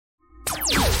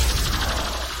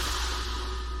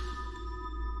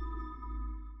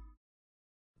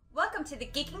welcome to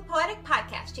the Geeking Poetic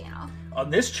Podcast channel.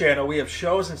 On this channel, we have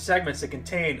shows and segments that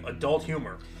contain adult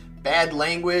humor, bad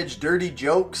language, dirty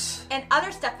jokes, and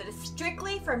other stuff that is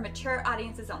strictly for mature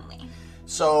audiences only.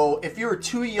 So if you're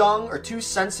too young or too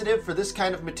sensitive for this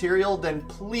kind of material, then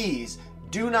please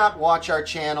do not watch our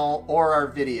channel or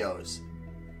our videos.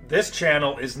 This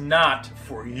channel is not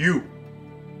for you.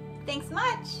 Thanks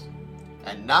much.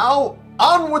 And now,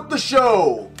 on with the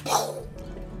show!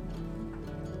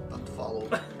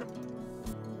 Unfollow.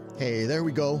 Hey, there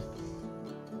we go.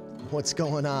 What's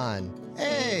going on?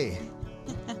 Hey!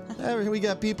 We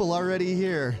got people already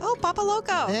here. Oh, Papa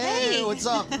Loco. Hey, what's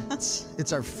up?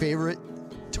 It's our favorite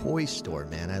toy store,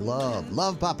 man. I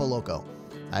love Papa Loco.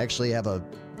 I actually have a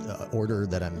order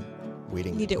that I'm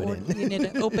waiting to put in. You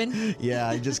need to open? Yeah,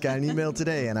 I just got an email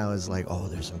today, and I was like, oh,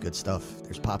 there's some good stuff.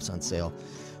 There's Pops on sale.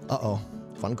 Uh-oh.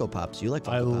 Funko Pops. You like Funko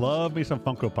Pops? I love me some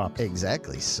Funko Pops.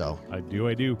 Exactly, so. I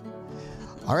do.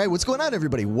 All right, what's going on,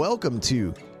 everybody? Welcome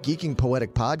to Geeking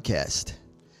Poetic Podcast.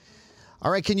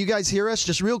 All right, can you guys hear us?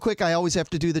 Just real quick, I always have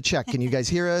to do the check. Can you guys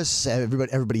hear us?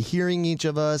 Everybody hearing each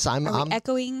of us? Are we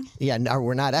echoing? Yeah, no,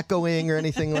 we're not echoing or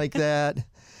anything like that.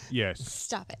 Yes.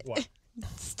 Stop it. What?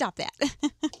 Stop that.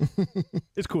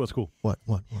 It's cool. What?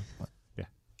 Yeah.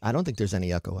 I don't think there's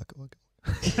any echo.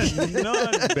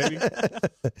 None, baby.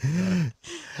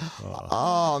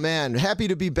 Oh, man. Happy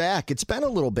to be back. It's been a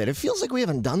little bit. It feels like we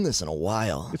haven't done this in a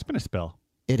while. It's been a spell.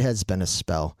 It has been a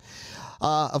spell.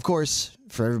 Of course,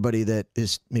 for everybody that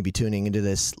is maybe tuning into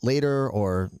this later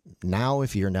or now,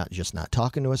 if you're not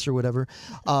talking to us or whatever,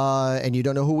 and you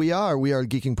don't know who we are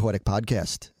Geeking Poetic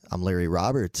Podcast. I'm Larry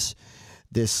Roberts.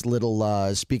 This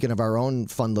little, speaking of our own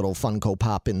fun little Funko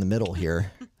Pop in the middle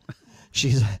here,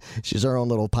 she's our own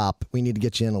little pop. We need to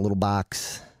get you in a little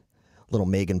box, little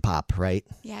Megan Pop, right?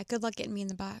 Yeah, good luck getting me in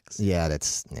the box. Yeah,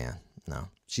 no.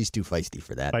 She's too feisty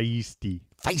for that. Feisty.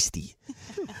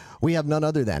 We have none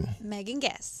other than Megan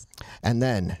Guess. And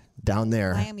then down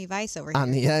there, Miami Vice over here.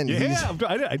 on the end.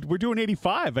 Yeah, we're doing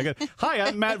 85. Hi,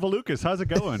 I'm Matt Valukas. How's it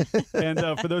going?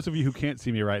 And for those of you who can't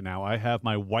see me right now, I have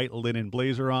my white linen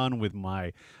blazer on with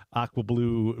my aqua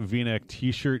blue V-neck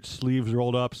T-shirt, sleeves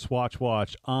rolled up, Swatch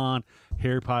watch on,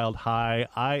 hair piled high.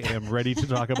 I am ready to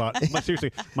talk about,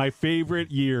 seriously, my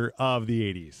favorite year of the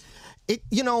 80s.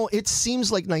 It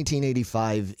seems like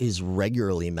 1985 is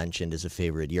regularly mentioned as a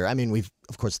favorite year. I mean,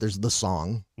 of course, there's the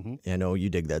song. Mm-hmm. I know you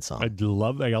dig that song. I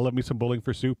love that. I love me some Bowling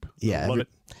for Soup. Yeah, love it.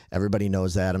 Everybody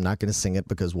knows that. I'm not going to sing it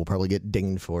because we'll probably get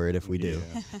dinged for it if we do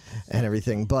and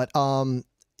everything. But, I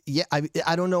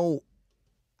don't know.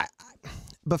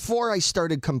 Before I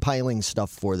started compiling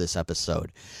stuff for this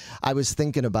episode, I was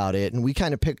thinking about it, and we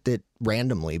kind of picked it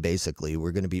randomly. Basically, when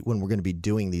we're going to be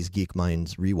doing these Geek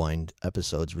Minds Rewind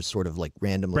episodes, we're sort of like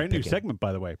randomly. Brand new segment,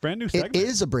 by the way. Brand new segment. It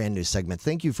is a brand new segment.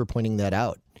 Thank you for pointing that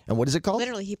out. And what is it called?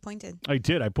 Literally, he pointed. I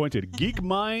did. I pointed. Geek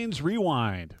Minds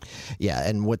Rewind. Yeah,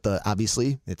 and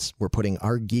obviously we're putting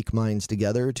our geek minds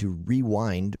together to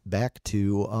rewind back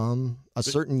to a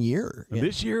certain year.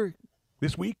 This year,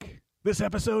 this week, this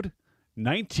episode.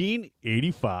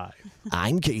 1985.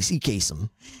 I'm Casey Kasem.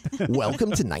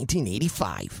 Welcome to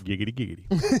 1985. Giggity.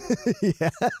 Yeah.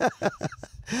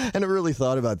 And I really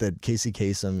thought about that. Casey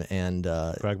Kasem and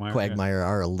Quagmire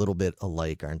are a little bit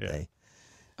alike, aren't they?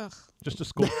 Ugh. Just a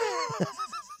school.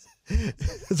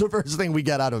 The first thing we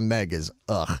got out of Meg is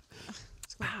ugh.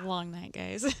 It's been a long night,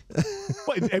 guys.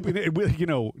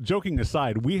 Well, joking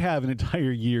aside, we have an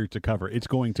entire year to cover. It's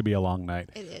going to be a long night.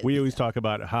 It is. We always talk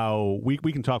about how we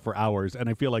can talk for hours, and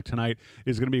I feel like tonight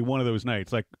is going to be one of those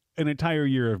nights. Like an entire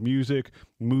year of music,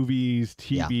 movies,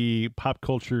 TV, pop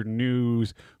culture,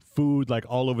 news, food, like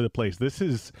all over the place.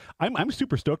 I'm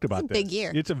super stoked about this. It's a big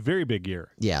year. It's a very big year.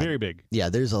 Yeah. Very big. Yeah,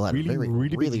 there's a lot of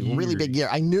really big year.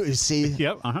 I knew, see?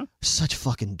 Yep, Such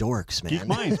fucking dorks, man. Geek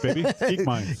minds, baby. Geek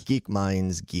minds. Geek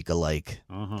minds, geek alike.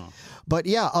 Uh-huh. But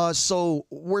yeah, so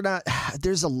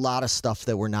there's a lot of stuff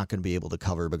that we're not going to be able to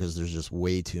cover because there's just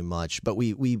way too much. But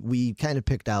we kind of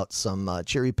picked out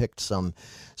cherry-picked some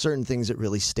certain things that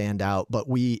really stand out. But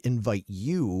we invite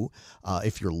you,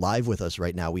 if you're live with us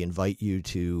right now, we invite you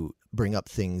to bring up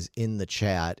things in the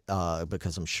chat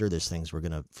because I'm sure there's things we're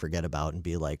going to forget about and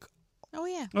be like, Oh,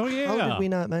 yeah. how did we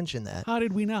not mention that? How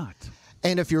did we not?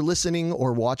 And if you're listening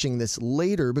or watching this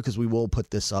later, because we will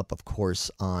put this up, of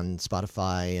course, on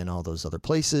Spotify and all those other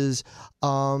places,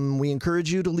 we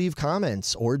encourage you to leave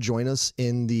comments or join us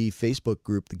in the Facebook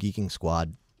group, the Geeking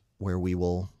Squad, where we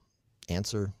will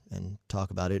answer and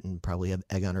talk about it and probably have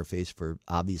egg on our face for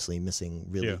obviously missing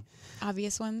really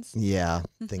obvious ones. Yeah,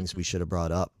 things we should have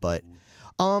brought up. But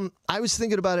I was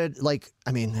thinking about it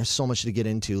there's so much to get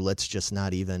into. Let's just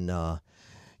not even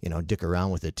dick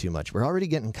around with it too much. We're already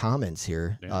getting comments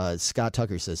here. Yeah. Scott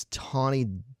Tucker says Tawny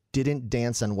didn't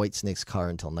dance on Whitesnake's car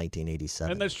until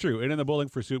 1987. And that's true. And in the Bowling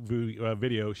for Soup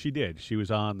video, she did. She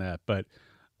was on that. But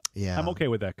yeah, I'm okay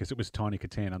with that because it was Tawny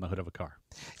Katane on the hood of a car.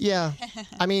 Yeah.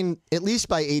 I mean, at least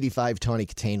by 85, Tawny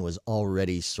Katane was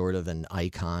already sort of an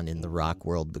icon in the rock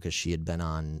world because she had been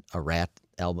on a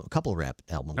couple rap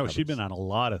albums. No, she'd been on a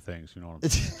lot of things. You know what I'm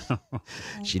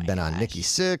saying? She'd been on Nikki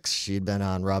Sixx. She'd been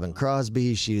on Robin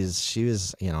Crosby. She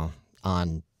was,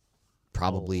 on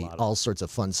probably all sorts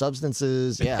of fun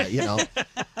substances. Yeah,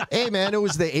 Hey, man, it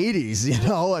was the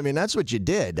 80s, I mean, that's what you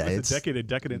did. It's a decade of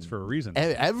decadence for a reason.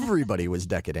 Everybody was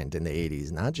decadent in the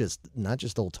 80s, not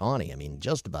just old Tawny. I mean,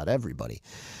 just about everybody.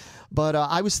 But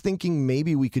I was thinking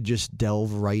maybe we could just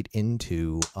delve right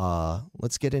into,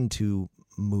 let's get into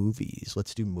movies.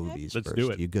 Let's do movies Let's first. do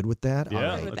it. You good with that? Yeah,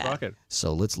 All right. let's rock it.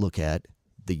 So let's look at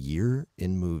the year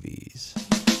in movies.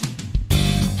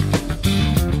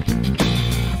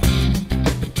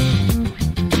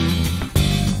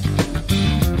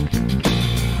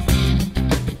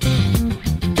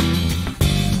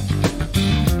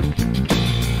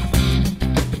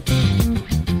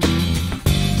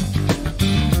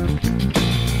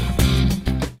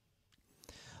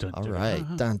 All right.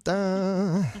 Dun,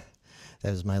 dun.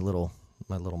 That was my little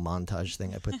montage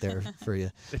thing I put there for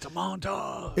you. It's a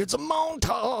montage. It's a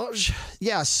montage.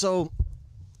 Yeah, so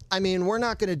I mean, we're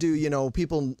not going to do,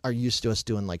 people are used to us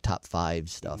doing like top 5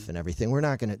 stuff and everything. We're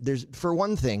not going to, for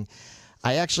one thing,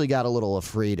 I actually got a little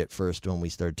afraid at first when we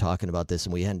started talking about this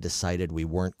and we hadn't decided we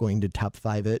weren't going to top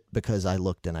 5 it because I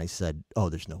looked and I said, oh,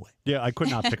 there's no way. Yeah, I could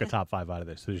not pick a top 5 out of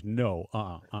this. There's no,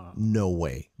 No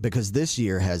way. Because this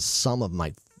year has some of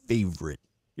my favorite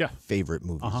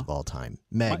movies of all time.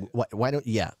 Meg, why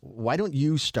don't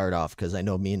you start off? Because I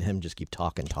know me and him just keep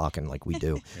talking like we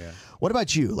do. Yeah. What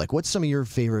about you? Like, what's some of your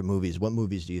favorite movies? What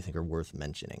movies do you think are worth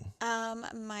mentioning?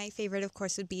 My favorite, of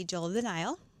course, would be Jewel of the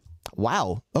Nile.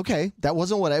 Wow. Okay, that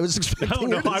wasn't what I was expecting.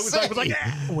 No, her to I was like,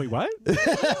 wait, what?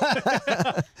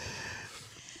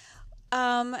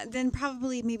 Then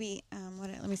probably maybe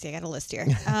let me see. I got a list here.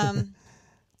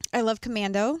 I love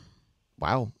Commando.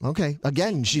 Wow. Okay.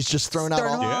 Again, she's just thrown out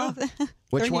all. Off.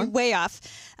 Which Throwing one? you way off.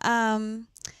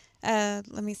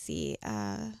 Let me see.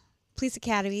 Police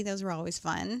Academy. Those were always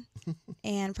fun.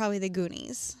 And probably the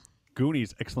Goonies.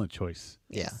 Goonies, excellent choice.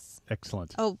 Yeah.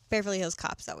 Excellent. Oh, Beverly Hills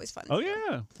Cop's always fun. Oh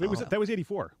yeah, that was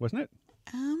 84, wasn't it?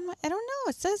 I don't know.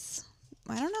 It says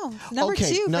I don't know. Number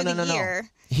Okay, 2 no, for no, the year.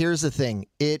 Here's the thing.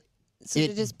 So did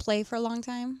it just play for a long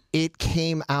time? It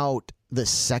came out the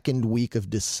second week of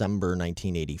December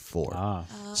 1984. Ah.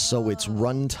 So its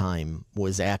runtime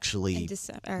was actually In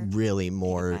December. really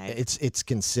more. 85. It's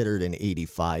considered an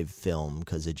 85 film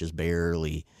because it just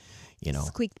barely,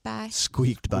 Squeaked by.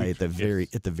 squeaked by at the very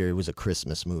yes. it was a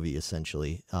Christmas movie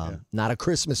essentially. Not a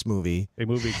Christmas movie. A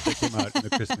movie that came out in the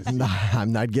Christmas season.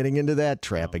 I'm not getting into that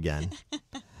trap again.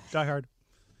 Die Hard.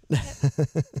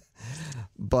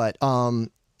 But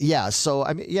yeah, so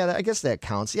I mean, yeah, I guess that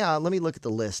counts. Yeah, let me look at the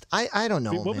list. I don't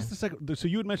know. Wait, what man. was the second? So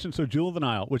you had mentioned Jewel of the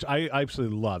Nile, which I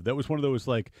absolutely loved. That was one of those,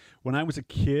 like, when I was a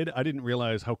kid, I didn't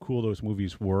realize how cool those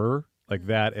movies were. Like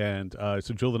that, and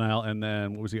so Jewel of the Nile, and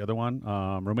then what was the other one?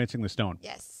 Romancing the Stone.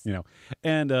 Yes.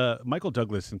 And Michael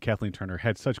Douglas and Kathleen Turner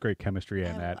had such great chemistry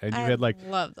in that, and you had like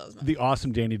love those movies. the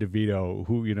awesome Danny DeVito,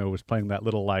 who was playing that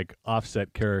little like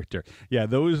offset character. Yeah,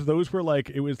 those were like,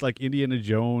 it was like Indiana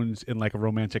Jones in like a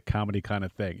romantic comedy kind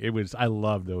of thing. I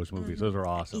love those movies. Those are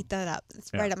awesome. Eat that up.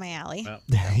 It's Yeah. right up my alley. Yeah.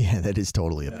 Yeah, that is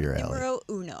totally up your alley. Numero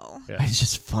uno. Yeah. It's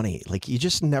just funny. Like, you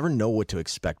just never know what to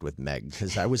expect with Meg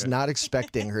because I was not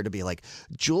expecting her to be like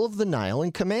Jewel of the Nile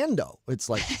and Commando. It's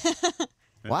like,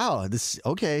 wow,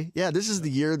 okay. Yeah, this is the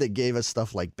year that gave us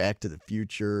stuff like Back to the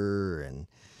Future and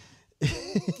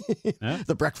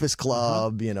The Breakfast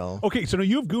Club, Okay, so now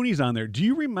you have Goonies on there. Do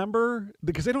you remember,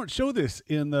 because they don't show this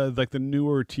in the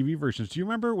newer TV versions? Do you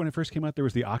remember when it first came out? There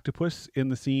was the octopus in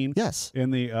the scene. Yes.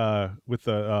 In the with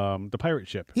the pirate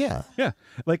ship. Yeah. Yeah,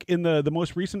 like in the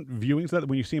most recent viewings that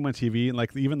when you see them on TV and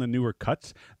like even the newer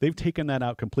cuts, they've taken that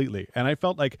out completely. And I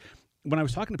felt like when I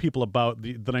was talking to people about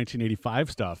the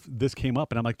 1985 stuff, this came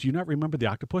up, and I'm like, "Do you not remember the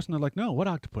octopus?" And they're like, "No, what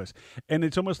octopus?" And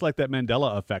it's almost like that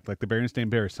Mandela effect, like the Berenstain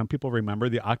Bears. Some people remember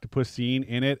the octopus scene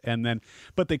in it,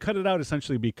 but they cut it out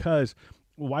essentially because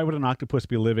why would an octopus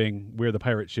be living where the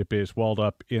pirate ship is, walled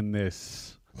up in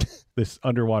this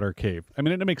underwater cave? I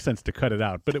mean, it makes sense to cut it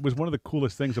out, but it was one of the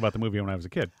coolest things about the movie when I was a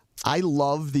kid. I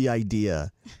love the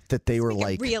idea that they were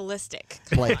like, realistic.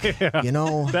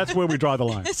 That's where we draw the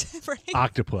line. Right.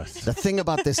 Octopus. the thing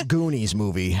about this Goonies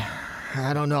movie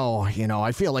I don't know. You know,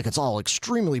 I feel like it's all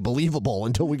extremely believable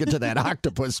until we get to that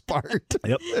octopus part.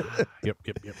 Yep. Yep.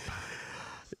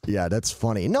 Yeah, that's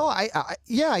funny. No, I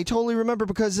totally remember,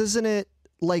 because isn't it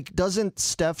like, doesn't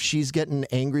Steph, she's getting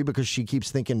angry because she keeps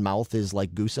thinking Mouth is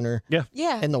like goosing her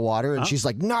Yeah. in the water, and she's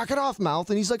like, knock it off, Mouth.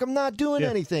 And he's like, I'm not doing Yeah.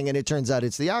 anything. And it turns out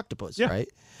it's the octopus, Yeah. right?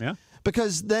 Yeah.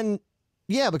 Because then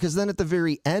at the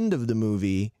very end of the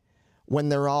movie, when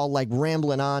they're all like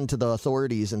rambling on to the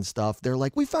authorities and stuff, they're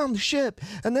like, we found the ship,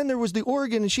 and then there was the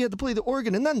organ, and she had to play the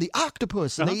organ, and then the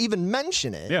octopus, and they even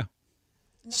mention it. Yeah.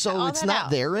 So all it's that not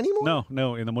out. there anymore?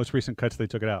 No. In the most recent cuts, they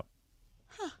took it out.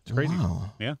 It's crazy.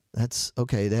 Wow. Yeah. That's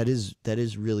okay. That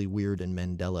is really weird and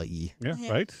Mandela-y.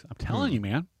 Yeah. Right. I'm telling you,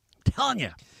 man. I'm telling you.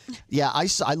 Yeah,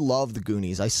 I love the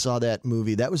Goonies. I saw that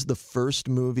movie. That was the first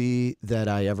movie that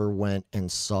I ever went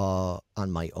and saw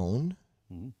on my own.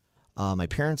 My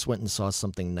parents went and saw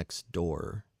something next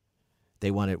door. I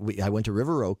went to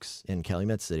River Oaks in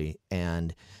Calumet City,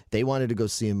 and they wanted to go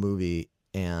see a movie.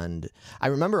 And I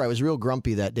remember I was real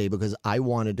grumpy that day because I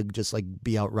wanted to just like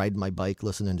be out riding my bike,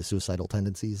 listening to Suicidal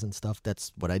Tendencies and stuff.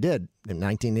 That's what I did. In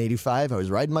 1985, I was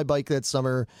riding my bike that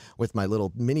summer with my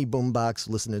little mini boombox,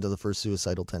 listening to the first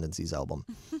Suicidal Tendencies album,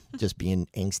 just being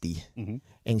angsty,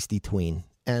 angsty tween.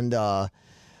 And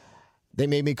they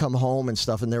made me come home and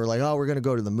stuff, and they were like, oh, we're going to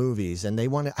go to the movies. And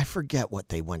I forget what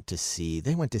they went to see.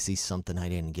 They went to see something I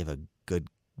didn't give a good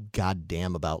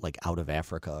goddamn about, like Out of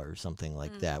Africa or something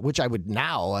like that, which I would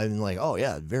now. I'm like, oh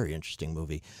yeah, very interesting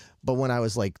movie. But when I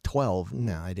was like 12,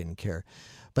 no, I didn't care.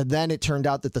 But then it turned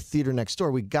out that the theater next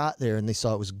door, we got there and they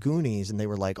saw it was Goonies, and they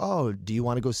were like, oh, do you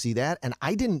want to go see that? And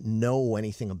I didn't know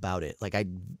anything about it. Like, I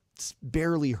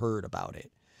barely heard about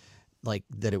it, like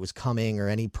that it was coming or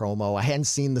any promo. I hadn't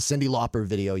seen the Cyndi Lauper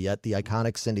video yet, the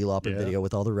iconic Cyndi Lauper video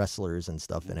with all the wrestlers and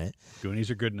stuff in it.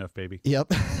 Goonies are good enough, baby.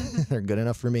 Yep. They're good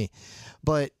enough for me.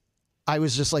 But I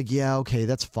was just like, yeah, okay,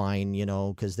 that's fine, you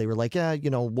know, because they were like, yeah, you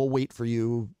know, we'll wait for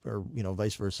you, or, you know,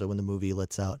 vice versa when the movie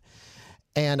lets out.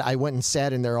 And I went and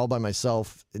sat in there all by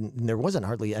myself, and there wasn't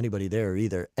hardly anybody there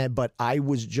either. But I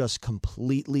was just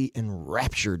completely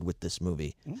enraptured with this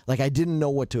movie. Like, I didn't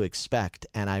know what to expect.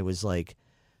 And I was like,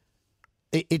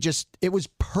 it was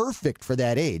perfect for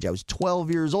that age. I was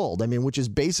 12 years old. I mean, which is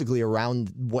basically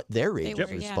around what their age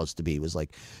was supposed to be. It was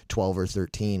like 12 or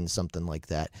 13, something like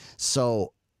that.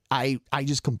 So I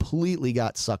just completely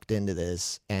got sucked into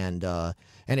this, and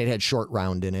it had Short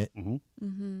Round in it,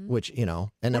 which, you know,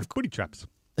 and What booty traps?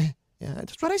 yeah,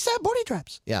 that's what I said, booty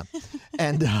traps. Yeah,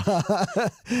 and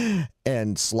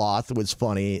and Sloth was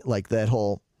funny, like that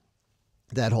whole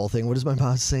thing. What is my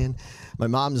mom saying? My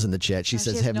mom's in the chat. She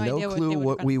says, has "Have no no idea what clue they would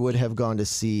what have we gone to would see." have gone to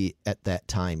see at that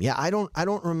time." Yeah, I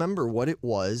don't remember what it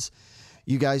was.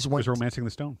 You guys It went. was Romancing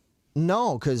the Stone.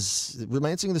 No, because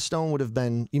Romancing the Stone would have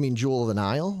been, you mean Jewel of the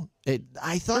Nile?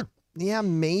 I thought, yeah,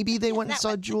 maybe they went and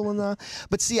saw Jewel of the Nile.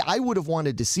 But see, I would have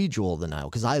wanted to see Jewel of the Nile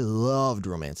because I loved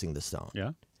Romancing the Stone.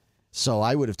 Yeah. So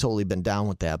I would have totally been down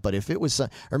with that. But if it was,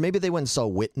 or maybe they went and saw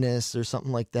Witness or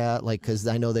something like that, like, because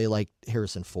I know they liked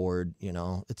Harrison Ford, you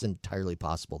know, it's entirely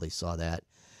possible they saw that.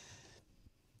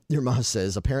 Your mom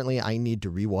says, apparently I need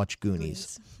to rewatch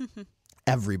Goonies.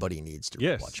 Everybody needs to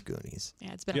Yes. rewatch Goonies.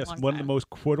 Yeah, it's been Yes, a long one time. of the most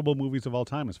quotable movies of all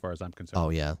time, as far as I'm concerned. Oh,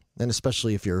 yeah. And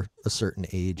especially if you're a certain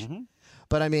age. Mhm.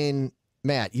 But I mean,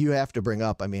 Matt, you have to bring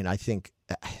up, I mean, I think,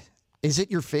 is it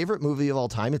your favorite movie of all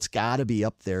time? It's got to be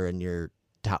up there in your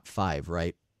top 5,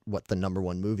 right? What the number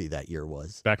 1 movie that year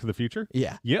was. Back to the Future?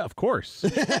 Yeah. Yeah, of course.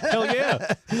 Hell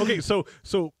yeah. Okay, so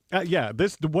yeah,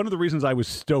 one of the reasons I was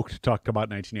stoked to talk about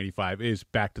 1985 is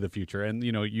Back to the Future, and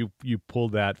you know, you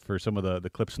pulled that for some of the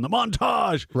clips in the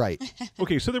montage. Right.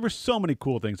 Okay, so there were so many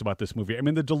cool things about this movie. I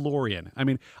mean, the DeLorean. I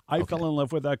mean, I fell in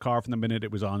love with that car from the minute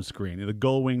it was on screen. The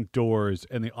gull-wing doors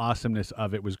and the awesomeness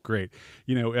of it was great.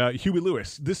 You know, Huey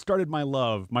Lewis. This started my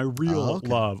real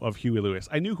love of Huey Lewis.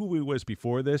 I knew who he was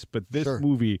before this, but this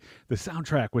movie, the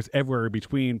soundtrack was everywhere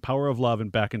between Power of Love and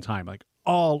Back in Time, like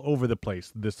all over the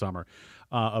place this summer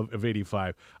of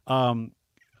 85.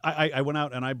 I went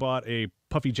out and I bought a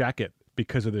puffy jacket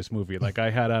because of this movie. Like, I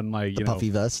had on my puffy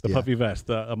vest. the puffy vest,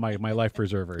 my life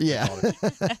preserver. Yeah.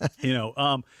 You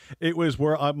know, it was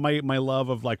where my love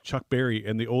of like Chuck Berry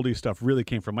and the oldie stuff really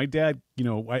came from. My dad, you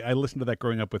know, I listened to that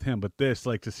growing up with him, but this,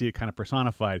 like, to see it kind of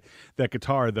personified, that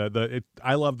guitar,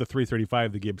 I love the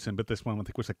 335, the Gibson, but this one I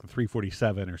think was like the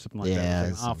 347 or something like that.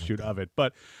 It was an offshoot of it.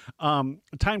 But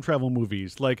time travel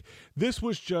movies, like, this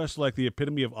was just like the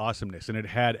epitome of awesomeness, and it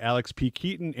had Alex P.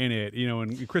 Keaton in it, you know,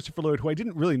 and Christopher Lloyd, who I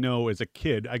didn't really know as a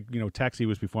kid. Taxi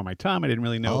was before my time. I didn't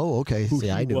really know. Oh, okay. Who See,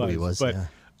 he I knew who he was. But yeah.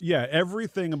 yeah,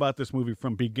 everything about this movie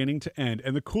from beginning to end.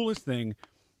 And the coolest thing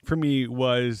for me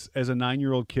was as a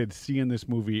 9-year-old kid seeing this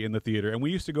movie in the theater. And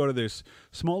we used to go to this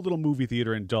small little movie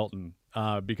theater in Dalton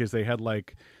because they had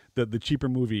like the cheaper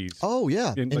movies. Oh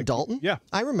yeah, in like, Dalton. Yeah,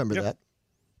 I remember that.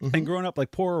 And growing up,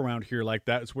 like poor around here, like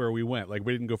that's where we went. Like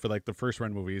we didn't go for like the first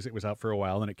run movies. It was out for a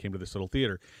while, and it came to this little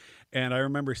theater. And I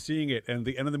remember seeing it, and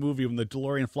the end of the movie when the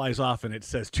DeLorean flies off and it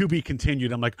says "to be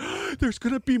continued," I'm like, oh, "There's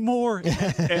gonna be more." And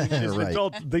as an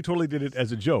adult, they totally did it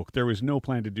as a joke. There was no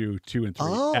plan to do 2 and 3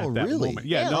 at that really? moment.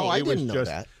 Yeah, no, I it was didn't know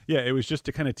just that. yeah, it was just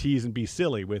to kind of tease and be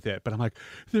silly with it. But I'm like,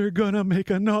 they're gonna make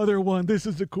another one. This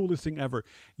is the coolest thing ever.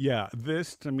 Yeah,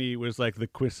 this to me was like the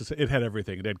quiz. It had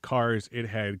everything. It had cars. It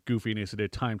had goofiness. It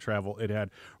had time travel. It had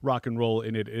rock and roll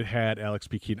in it. It had Alex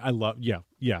P. Keaton. I love.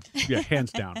 Yeah,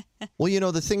 hands down. Well, you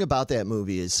know, the thing about that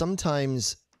movie is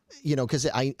sometimes, you know, because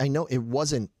I know it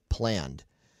wasn't planned,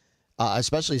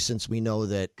 especially since we know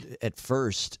that at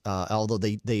first, although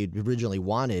they originally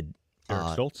wanted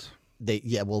Eric Stoltz.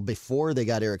 Before they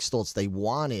got Eric Stoltz, they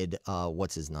wanted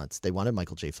what's his nuts? They wanted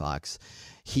Michael J. Fox.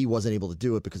 He wasn't able to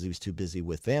do it because he was too busy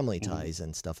with Family Ties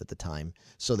and stuff at the time.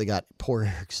 So they got poor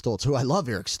Eric Stoltz, who I love.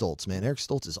 Eric Stoltz, man. Eric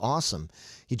Stoltz is awesome.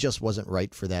 He just wasn't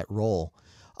right for that role.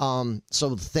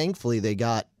 So thankfully they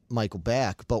got Michael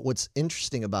back. But what's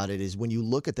interesting about it is when you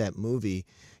look at that movie,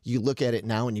 you look at it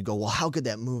now and you go, well, how could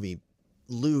that movie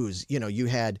lose? You know, you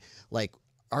had like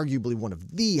arguably one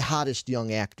of the hottest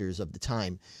young actors of the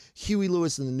time. Huey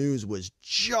Lewis and the News was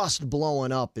just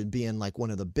blowing up and being like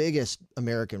one of the biggest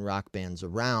American rock bands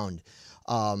around.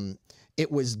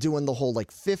 It was doing the whole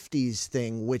like 50s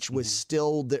thing, which was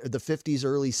still the 50s,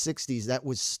 early 60s. That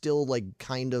was still like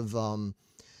kind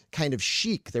of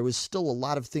chic. There was still a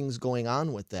lot of things going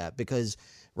on with that because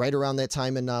right around that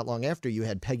time and not long after, you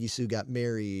had Peggy Sue Got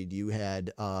Married, you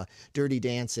had Dirty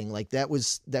Dancing. Like that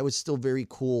was still very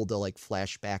cool to like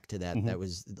flash back to that. That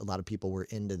was, a lot of people were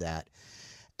into that.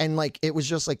 And like it was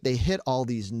just like they hit all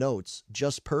these notes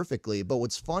just perfectly. But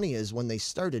what's funny is when they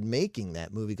started making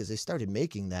that movie, because they started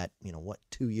making that,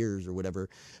 2 years or whatever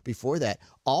before that,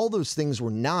 all those things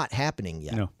were not happening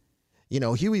yet. No.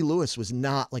 Huey Lewis was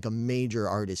not like a major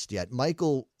artist yet.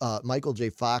 Michael J.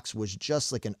 Fox was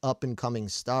just like an up and coming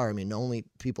star. I mean,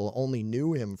 people only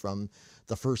knew him from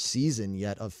the first season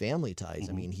yet of Family Ties.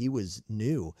 I mean, he was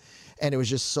new, and it was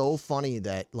just so funny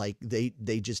that like they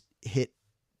just hit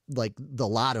like the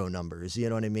lotto numbers. You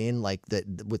know what I mean? Like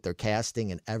that with their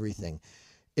casting and everything.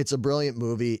 It's a brilliant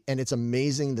movie, and it's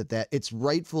amazing that it's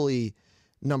rightfully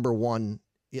number one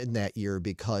in that year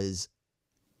because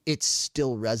it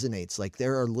still resonates. Like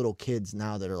there are little kids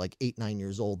now that are like 8, 9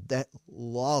 years old that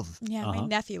love. Yeah, my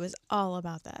nephew was all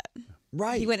about that.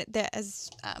 Right. He went there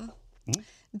as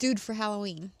dude for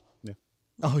Halloween.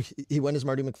 Oh, he went as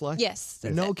Marty McFly? Yes.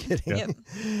 No kidding. Yep.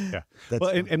 Yeah. That's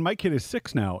Well, and my kid is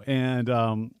 6 now, and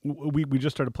we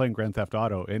just started playing Grand Theft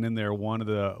Auto, and in there one of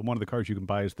the cars you can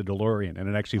buy is the DeLorean, and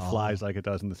it actually flies like it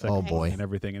does in the second boy. one and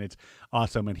everything, and it's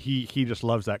awesome. And he just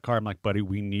loves that car. I'm like, buddy,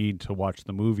 we need to watch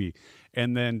the movie.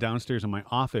 And then downstairs in my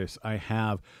office, I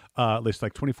have this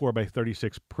like 24 by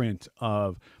 36 print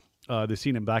of the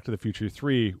scene in Back to the Future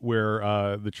 3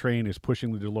 where the train is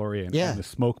pushing the DeLorean and the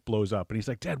smoke blows up. And he's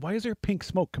like, Dad, why is there pink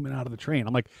smoke coming out of the train?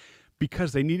 I'm like,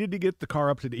 because they needed to get the car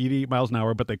up to 88 miles an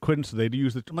hour, but they couldn't, so they had to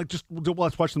use I'm like, just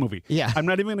let's watch the movie. Yeah. I'm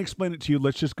not even going to explain it to you.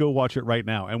 Let's just go watch it right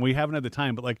now. And we haven't had the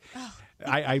time, but like,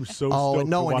 I'm so stoked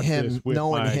to watch this with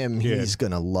my kid. He's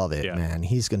going to love it, man.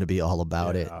 He's going to be all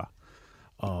about it.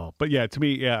 Oh, but yeah, to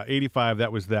me, 85,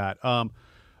 that was that.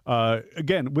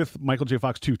 Again, with Michael J.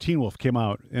 Fox 2, Teen Wolf came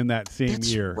out in that same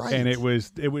year. Right. And it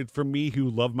was for me who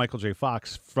loved Michael J.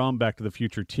 Fox from Back to the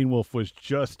Future, Teen Wolf was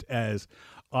just as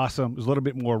awesome. It was a little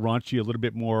bit more raunchy, a little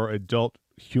bit more adult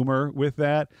humor with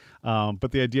that.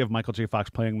 But the idea of Michael J. Fox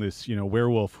playing this,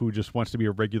 werewolf who just wants to be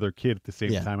a regular kid at the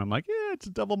same time, I'm like, yeah, it's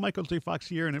a double Michael J.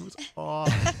 Fox year, and it was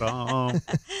awesome.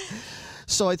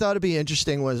 So I thought it'd be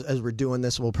interesting as we're doing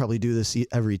this, we'll probably do this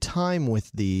every time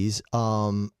with these.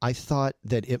 I thought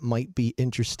that it might be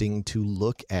interesting to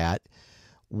look at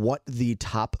what the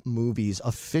top movies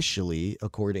officially,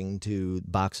 according to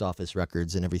box office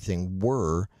records and everything,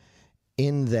 were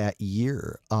in that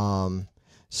year.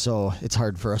 So it's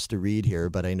hard for us to read here,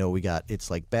 but I know it's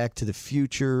like Back to the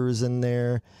Future is in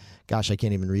there. Gosh, I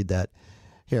can't even read that.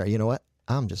 Here, you know what?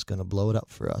 I'm just going to blow it up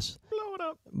for us.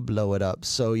 Blow it up.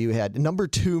 So you had number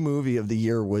 2 movie of the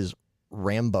year was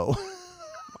Rambo.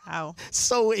 Wow.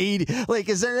 So 80. Like,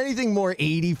 is there anything more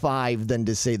 85 than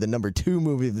to say the number 2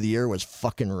 movie of the year was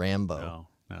fucking Rambo?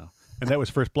 No. And that was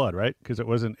First Blood, right? Because it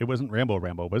wasn't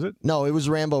Rambo, was it? No, it was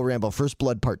Rambo, First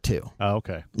Blood Part 2. Oh,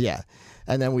 okay. Yeah.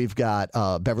 And then we've got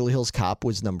Beverly Hills Cop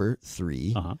was number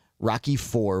 3. Rocky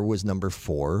 4 was number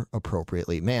 4,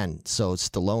 appropriately. Man, so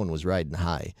Stallone was riding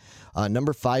high.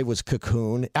 Number 5 was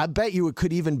Cocoon. I bet you it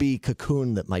could even be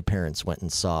Cocoon that my parents went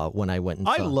and saw when I went and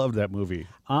saw. I loved that movie.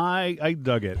 I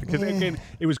dug it because again,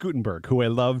 it was Gutenberg, who I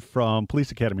loved from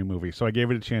Police Academy movie, so I gave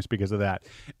it a chance because of that.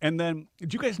 And then, do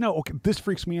you guys know? Okay, this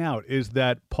freaks me out. Is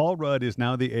that Paul Rudd is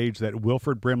now the age that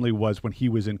Wilford Brimley was when he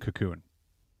was in Cocoon?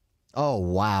 Oh,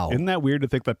 wow. Isn't that weird to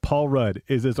think that Paul Rudd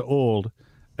is as old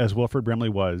as Wilford Brimley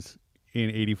was in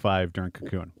 '85 during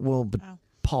Cocoon? Well, but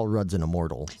Paul Rudd's an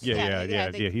immortal.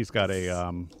 Yeah. He's got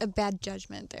a bad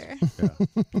judgment there.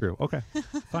 Yeah, true. Okay,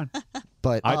 fine.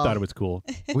 But I thought it was cool.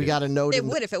 We got a note. It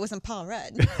would if it wasn't Paul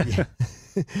Rudd.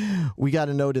 We got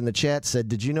a note in the chat said,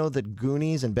 "Did you know that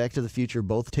Goonies and Back to the Future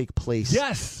both take place?"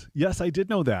 Yes, I did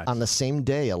know that. On the same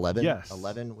day, 11. Yes.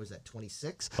 11 was that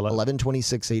 26? 11.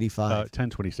 11/26/85.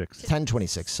 10/26.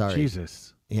 10/26. Sorry.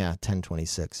 Jesus. Yeah,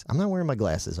 10/26. I'm not wearing my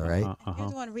glasses. All right. You're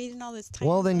the one reading all this tiny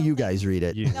Well, then little you thing. guys read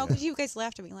it. Yeah. No, because you guys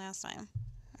laughed at me last time.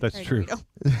 That's Tried to true.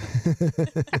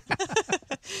 read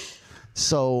 'em.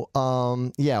 So,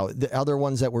 yeah, the other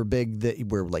ones that were big that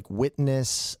were like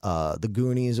Witness, The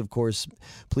Goonies, of course,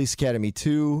 Police Academy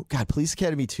 2. God, Police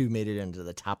Academy 2 made it into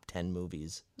the top 10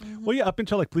 movies. Well, yeah, up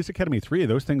until like Police Academy 3,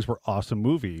 those things were awesome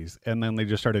movies, and then they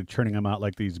just started churning them out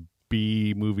like these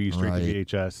B movies straight to Right.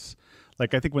 VHS.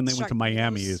 Like I think when they went to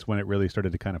Miami Sharknadoes. is when it really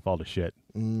started to kind of fall to shit.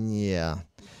 Yeah.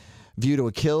 View to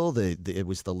a Kill, it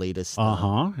was the latest.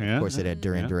 Yeah. Of course, it had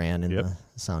Duran Yeah. Duran in Yep. the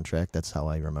soundtrack. That's how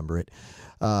I remember it.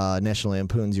 National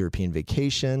Lampoon's European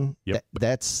Vacation. Yep.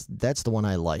 That's the one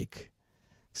I like.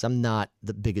 Because I'm not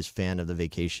the biggest fan of the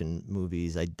vacation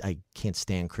movies. I can't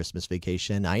stand Christmas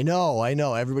Vacation. I know.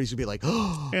 Everybody's going to be like,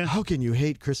 oh, Yeah. how can you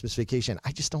hate Christmas Vacation?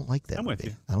 I just don't like that I'm with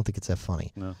movie. you. I don't think it's that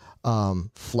funny. No.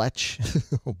 Fletch.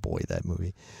 Oh, boy, that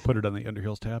movie. Put it on the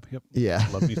Underhills tab. Yep. Yeah.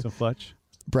 Love me some Fletch.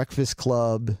 Breakfast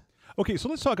Club. Okay, so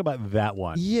let's talk about that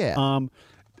one. Yeah.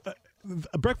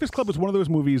 Breakfast Club was one of those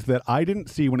movies that I didn't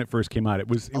see when it first came out. It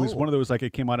was Oh. one of those like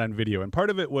it came out on video, and part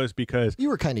of it was because You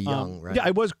were kind of young, right? Yeah,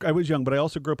 I was young, but I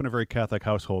also grew up in a very Catholic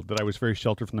household that I was very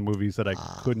sheltered from the movies that I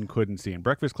couldn't see. And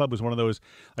Breakfast Club was one of those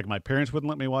like my parents wouldn't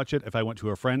let me watch it. If I went to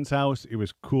a friend's house, it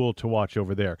was cool to watch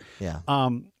over there. Yeah.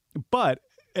 But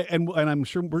and I'm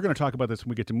sure we're going to talk about this when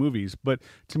we get to movies. But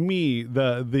to me,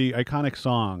 the iconic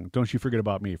song "Don't You Forget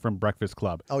About Me" from Breakfast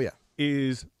Club Oh, yeah.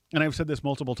 is, and I've said this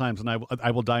multiple times, and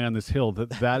I will die on this hill,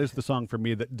 that is the song for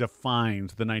me that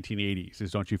defines the 1980s,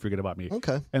 is Don't You Forget About Me.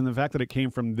 Okay. And the fact that it came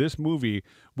from this movie,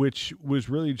 which was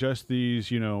really just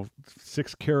these,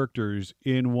 6 characters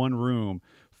in one room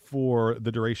for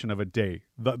the duration of a day.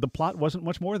 The plot wasn't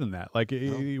much more than that. Like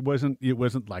it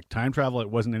wasn't like time travel, it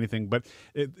wasn't anything, but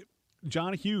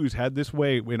John Hughes had this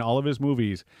way in all of his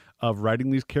movies of writing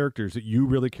these characters that you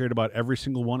really cared about every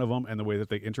single one of them and the way that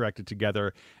they interacted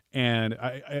together. And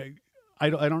I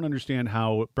don't understand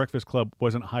how Breakfast Club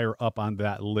wasn't higher up on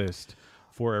that list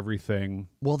for everything.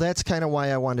 Well, that's kind of why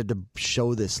I wanted to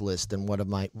show this list, and what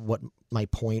my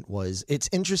point was. It's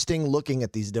interesting looking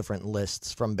at these different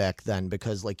lists from back then,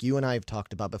 because like you and I have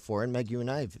talked about before, and Meg, you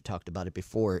and I have talked about it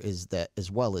before, is that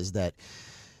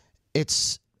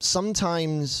it's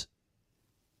sometimes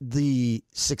the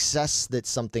success that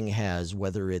something has,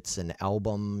 whether it's an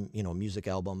album, music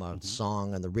album, a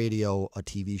song on the radio, a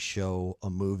TV show, a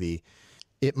movie,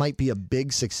 it might be a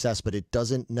big success, but it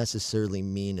doesn't necessarily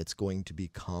mean it's going to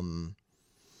become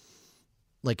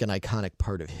like an iconic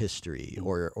part of history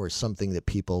or something that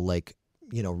people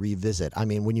revisit. I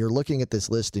mean, when you're looking at this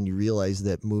list and you realize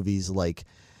that movies like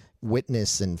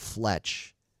Witness and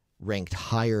Fletch ranked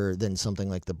higher than something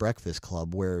like The Breakfast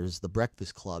Club, whereas The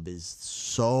Breakfast Club is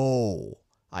so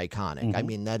iconic. I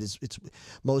mean, it's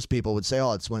most people would say,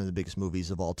 oh, it's one of the biggest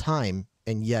movies of all time.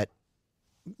 And yet,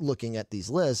 looking at these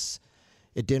lists,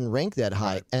 it didn't rank that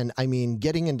high. Right. And I mean,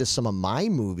 getting into some of my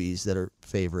movies that are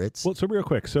favorites. Well, so real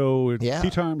quick. So Yeah.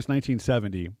 T-Times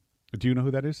 1970. Do you know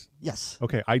who that is? Yes.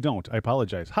 Okay, I don't. I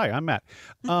apologize. Hi, I'm Matt.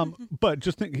 But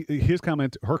just think,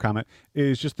 her comment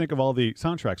is just think of all the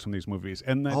soundtracks from these movies.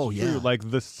 And that's true. Like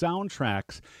the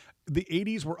soundtracks, the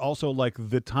 80s were also like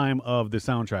the time of the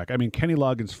soundtrack. I mean, Kenny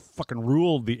Loggins fucking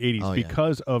ruled the 80s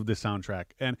because of the soundtrack.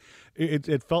 And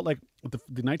it felt like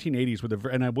the 1980s were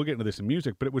and I will get into this in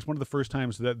music, but it was one of the first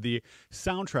times that the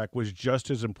soundtrack was just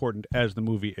as important as the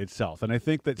movie itself. And I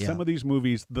think that some of these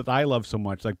movies that I love so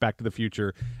much, like Back to the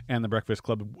Future and The Breakfast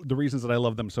Club, the reasons that I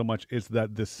love them so much is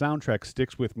that the soundtrack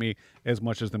sticks with me as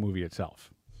much as the movie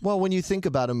itself. Well, when you think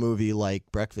about a movie like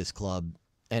Breakfast Club,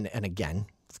 and again,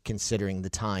 considering the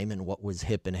time and what was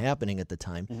hip and happening at the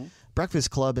time,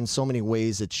 Breakfast Club, in so many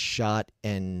ways, it's shot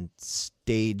and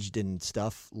staged and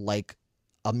stuff like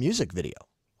a music video.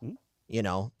 You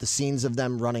know, the scenes of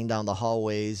them running down the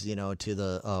hallways, you know, to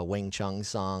the Wang Chung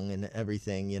song and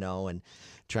everything, you know, and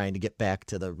trying to get back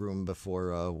to the room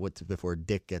before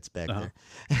Dick gets back there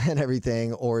and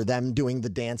everything, or them doing the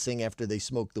dancing after they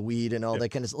smoke the weed and all that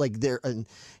kind of like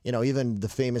you know, even the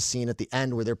famous scene at the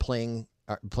end where they're playing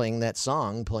that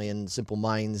song, playing Simple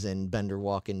Minds and Bender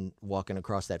walking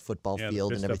across that football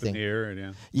field and everything. Up in the air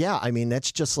and yeah, I mean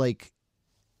that's just like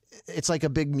it's like a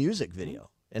big music video,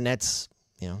 and that's,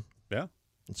 you know,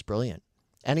 it's brilliant.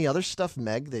 Any other stuff,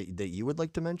 Meg, that you would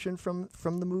like to mention from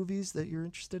the movies that you're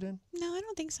interested in? No, I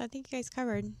don't think so. I think you guys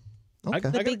covered Okay.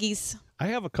 the biggies. I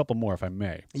have a couple more, if I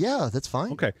may. Yeah, that's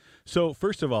fine. Okay, so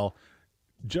first of all,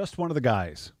 Just One of the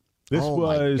Guys. This Oh,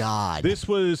 was my God.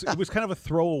 It was kind of a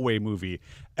throwaway movie,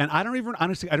 and I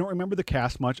don't remember the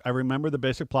cast much. I remember the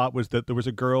basic plot was that there was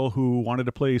a girl who wanted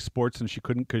to play sports and she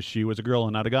couldn't because she was a girl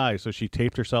and not a guy, so she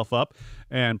taped herself up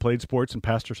and played sports and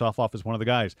passed herself off as one of the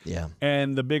guys. Yeah.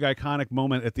 And the big iconic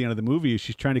moment at the end of the movie is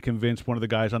she's trying to convince one of the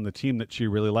guys on the team that she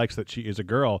really likes that she is a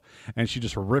girl, and she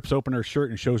just rips open her shirt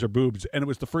and shows her boobs, and it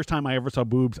was the first time I ever saw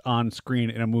boobs on screen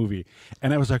in a movie,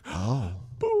 and I was like, Oh.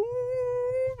 boobs.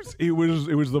 It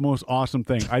was the most awesome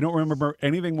thing. I don't remember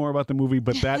anything more about the movie,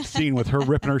 but that scene with her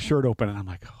ripping her shirt open, and I'm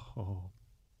like, oh.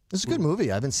 It's a good movie.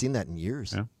 I haven't seen that in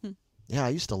years. Yeah. Yeah, I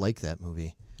used to like that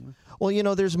movie. Well, you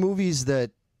know, there's movies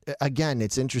that, again,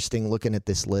 it's interesting looking at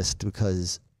this list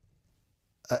because,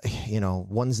 you know,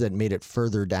 ones that made it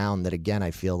further down that, again, I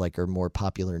feel like are more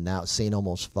popular now. St.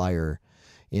 Elmo's Fire,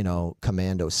 you know,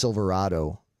 Commando,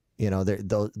 Silverado. You know,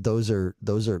 those are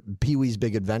Pee-wee's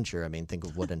Big Adventure. I mean, think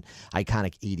of what an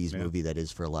iconic 80s movie that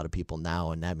is for a lot of people now.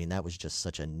 And I mean, that was just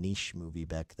such a niche movie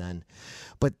back then.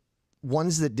 But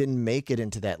ones that didn't make it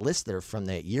into that list that are from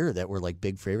that year that were like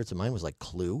big favorites of mine was like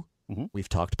Clue. Mm-hmm. We've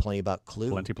talked plenty about Clue.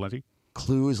 Plenty.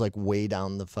 Clue is like way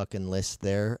down the fucking list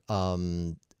there.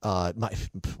 One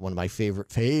of my favorite.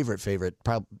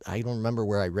 Probably, I don't remember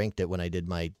where I ranked it when I did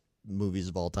my movies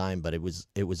of all time, but it was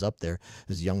up there. It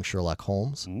was Young Sherlock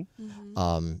Holmes.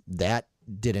 Mm-hmm. That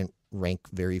didn't rank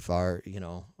very far, you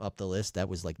know, up the list. That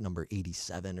was like number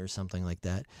 87 or something like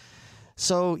that.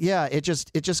 So yeah, it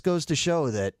just goes to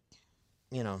show that,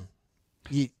 you know,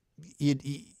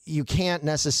 you can't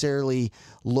necessarily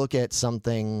look at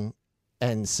something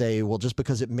and say, well, just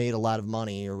because it made a lot of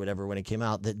money or whatever when it came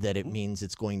out, that it means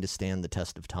it's going to stand the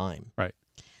test of time. Right.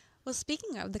 Well,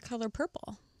 speaking of The Color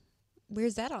Purple,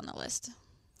 where's that on the list?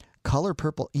 Color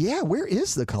Purple. Yeah, where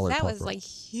is The Color Purple? That was like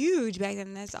huge back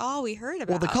then. That's all we heard about.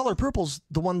 Well, The Color Purple's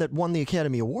the one that won the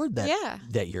Academy Award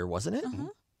that year, wasn't it? Uh-huh.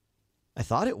 I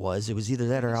thought it was. It was either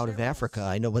that or Out of Africa.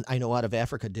 I know Out of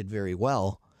Africa did very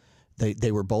well.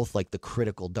 They were both like the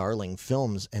critical darling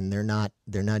films, and they're not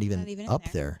even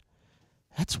up there.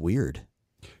 That's weird.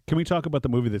 Can we talk about the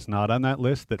movie that's not on that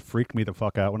list that freaked me the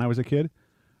fuck out when I was a kid?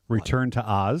 Return to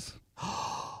Oz.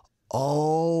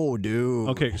 Oh, dude.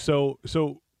 Okay, so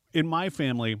in my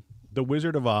family, The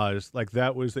Wizard of Oz, like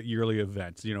that was the yearly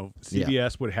event. You know,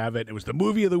 CBS would have it. It was the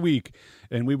movie of the week,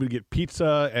 and we would get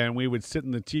pizza, and we would sit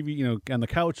in the TV, you know, on the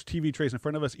couch, TV trays in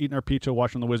front of us, eating our pizza,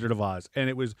 watching The Wizard of Oz, and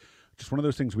it was just one of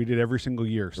those things we did every single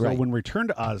year. So when Return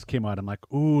to Oz came out, I'm like,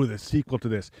 ooh, the sequel to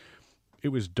this. It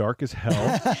was dark as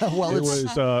hell. Well, it was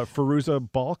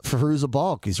Fairuza Balk. Fairuza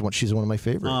Balk. She's one of my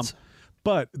favorites.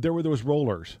 But there were those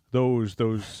rollers, those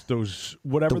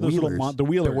whatever The those wheelers. little the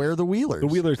wheelers. Where are the wheelers? The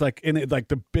wheelers, like in it, like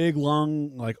the big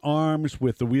long like arms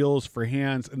with the wheels for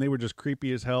hands, and they were just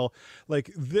creepy as hell.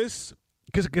 Like this,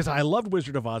 because I loved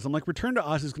Wizard of Oz. I'm like, Return to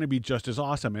Oz is going to be just as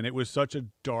awesome, and it was such a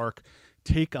dark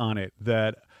take on it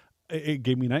that it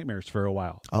gave me nightmares for a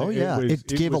while. Oh yeah, it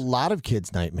gave a lot of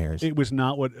kids nightmares. It was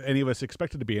not what any of us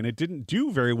expected to be, and it didn't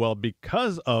do very well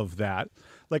because of that.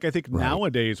 Like I think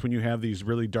nowadays, when you have these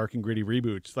really dark and gritty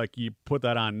reboots, like you put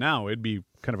that on now, it'd be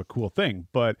kind of a cool thing.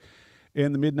 But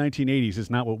in the mid 1980s, it's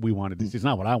not what we wanted to see. It's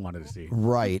not what I wanted to see.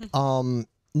 Right.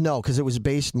 No, because it was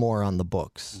based more on the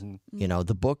books. Mm-hmm. You know,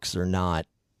 the books are not.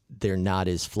 They're not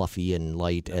as fluffy and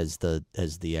light as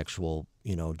the actual,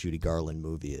 you know, Judy Garland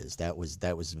movie is. That was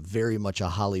very much a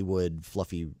Hollywood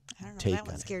fluffy I don't know. take That on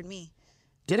one it. scared me.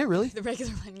 Did it really? The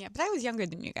regular one, yeah. But I was younger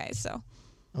than you guys, so.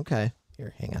 Okay.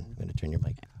 Here, hang on. I'm going to turn your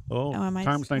mic. Oh, am I-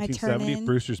 Times my 1970, turn in?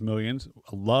 Brewster's Millions.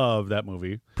 I love that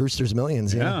movie. Brewster's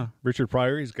Millions. Yeah. Yeah. Richard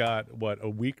Pryor, he's got, a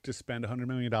week to spend $100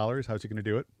 million. How's he going to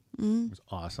do it? It was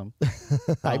awesome.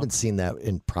 I haven't seen that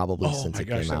in probably since my it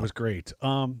gosh, came that out. was great.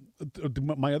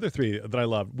 My other three that I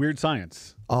loved, Weird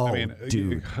Science. Oh, I mean,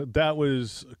 dude. that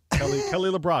was Kelly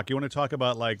LeBrock. You want to talk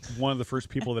about like one of the first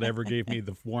people that ever gave me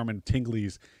the warm and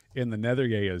tinglies in the nether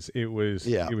years. It was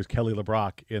Kelly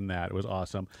LeBrock in that. It was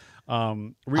awesome.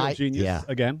 Real Genius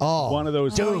again. Oh, one of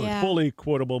those yeah. fully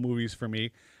quotable movies for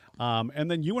me. And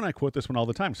then you and I quote this one all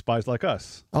the time, Spies Like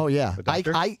Us. Oh yeah, The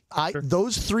Doctor?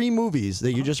 those three movies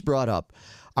that you just brought up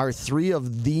are three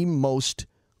of the most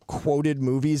quoted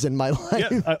movies in my life.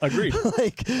 Yeah, agreed.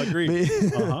 Like, Agreed.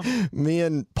 Me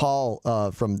and Paul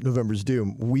from November's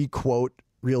Doom, we quote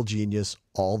Real Genius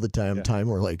all the time.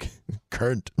 We're like,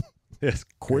 Kurt, Yes,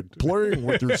 quit playing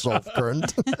with yourself,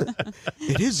 Kurt.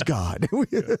 It is God.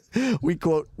 We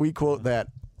quote that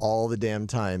all the damn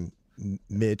time.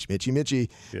 Mitchy,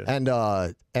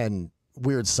 Yeah. and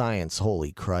Weird Science.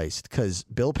 Holy Christ! Because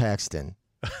Bill Paxton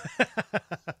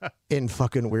in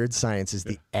fucking Weird Science is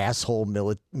the asshole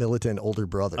militant older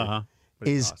brother.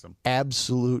 Is awesome.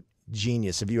 absolute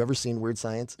genius. Have you ever seen Weird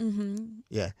Science? Mm-hmm.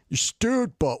 Yeah, you're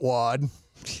stupid, buttwad. I'm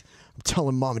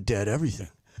telling mom and dad everything.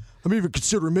 I'm even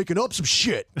considering making up some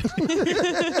shit.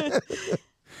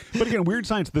 But again, Weird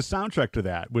Science, the soundtrack to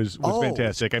that was Oh,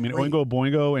 fantastic. I mean, great. Oingo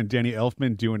Boingo and Danny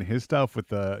Elfman doing his stuff with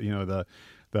the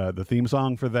theme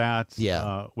song for that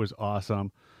was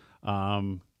awesome.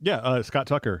 Scott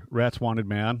Tucker, Rats Wanted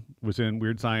Man, was in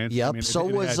Weird Science. Yep. I mean, So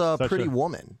it was had such Pretty a-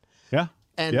 Woman. Yeah.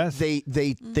 And yes.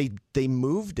 they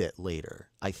moved it later.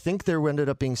 I think there ended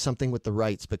up being something with the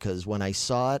rights because when I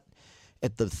saw it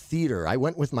at the theater, I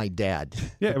went with my dad.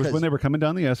 Yeah, it was because- when they were coming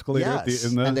down the escalator. Yes,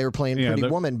 in the, and they were playing Pretty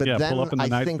Woman. But then pull up in the I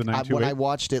night, think the when I 928.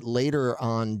 watched it later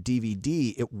on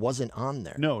DVD, it wasn't on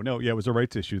there. No, it was a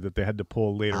rights issue that they had to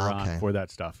pull later Okay. on for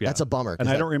that stuff. Yeah. That's a bummer, 'cause And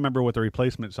I that- don't remember what the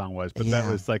replacement song was, but that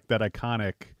Yeah. was like that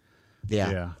iconic.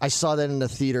 Yeah. I saw that in the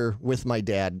theater with my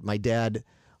dad. My dad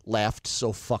laughed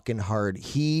so fucking hard.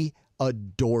 He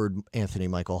adored Anthony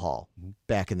Michael Hall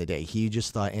back in the day. He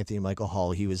just thought Anthony Michael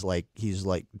Hall, he's like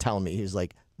telling me, he's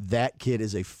like, that kid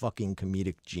is a fucking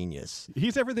comedic genius.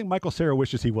 He's everything Michael Cera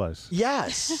wishes he was.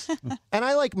 Yes. And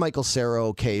I like Michael Cera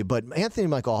okay, but Anthony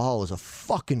Michael Hall is a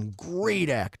fucking great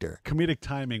actor. Comedic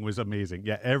timing was amazing.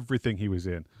 Yeah, everything he was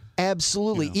in.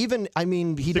 Absolutely. Even, I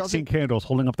mean, he 16 doesn't. candles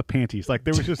holding up the panties. Like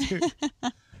there was just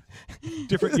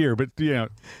different year, but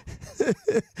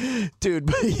Dude,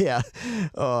 but yeah.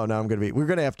 Oh, no, we're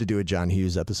going to have to do a John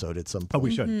Hughes episode at some point. Oh,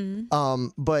 we should.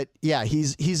 But yeah,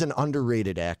 he's an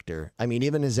underrated actor. I mean,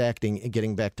 even his acting,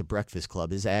 getting back to Breakfast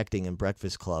Club, his acting in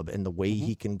Breakfast Club and the way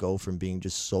he can go from being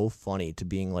just so funny to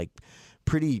being like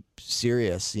pretty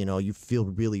serious, you feel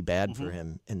really bad for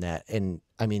him in that. And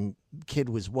I mean, kid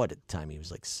was what at the time? He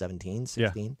was like 17,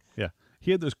 16? Yeah. He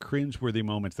had those cringe-worthy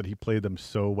moments that he played them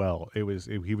so well. He was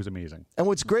amazing. And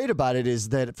what's great about it is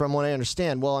that, from what I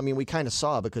understand, well, I mean, we kind of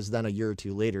saw because then a year or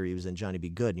two later he was in Johnny Be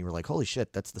Good, and you were like, holy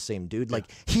shit, that's the same dude. Yeah.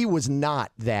 Like, he was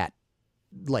not that,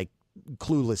 like,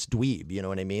 clueless dweeb, you know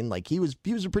what I mean? Like, he was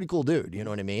a pretty cool dude, you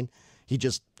know what I mean? He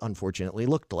just, unfortunately,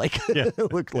 looked like like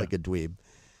a dweeb.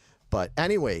 But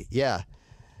anyway, yeah,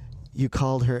 you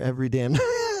called her every damn...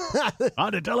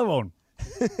 On the telephone.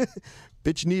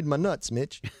 Bitch need my nuts,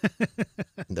 Mitch.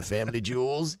 And the family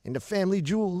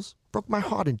jewels. Broke my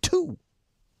heart in two.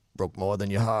 Broke more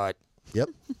than your heart. Yep.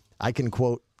 I can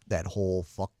quote that whole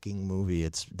fucking movie.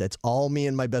 That's all me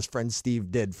and my best friend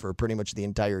Steve did for pretty much the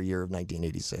entire year of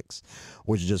 1986,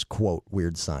 was just quote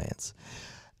Weird Science.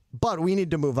 But we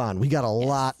need to move on. We got a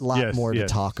lot more to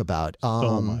talk about.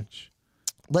 So much.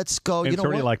 Let's go. And you it's know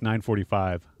already what? like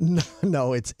 9:45.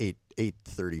 No, it's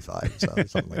 8:35, so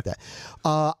something like that.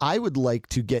 I would like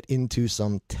to get into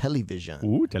some television.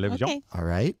 Ooh, television. Okay. All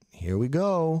right, here we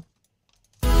go.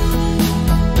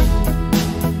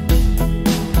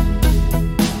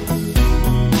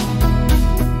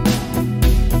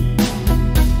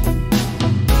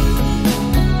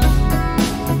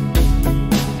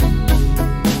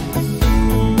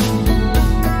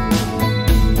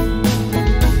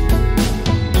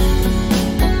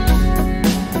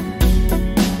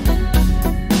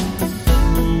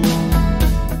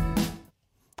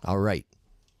 All right.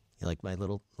 You like my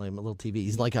little TV?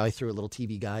 He's like how I threw a little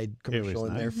TV guide commercial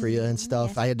in there nice. for you and stuff.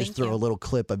 Yes, I had to thank throw you. a little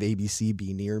clip of ABC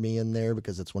Be Near Me in there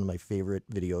because it's one of my favorite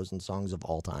videos and songs of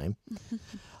all time.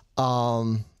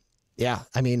 Yeah,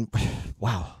 I mean,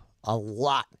 wow, a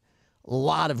lot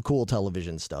of cool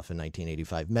television stuff in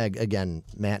 1985. Meg, again,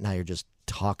 Matt and I are just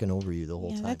talking over you the whole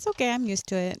Yeah, time. that's okay. I'm used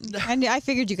to it. I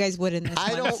figured you guys would in this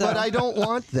I one. don't, so. but I don't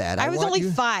want that. I was want only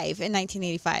you- 5 in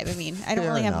 1985. I mean, I don't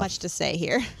Fair really have enough. much to say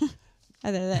here,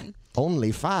 other than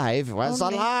Only 5 was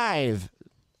Only- alive.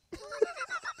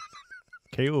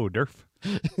 KO Durf.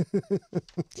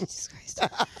 Jesus Christ.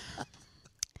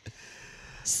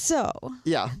 So,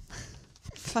 Yeah.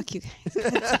 fuck you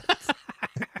guys.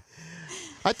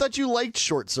 I thought you liked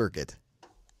Short Circuit.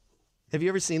 Have you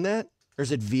ever seen that? Or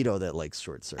is it Vito that likes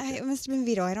Short Circuit? It must have been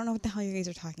Vito. I don't know what the hell you guys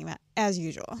are talking about, as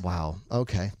usual. Wow.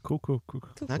 Okay. Cool. Cool, cool.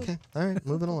 Okay. All right.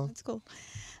 Moving along. That's cool.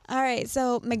 All right,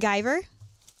 so MacGyver.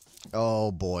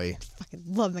 Oh boy. Fucking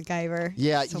love MacGyver.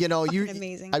 Yeah. So you know, fucking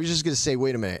amazing. I was just gonna say,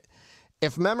 wait a minute.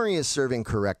 If memory is serving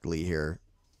correctly here,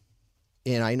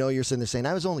 and I know you're sitting there saying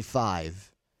I was only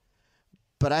 5,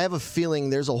 but I have a feeling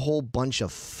there's a whole bunch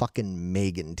of fucking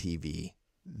Megan TV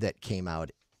that came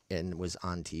out and was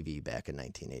on TV back in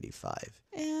 1985.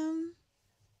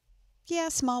 Yeah,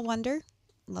 Small Wonder.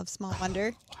 Love Small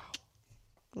Wonder.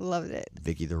 Loved it.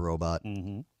 Vicky the Robot.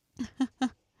 Moonlighting.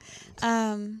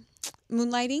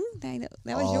 That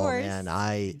was yours. Man,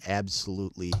 I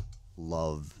absolutely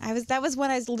love. That was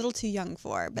one I was a little too young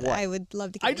for, but What? I would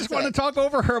love to. Get I just into want to it. talk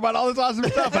over her about all this awesome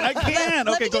stuff, but I can't.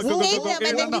 Let Okay, me go, just go, go, name go, go. them,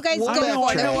 and then you guys We'll go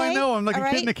backtrack. for it. I know. I'm like All a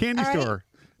kid in a right? candy All right. store.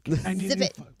 Zip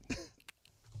it.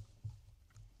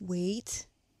 Wait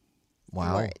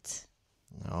Wow. for it.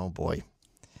 Oh boy.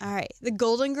 All right, The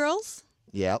Golden Girls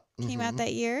Yep. came out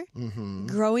that year. Mm-hmm.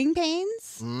 Growing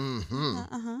Pains.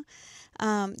 Mm-hmm.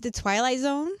 The Twilight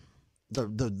Zone. The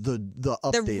The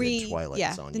updated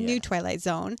Twilight Zone. the new Twilight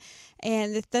Zone,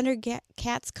 and the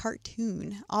Thundercats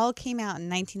cartoon all came out in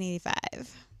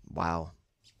 1985. Wow.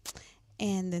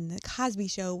 And then the Cosby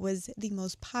Show was the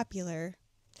most popular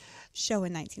show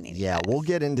in 1985. Yeah, we'll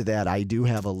get into that. I do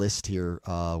have a list here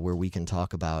where we can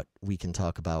talk about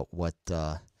what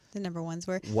the number ones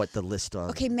were. what the list of.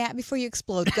 Okay, Matt, before you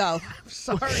explode, go.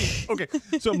 Sorry. Okay.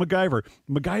 So MacGyver.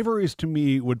 MacGyver is to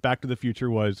me what Back to the Future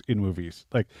was in movies.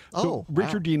 Like Oh,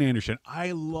 Richard wow. Dean Anderson.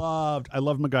 I loved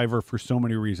MacGyver for so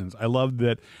many reasons. I loved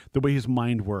that the way his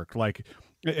mind worked. Like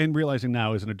and realizing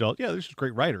now as an adult, yeah, there's just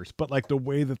great writers, but like the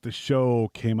way that the show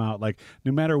came out, like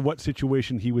no matter what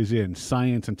situation he was in,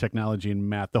 science and technology and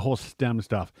math, the whole STEM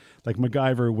stuff, like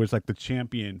MacGyver was like the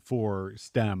champion for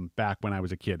STEM back when I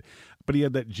was a kid. But he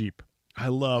had that Jeep. I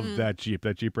love that Jeep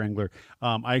Wrangler.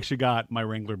 I actually got my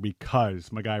Wrangler because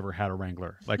MacGyver had a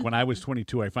Wrangler. Like when I was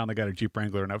 22, I finally got a Jeep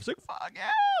Wrangler, and I was like, "Fuck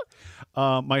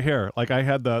yeah!" My hair, like I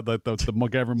had the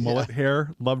MacGyver mullet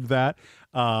hair. Loved that.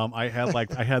 I had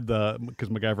because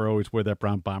MacGyver always wore that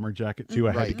brown bomber jacket too.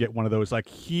 I had to Right. get one of those.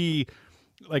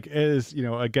 Like as you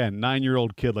know, again,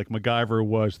 9-year-old kid, like MacGyver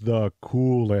was the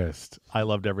coolest. I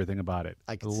loved everything about it.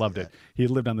 I can see loved that. it. He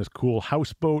lived on this cool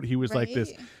houseboat. He was like this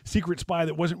Right. secret spy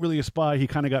that wasn't really a spy. He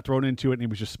kind of got thrown into it, and he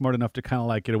was just smart enough to kind of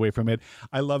like get away from it.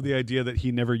 I love the idea that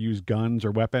he never used guns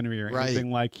or weaponry or Right. anything.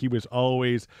 Like he was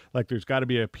always like, there's got to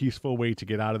be a peaceful way to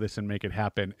get out of this and make it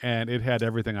happen. And it had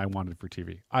everything I wanted for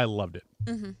TV. I loved it.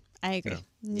 I agree.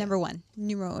 Number one,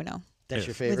 numero uno, That's Yes.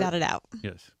 your favorite. without a doubt.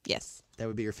 Yes. Yes. That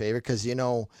would be your favorite because I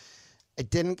don't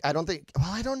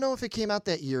know if it came out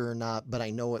that year or not, but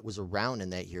I know it was around in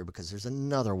that year because there's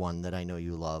another one that I know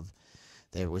you love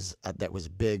that was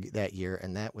big that year,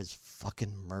 and that was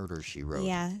fucking Murder, She Wrote.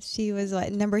 Yeah, she was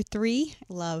what, number 3.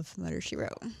 Love Murder, She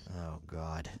Wrote. Oh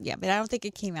God. Yeah, but I don't think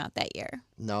it came out that year.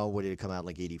 No, what did it come out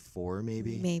like 84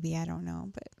 maybe? Maybe, I don't know,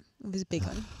 but it was a big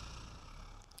one.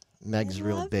 Meg's I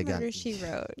real love big Murder, on. She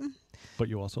Wrote. But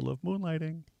you also love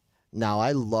moonlighting. Now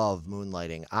I love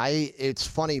Moonlighting. It's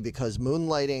funny because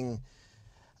Moonlighting,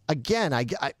 again, I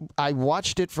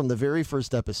watched it from the very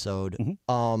first episode.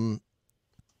 I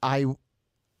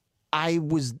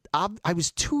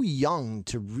was too young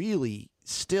to really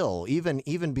still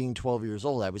even being 12 years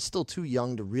old. I was still too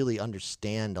young to really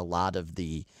understand a lot of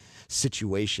the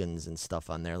situations and stuff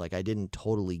on there. Like I didn't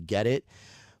totally get it,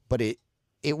 but it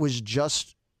was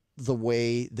just the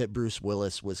way that Bruce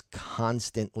Willis was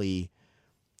constantly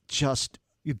just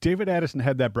David Addison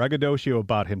had that braggadocio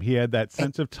about him. He had that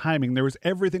sense of timing. There was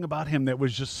everything about him that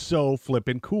was just so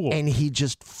flippin' cool. and he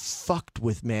just fucked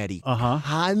with Maddie Uh-huh.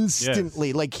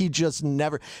 constantly. Like he just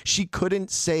never. She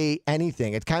couldn't say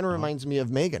anything. It kind of reminds me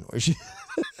of Megan, where she,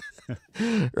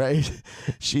 right?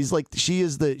 She's like she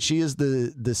is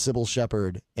the Sybil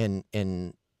Shepherd in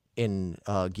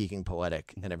Geeking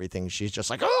Poetic and everything. She's just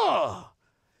like, oh,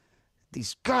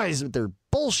 these guys with their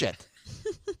bullshit,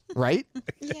 right?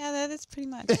 Yeah, that is pretty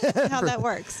much how that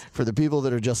works. For the people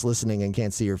that are just listening and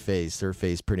can't see her face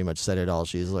pretty much said it all.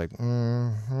 She's like,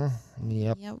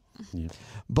 yep. Yep.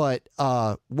 But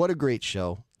what a great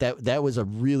show. That was a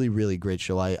really, really great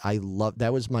show. I love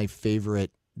that was my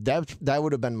favorite. That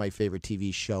would have been my favorite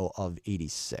TV show of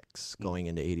 86, going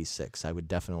into 86. I would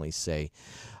definitely say.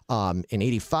 In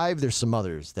 85, there's some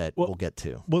others that we'll get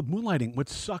to. Well, Moonlighting, what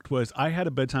sucked was I had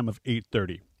a bedtime of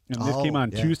 8:30. And this came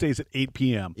on yeah. Tuesdays at 8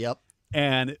 p.m. Yep.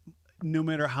 And no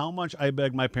matter how much I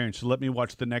begged my parents to let me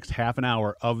watch the next half an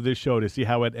hour of this show to see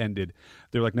how it ended,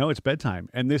 they're like, no, it's bedtime.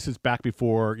 And this is back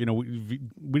before,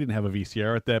 we didn't have a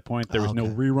VCR at that point. There was no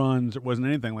reruns. It wasn't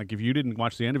anything. Like, if you didn't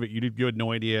watch the end of it, you had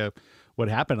no idea what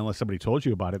happened unless somebody told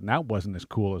you about it. And that wasn't as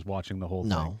cool as watching the whole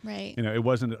thing. Right. It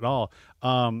wasn't at all.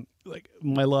 Like,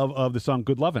 my love of the song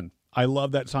Good Lovin'. I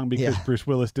love that song because Bruce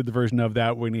Willis did the version of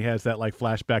that when he has that like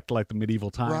flashback to like the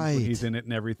medieval times when he's in it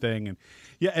and everything. And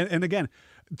and again,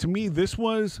 to me, this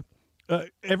was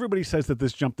everybody says that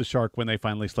this jumped the shark when they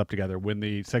finally slept together, when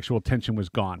the sexual tension was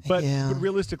gone. But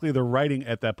realistically, the writing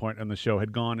at that point on the show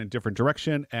had gone in a different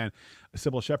direction, and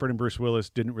Sybil Shepherd and Bruce Willis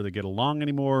didn't really get along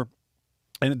anymore.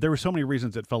 And there were so many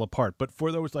reasons it fell apart. But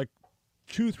for those like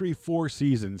 2, 3, 4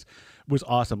 seasons was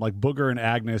awesome. Like Booger and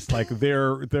Agnes, like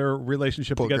their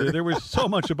relationship together. There was so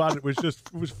much about it. It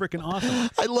was freaking awesome.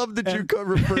 I love that you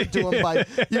referred to him by,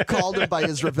 you called him by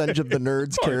his Revenge of the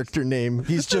Nerds character name.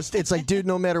 He's just, it's like, dude,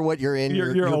 no matter what you're in,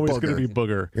 you're always going to be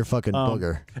Booger. You're fucking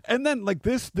Booger. And then like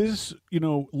this,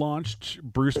 launched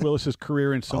Bruce Willis's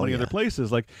career in so many other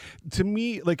places. Like, to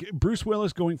me, like Bruce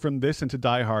Willis going from this into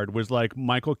Die Hard was like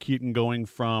Michael Keaton going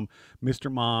from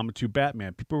Mr. Mom to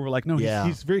Batman. People were like, no,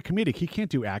 he's very comedic. He can't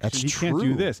do action. He can't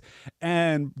do this.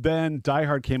 And then Die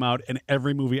Hard came out, and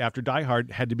every movie after Die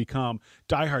Hard had to become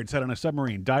Die Hard set on a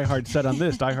submarine, Die Hard set on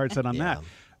this, Die Hard set on that.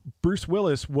 Bruce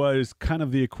Willis was kind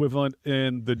of the equivalent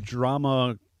in the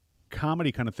drama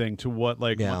comedy kind of thing to what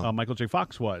like Michael J.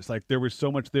 Fox was. Like, there was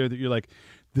so much there that you're like,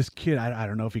 this kid, I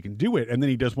don't know if he can do it. And then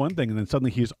he does one thing, and then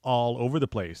suddenly he's all over the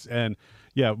place. And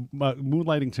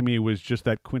Moonlighting to me was just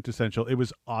that quintessential. It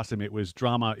was awesome. It was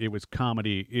drama. It was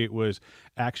comedy. It was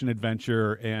action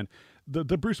adventure. And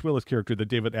the Bruce Willis character, the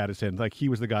David Addison, like, he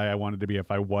was the guy I wanted to be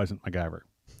if I wasn't MacGyver.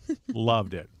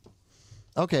 Loved it.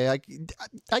 Okay,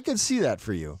 I could see that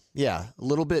for you. Yeah, a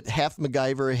little bit half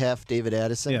MacGyver, half David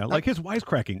Addison. Yeah, like his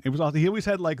wisecracking. It was awesome. He always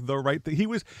had like the right thing. He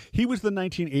was the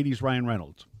 1980s Ryan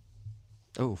Reynolds.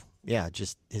 Oh, yeah,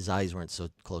 just his eyes weren't so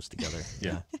close together.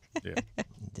 Yeah.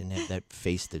 He didn't have that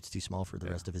face that's too small for the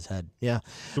rest of his head. Yeah.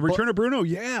 The Return of Bruno,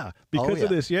 because of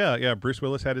this, Bruce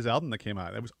Willis had his album that came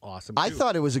out. That was awesome, too. I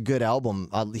thought it was a good album.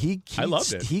 I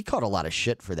loved it. He caught a lot of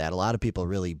shit for that. A lot of people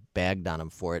really bagged on him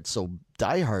for it. So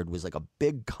Die Hard was like a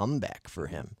big comeback for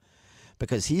him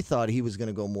because he thought he was going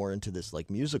to go more into this like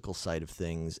musical side of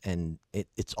things, and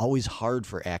it's always hard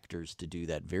for actors to do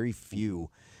that. Very few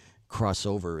cross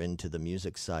over into the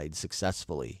music side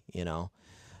successfully,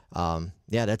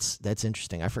 that's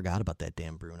interesting. I forgot about that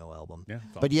damn Bruno album.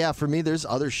 But for me, there's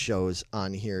other shows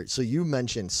on here. So you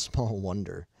mentioned Small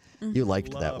Wonder. You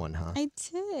liked that one, huh? I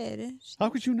did. How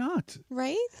could you not?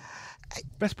 Right?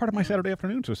 Best part of my Saturday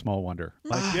afternoons was Small Wonder.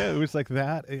 Like, it was like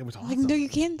that. It was awesome. Like, no, you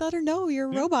can't let her know you're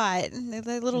a robot.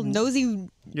 That little nosy,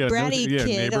 bratty kid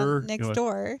neighbor, next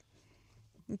door.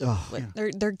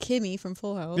 They're Kimmy from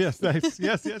Full House. Yes, nice.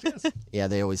 Yes. Yeah,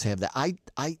 they always have that.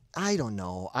 I don't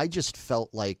know. I just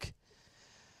felt like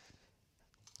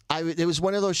it was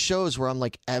one of those shows where I'm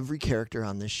like, every character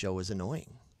on this show is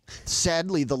annoying.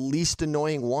 Sadly, the least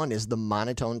annoying one is the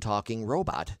monotone talking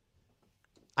robot.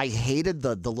 I hated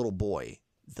the little boy,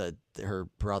 her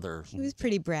brother. He was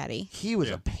pretty bratty. He was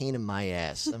a pain in my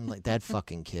ass. I'm like, that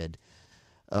fucking kid.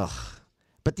 Ugh.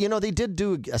 But, they did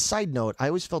do a side note. I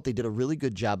always felt they did a really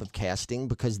good job of casting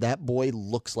because that boy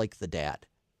looks like the dad.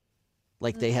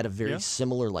 Like, they had a very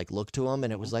similar, like, look to him,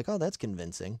 and it was like, oh, that's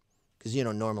convincing. Because,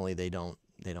 normally they don't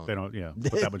put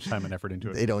that much time and effort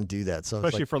into it. They don't do that. So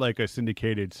especially for, like, a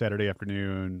syndicated Saturday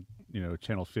afternoon,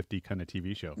 Channel 50 kind of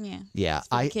TV show. Yeah. It's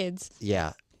for kids.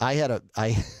 Yeah.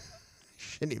 I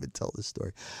shouldn't even tell this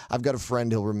story. I've got a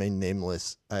friend, he'll remain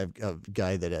nameless. I have a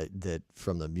guy that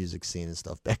from the music scene and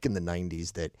stuff back in the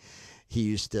 90s that he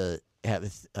used to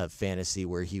have a fantasy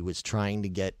where he was trying to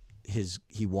get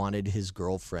he wanted his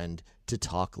girlfriend to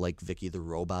talk like Vicky the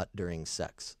Robot during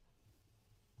sex.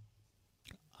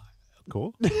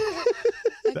 Cool.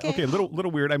 Okay, a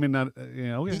little weird. I mean, not,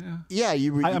 yeah.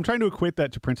 I'm trying to equate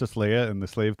that to Princess Leia and the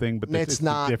slave thing, but it's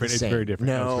not different. The same. It's very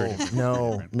different.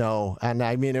 No. And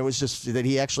I mean, it was just that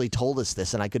he actually told us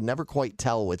this, and I could never quite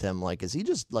tell with him. Like, is he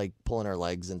just like pulling our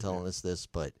legs and telling us this?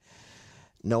 But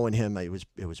knowing him, it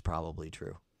was probably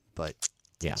true. But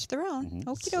yeah, each their own.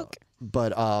 Okie doke.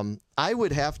 But I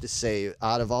would have to say,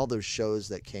 out of all those shows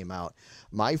that came out,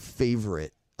 my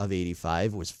favorite of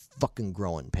 '85 was fucking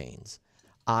Growing Pains.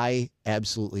 I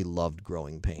absolutely loved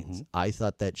Growing Pains. I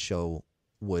thought that show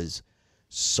was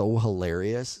so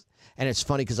hilarious. And it's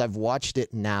funny because I've watched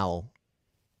it now.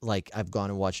 Like, I've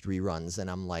gone and watched reruns, and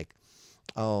I'm like,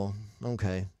 oh,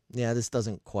 okay. Yeah, this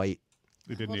doesn't quite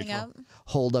They didn't Holding age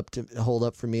well. up. hold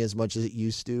up for me as much as it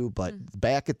used to. But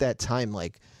back at that time,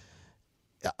 like,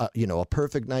 a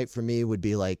perfect night for me would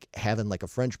be like having like a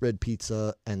French bread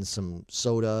pizza and some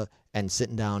soda and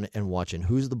sitting down and watching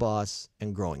Who's the Boss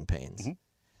and Growing Pains.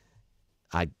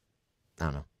 I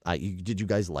don't know. Did you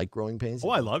guys like Growing Pains? Oh,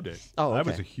 I loved it. Oh, I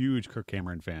was okay. a huge Kirk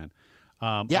Cameron fan.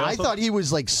 Yeah, I thought he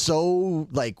was like so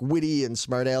like witty and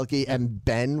smart alecky, and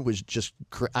Ben was just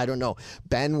I don't know.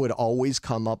 Ben would always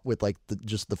come up with like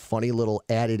just the funny little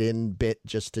added in bit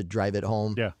just to drive it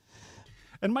home. Yeah.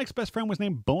 And Mike's best friend was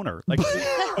named Boner. Like,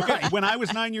 okay, when I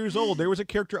was 9 years old, there was a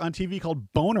character on TV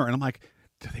called Boner, and I'm like,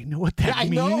 do they know what that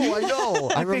means? I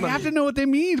know. Like, they have to know what they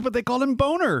mean, but they call him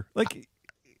Boner. Like,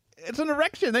 it's an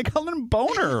erection. They call him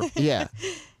Boner. Yeah.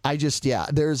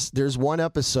 There's one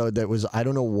episode that was, I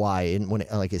don't know why, and when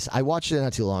like I watched it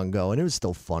not too long ago, and it was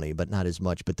still funny, but not as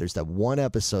much. But there's that one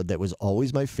episode that was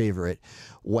always my favorite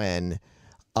when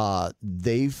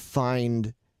they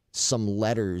find some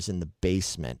letters in the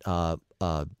basement.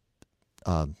 What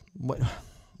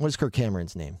is Kirk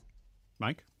Cameron's name?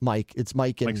 Mike? Mike. It's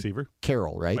Mike and Mike Seaver.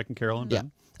 Carol, right? Mike and Carol and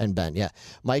Ben. And Ben, yeah.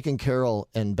 Mike and Carol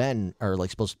and Ben are like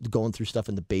supposed to going through stuff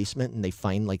in the basement, and they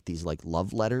find like these like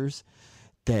love letters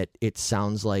that it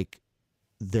sounds like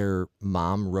their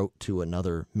mom wrote to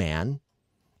another man.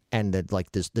 And that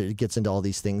like this, it gets into all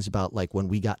these things about like when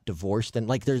we got divorced, and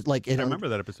like there's like I remember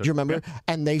that episode. Do you remember? Yeah.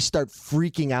 And they start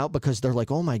freaking out because they're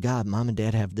like, "Oh my God, mom and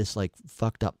dad have this like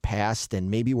fucked up past, and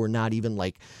maybe we're not even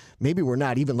like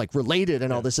related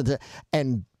and all this."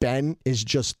 And Ben is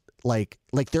just like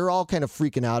they're all kind of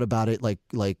freaking out about it. Like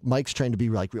Mike's trying to be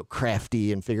like real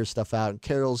crafty and figure stuff out, and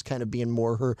Carol's kind of being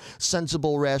more her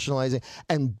sensible rationalizing,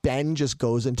 and Ben just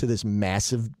goes into this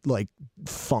massive like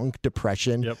funk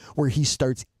depression where he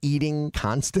starts eating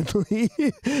constantly,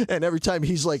 and every time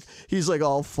he's like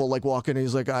all full, like walking, and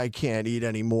he's like, I can't eat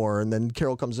anymore. And then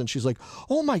Carol comes in, she's like,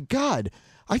 oh my God,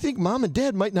 I think mom and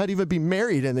dad might not even be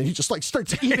married. And then he just like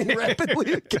starts eating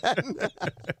rapidly again.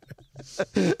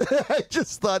 I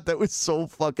just thought that was so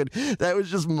that was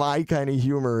just my kind of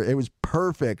humor. It was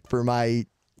perfect for my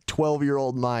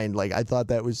 12-year-old mind. Like, I thought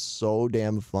that was so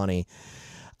damn funny.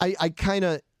 I kind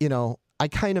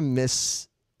of miss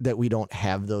that we don't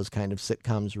have those kind of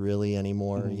sitcoms really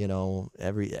anymore.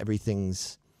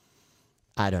 Everything's,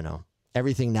 I don't know.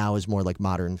 Everything now is more like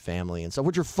Modern Family and stuff,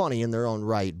 which are funny in their own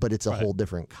right, but it's a whole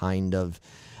different kind of.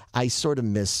 I sort of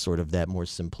miss sort of that more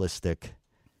simplistic.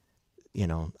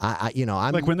 I'm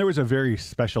like when there was a very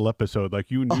special episode,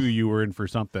 like you knew you were in for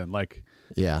something. Like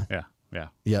yeah.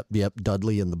 Yep.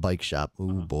 Dudley in the bike shop.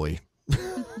 Ooh boy.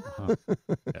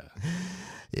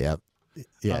 Yep.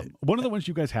 Yeah. One of the ones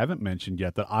you guys haven't mentioned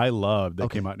yet that I loved that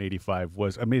came out in '85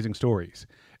 was Amazing Stories.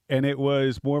 And it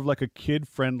was more of like a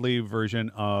kid-friendly version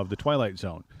of The Twilight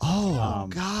Zone. Oh,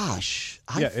 gosh.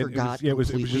 I forgot it was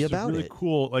completely just about really it.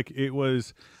 cool. Like, it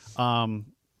was, I don't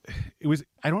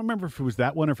remember if it was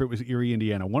that one or if it was Erie,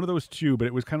 Indiana. One of those two, but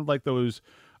it was kind of like those,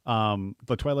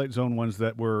 the Twilight Zone ones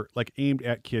that were like aimed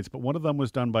at kids. But one of them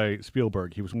was done by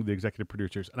Spielberg. He was one of the executive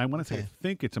producers. And I want to say, I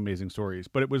think it's Amazing Stories.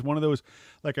 But it was one of those,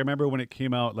 like, I remember when it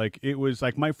came out, like, it was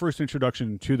like my first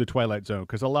introduction to the Twilight Zone.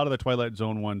 Because a lot of the Twilight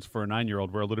Zone ones for a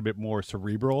 9-year-old were a little bit more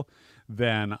cerebral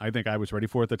than I think I was ready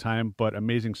for at the time. But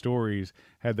Amazing Stories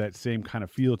had that same kind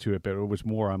of feel to it, but it was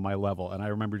more on my level. And I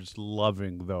remember just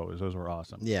loving those. Those were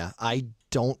awesome. Yeah, I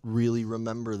don't really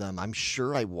remember them. I'm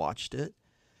sure I watched it.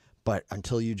 But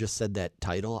until you just said that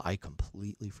title, I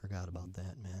completely forgot about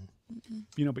that, man.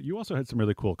 But you also had some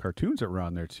really cool cartoons that were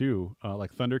on there, too.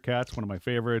 Like Thundercats, one of my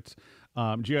favorites.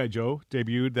 G.I. Joe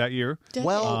debuted that year.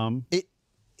 Well, it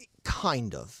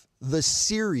kind of. The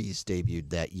series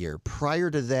debuted that year. Prior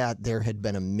to that, there had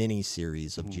been a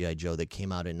mini-series of G.I. Joe that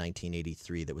came out in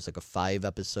 1983 that was like a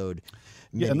 5-episode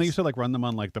Yeah, and they used to like run them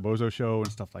on like the Bozo Show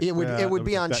and stuff like that. It would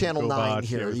be on Channel 9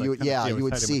 here. You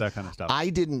would see. That kind of stuff. I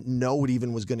didn't know it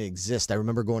even was going to exist. I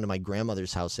remember going to my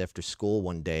grandmother's house after school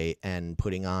one day and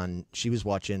putting on, she was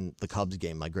watching the Cubs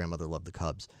game. My grandmother loved the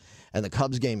Cubs. And the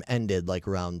Cubs game ended like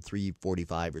around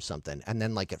 3:45 or something. And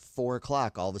then like at 4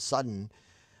 o'clock, all of a sudden,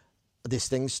 this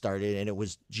thing started, and it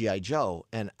was G.I. Joe.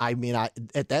 And I mean,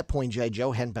 at that point, G.I.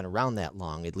 Joe hadn't been around that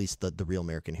long, at least the real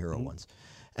American Hero ones.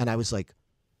 And I was like,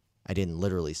 I didn't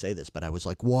literally say this, but I was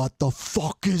like, what the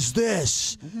fuck is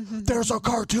this? There's a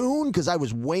cartoon? Because I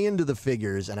was way into the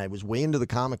figures, and I was way into the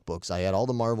comic books. I had all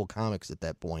the Marvel comics at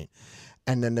that point.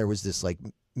 And then there was this like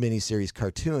miniseries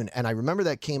cartoon. And I remember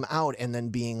that came out and then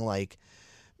being like,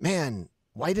 man,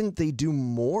 why didn't they do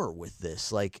more with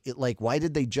this? Like, why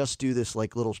did they just do this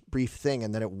like little brief thing?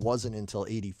 And then it wasn't until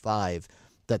 85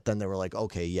 that then they were like,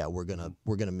 okay, yeah, we're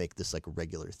gonna make this like a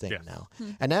regular thing Yes. now.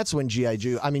 And that's when G.I.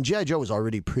 Joe. I mean, G.I. Joe was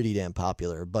already pretty damn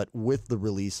popular, but with the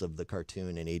release of the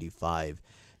cartoon in '85,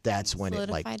 that's when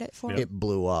Solidified it for it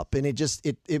blew up. And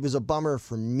it was a bummer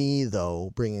for me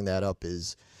though. Bringing that up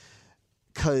is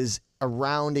because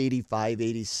around 85,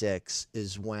 86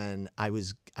 is when I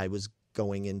was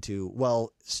going into,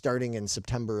 well, starting in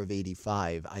September of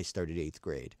 '85, I started 8th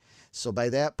grade. So by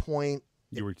that point,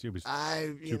 It was too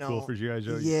you know, cool for G.I.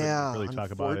 Joe. yeah, You couldn't really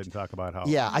talk about it and talk about how.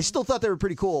 yeah, I still thought they were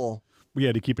pretty cool. We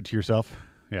had to keep it to yourself.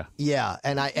 Yeah. Yeah,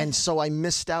 and so I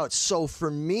missed out. So for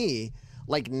me,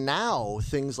 like now,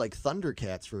 things like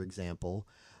Thundercats, for example,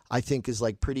 I think is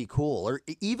like pretty cool, or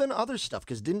even other stuff.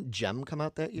 Because didn't Gem come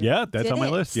out that year? Yeah, that's Did on my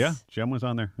it? list. Yeah, Gem was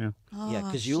on there. Yeah. Oh, Yeah,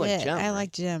 'cause you like shit. Gem, I right?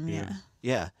 like Gem. Yeah.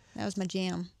 Yeah, That was my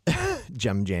jam.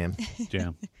 Gem Jam.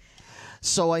 Jam.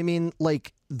 So I mean,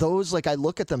 like those, like I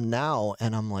look at them now,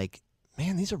 and I'm like,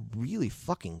 man, these are really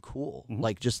fucking cool.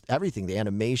 Like just everything, the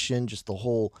animation, just the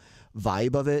whole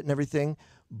vibe of it and everything.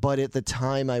 But at the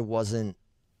time, I wasn't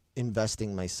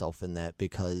investing myself in that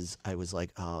because I was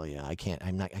like, oh yeah, I can't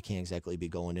exactly be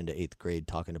going into 8th grade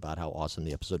talking about how awesome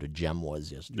the episode of Gem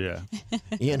was yesterday. Yeah.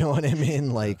 You know what I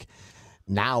mean? Like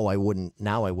now I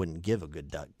wouldn't give a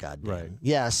good goddamn. Right.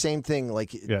 Yeah, same thing.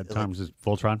 Like Yeah. Times is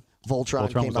Voltron.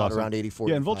 Voltron came was out awesome. around 84.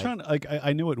 Yeah, and Voltron, like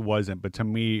I knew it wasn't, but to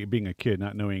me, being a kid,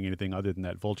 not knowing anything other than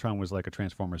that, Voltron was like a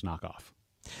Transformers knockoff.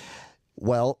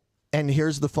 Well, and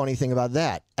here's the funny thing about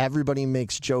that. Everybody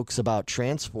makes jokes about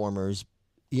Transformers,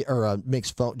 or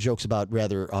jokes about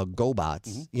rather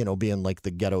GoBots, you know, being like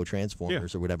the ghetto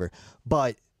Transformers or whatever.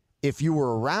 But if you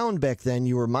were around back then,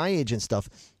 you were my age and stuff,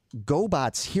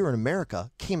 GoBots here in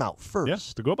America came out first.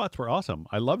 Yes, the GoBots were awesome.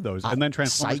 I love those. And then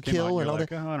Transformers came out, Psykill and you're all like,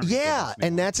 that. "Oh, I don't Yeah, need this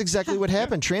and that's exactly what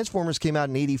happened. Transformers came out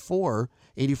in 84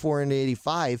 into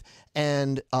 85,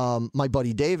 and my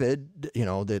buddy David, you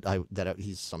know,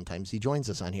 he joins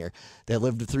us on here, that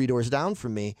lived 3 doors down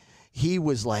from me. He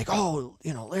was like, "Oh,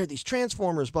 you know, there are these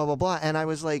Transformers, blah blah blah," and I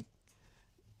was like,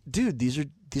 "Dude, these are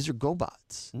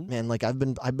GoBots, man. Like I've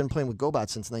been playing with GoBots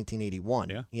since 1981.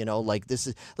 Yeah. You know, like these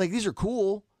are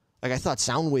cool." Like I thought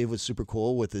Soundwave was super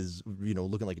cool with his, you know,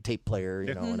 looking like a tape player,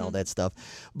 you know, and all that stuff.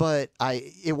 But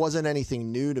it wasn't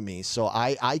anything new to me. So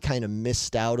I kind of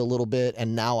missed out a little bit.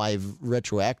 And now I've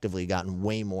retroactively gotten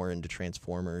way more into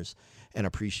Transformers and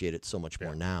appreciate it so much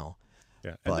more now.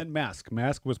 Yeah. But- And then Mask.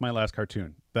 Mask was my last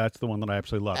cartoon. That's the one that I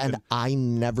absolutely loved. And I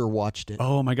never watched it.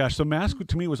 Oh my gosh. So Mask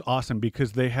to me was awesome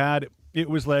because it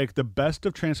was like the best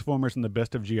of Transformers and the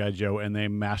best of G.I. Joe, and they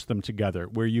mashed them together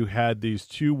where you had these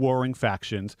two warring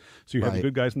factions. So you had the Right.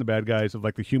 good guys and the bad guys of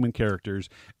like the human characters.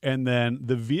 And then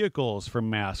the vehicles from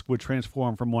Mask would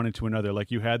transform from one into another.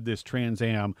 Like you had this Trans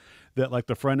Am that like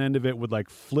the front end of it would like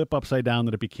flip upside down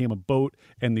that it became a boat,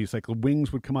 and these like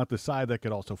wings would come out the side that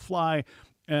could also fly.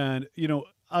 And, you know,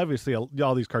 obviously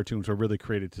all these cartoons were really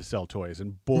created to sell toys,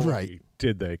 and boy, Right.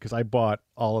 did they, because I bought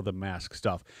all of the Mask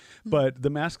stuff. But the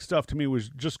Mask stuff to me was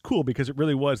just cool because it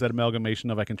really was that amalgamation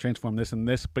of I can transform this and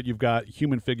this, but you've got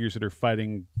human figures that are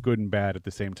fighting good and bad at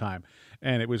the same time.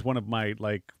 And it was one of my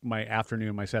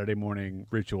afternoon, my Saturday morning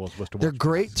rituals was to watch They're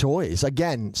great Mask. toys.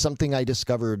 Again, something I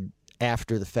discovered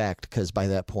after the fact, because by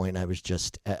that point I was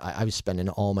spending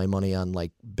all my money on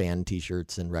like band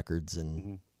T-shirts and records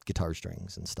and guitar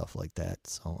strings and stuff like that.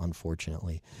 So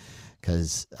unfortunately,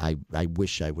 because I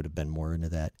wish I would have been more into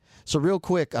that. So real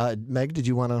quick, Meg, did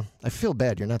you want to? I feel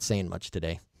bad you're not saying much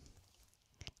today.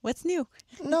 What's new?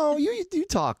 No, you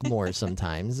talk more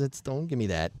sometimes. Don't give me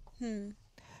that. You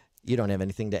don't have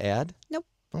anything to add? Nope.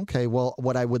 Okay, well,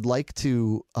 what I would like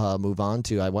to move on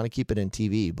to, I want to keep it in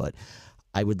TV, but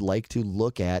I would like to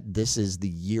look at, this is the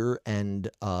year-end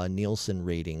Nielsen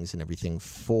ratings and everything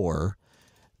for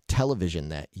television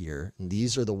that year. And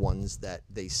these are the ones that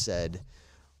they said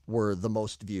were the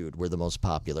most viewed, were the most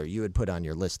popular. You had put on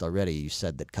your list already, you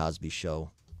said that Cosby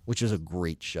Show, which is a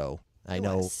great show. I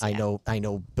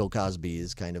know Bill Cosby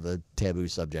is kind of a taboo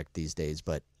subject these days,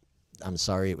 but I'm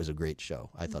sorry, it was a great show.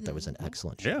 I thought that was an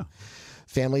excellent show. Yeah.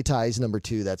 Family Ties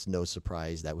 #2, that's no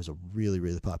surprise. That was a really,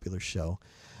 really popular show.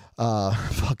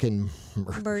 Fucking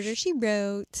Murder, She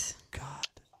Wrote. God.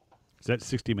 Is that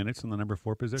 60 Minutes in the number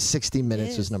 4 position? 60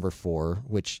 Minutes It was is. #4,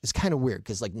 which is kind of weird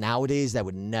because like nowadays that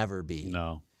would never be.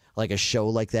 No. Like a show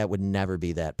like that would never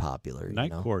be that popular. You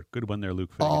Night know? Court. Good one there,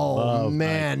 Luke. Fagan. Oh Love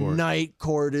man, Night Court. Night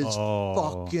Court is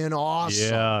Oh, fucking awesome.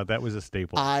 Yeah, that was a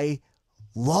staple. I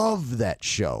love that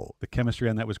show. The chemistry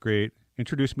on that was great.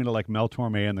 Introduced me to like Mel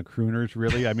Torme and the Crooners,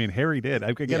 really. I mean, Harry did.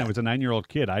 I Yeah. was a 9-year-old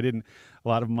kid. A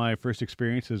lot of my first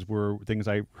experiences were things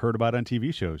I heard about on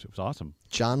TV shows. It was awesome.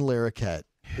 John Larroquette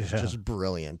is Yeah. just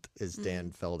brilliant as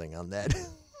Dan Felding on that.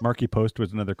 Marky Post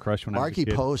was another crush when I was a Marky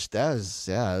kid. Post, that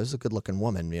was a good-looking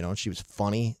woman. You know, she was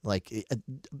funny, like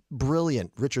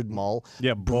brilliant. Richard Mull,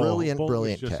 Yeah, brilliant, Bull was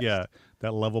brilliant just, cast. yeah,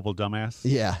 that lovable dumbass.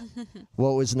 Yeah.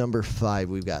 What was number 5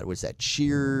 we've got? Was that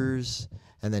Cheers?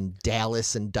 And then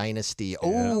Dallas and Dynasty.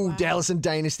 Oh, Wow. Dallas and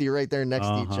Dynasty right there next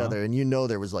to each Uh-huh. other. And you know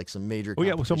there was like some major Oh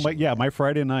yeah, so competition. my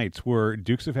Friday nights were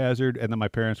Dukes of Hazzard, and then my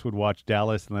parents would watch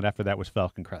Dallas, and then after that was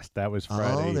Falcon Crest. That was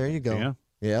Friday. Oh, there you go. Yeah.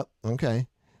 Yep. Okay.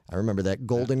 I remember that.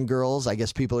 Golden Girls. I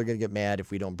guess people are going to get mad if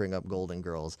we don't bring up Golden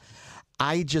Girls.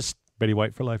 Betty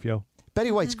White for life, yo. Betty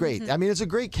White's great. I mean, it's a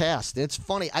great cast. It's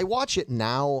funny. I watch it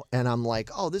now and I'm like,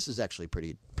 oh, this is actually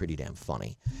pretty damn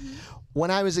funny.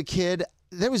 When I was a kid,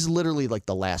 that was literally like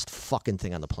the last fucking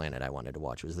thing on the planet I wanted to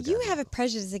watch was the You goddamn- have a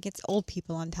prejudice against old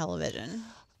people on television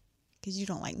because you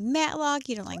don't like Matlock,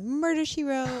 you don't like Murder She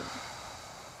Wrote,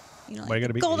 you don't Why you like gotta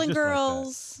the be Golden ageist like that?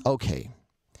 Girls. Okay.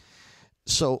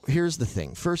 So here's the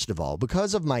thing. First of all,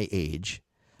 because of my age,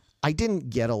 I didn't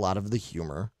get a lot of the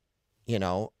humor, you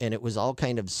know, and it was all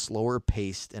kind of slower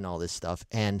paced and all this stuff.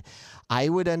 And I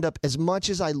would end up, as much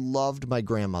as I loved my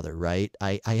grandmother, right?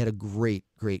 I had a great,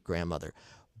 great grandmother.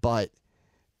 But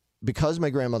because my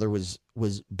grandmother was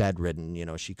bedridden, you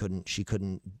know, she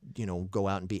couldn't, you know, go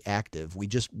out and be active.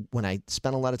 When I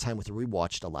spent a lot of time with her, we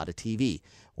watched a lot of TV.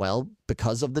 Well,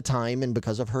 because of the time and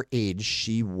because of her age,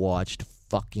 she watched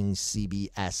fucking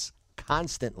CBS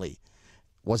constantly.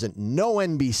 Wasn't no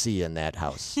NBC in that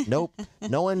house. Nope.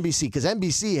 No NBC. Because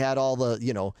NBC had all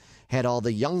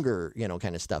the younger, you know,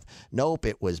 kind of stuff. Nope.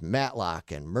 It was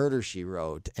Matlock and Murder, She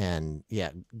Wrote and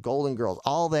Golden Girls,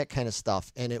 all that kind of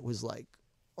stuff. And it was like,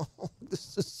 oh,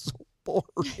 this is so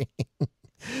boring.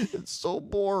 It's so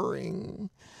boring.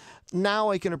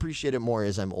 Now I can appreciate it more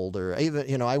as I'm older.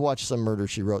 I watched some Murder,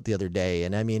 She Wrote the other day,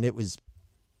 and I mean, it was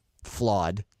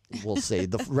flawed. We'll say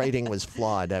the writing was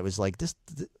flawed. I was like,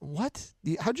 what?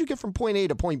 How'd you get from point A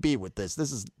to point B with this?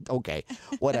 This is okay,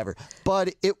 whatever.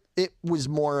 But it was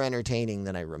more entertaining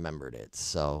than I remembered it.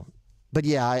 So, but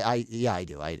yeah, I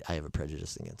do. I have a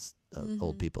prejudice against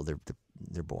old people.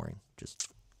 They're boring. Just.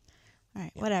 All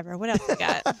right, whatever. What else you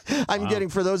got? I'm getting,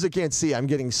 for those that can't see, I'm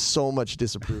getting so much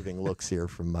disapproving looks here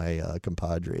from my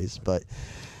compadres. But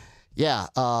yeah,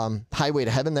 Highway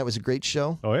to Heaven. That was a great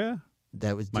show. Oh yeah.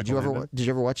 That was. Did Michael you Landon.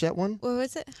 ever watch that one? What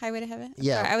was it? Highway to Heaven?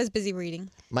 Yeah. Sorry, I was busy reading.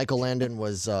 Michael Landon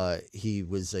was he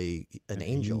was an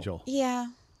angel. Yeah.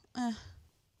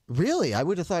 Really? I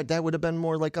would have thought that would have been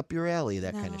more like up your alley,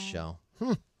 that kind of No.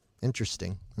 show.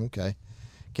 Interesting. Okay.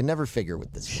 Can never figure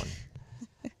with this one.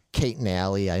 Kate and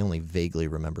Allie. I only vaguely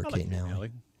remember Kate and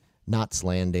Allie. Knots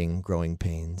Landing, Growing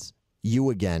Pains. You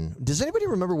Again. Does anybody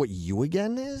remember what You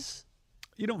Again is?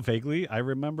 You don't vaguely. I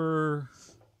remember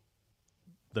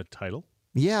the title.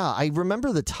 Yeah, I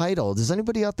remember the title. Does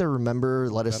anybody out there remember?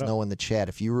 Let us Shut up. know in the chat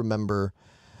if you remember.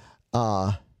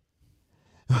 Uh-oh,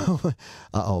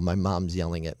 my mom's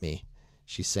yelling at me.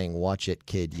 She's saying, watch it,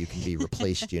 kid. You can be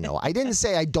replaced, you know. I didn't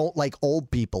say I don't like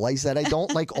old people. I said I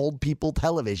don't like old people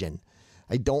television.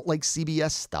 I don't like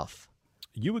CBS stuff.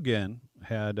 You Again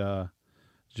had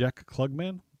Jack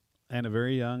Klugman and a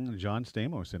very young John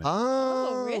Stamos in it.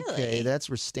 Oh, really? Okay. That's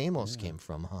where Stamos came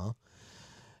from, huh?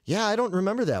 Yeah, I don't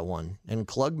remember that one. And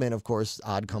Klugman, of course,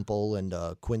 Odd Couple and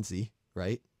Quincy,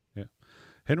 right? Yeah.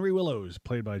 Henry Willows,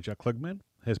 played by Jack Klugman,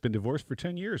 has been divorced for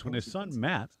 10 years when his son,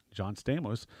 Matt, John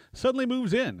Stamos, suddenly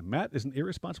moves in. Matt is an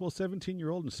irresponsible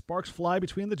 17-year-old and sparks fly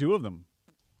between the two of them.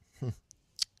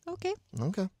 Okay.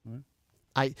 Okay.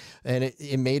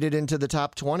 It made it into the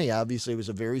top 20. Obviously, it was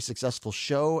a very successful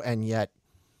show, and yet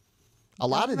a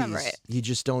lot of remember these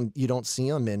it. you don't see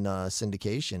them in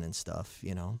syndication and stuff.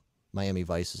 You know, Miami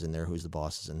Vice is in there. Who's the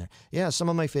Boss is in there. Yeah, some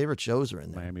of my favorite shows are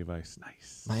in there. Miami Vice,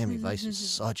 nice. Miami Vice is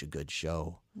such a good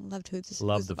show. Loved Who's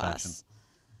Love Who's the Boss. fashion.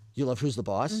 You love Who's the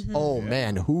Boss? Oh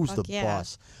man, Who's Fuck the yeah.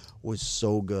 Boss was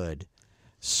so good,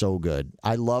 so good.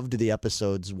 I loved the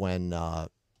episodes when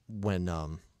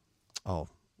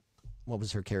what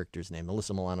was her character's name?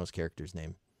 Alyssa Milano's character's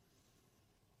name.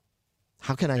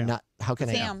 How can I not? How can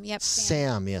I? Sam. Yep.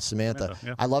 Sam, yeah, Samantha. Samantha,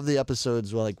 yeah. I love the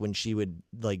episodes where, like, when she would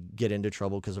like get into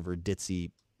trouble because of her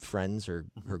ditzy friends or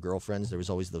her girlfriends. There was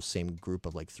always those same group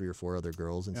of like 3 or 4 other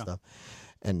girls and Yeah. stuff.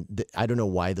 And I don't know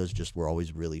why those just were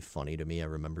always really funny to me. I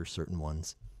remember certain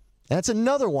ones. That's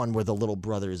another one where the little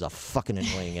brother is a fucking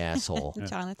annoying asshole.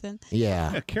 Jonathan.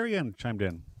 Yeah. Yeah, Carrie Ann chimed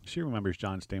in. She remembers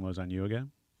John Stamos on You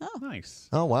Again. Oh. Nice.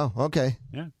 Oh wow. Okay.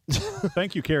 Yeah.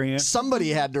 Thank you, Carrie Ann. Somebody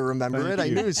had to remember Thank it. I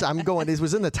you. knew. I'm going. It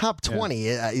was in the top 20.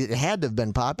 It had to have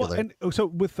been popular. Well, and so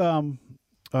with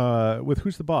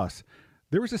Who's the Boss,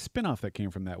 there was a spinoff that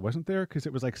came from that, wasn't there? Because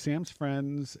it was like Sam's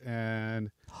friends and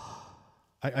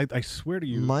I swear to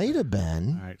you. Might have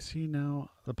been. All right. See now,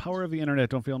 the power of the internet.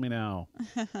 Don't fail me now.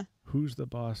 Who's the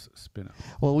Boss spinoff?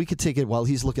 Well, we could take it while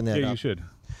he's looking that Yeah, up. you should.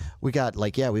 We got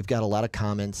we've got a lot of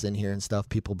comments in here and stuff.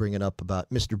 People bringing up about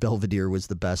Mr. Belvedere was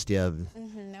the best. Yeah.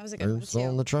 That was a good one It's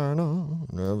on too. the China,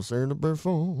 never seen it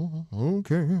before. Who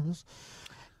cares?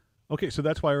 Okay, so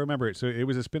that's why I remember it. So it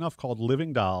was a spinoff called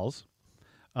Living Dolls,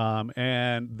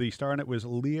 and the star in it was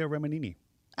Leah Remini.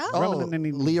 Oh,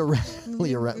 Leah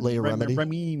Remedy.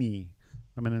 Remini.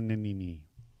 Remini.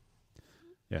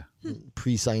 Yeah.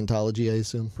 Pre-Scientology, I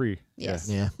assume. Free. yes.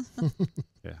 Yeah.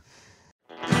 Yeah.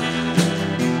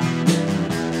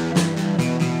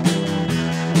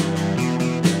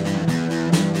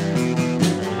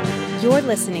 You're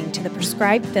listening to the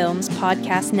Prescribed Films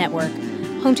Podcast Network,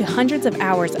 home to hundreds of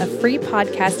hours of free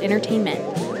podcast entertainment.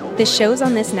 The shows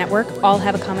on this network all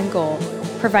have a common goal,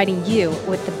 providing you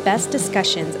with the best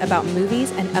discussions about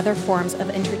movies and other forms of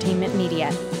entertainment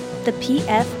media. The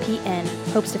PFPN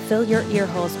hopes to fill your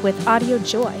earholes with audio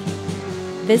joy.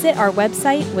 Visit our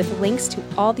website with links to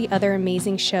all the other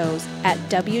amazing shows at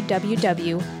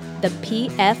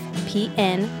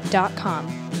www.thepfpn.com.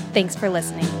 Thanks for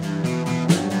listening.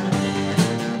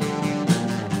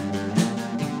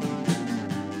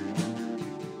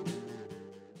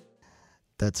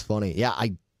 That's funny. Yeah,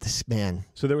 this man.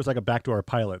 So there was like a backdoor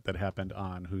pilot that happened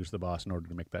on Who's the Boss in order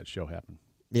to make that show happen.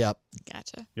 Yeah.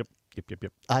 Gotcha. Yep.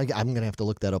 I'm going to have to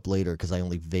look that up later because I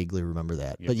only vaguely remember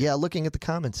that. Yep. But yeah, looking at the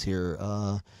comments here,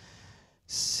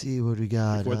 see what we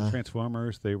got. Before the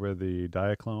Transformers, they were the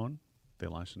Diaclone. They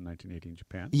launched in 1980 in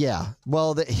Japan. Yeah.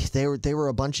 Well, they were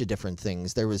a bunch of different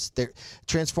things.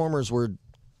 Transformers were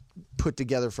put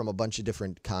together from a bunch of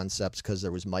different concepts because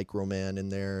there was Microman in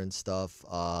there and stuff.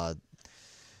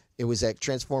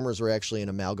 Transformers were actually an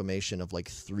amalgamation of like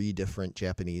 3 different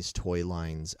Japanese toy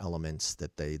lines elements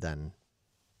that they then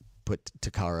put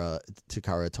Takara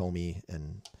Tomy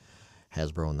and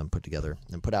Hasbro and them put together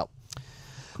and put out.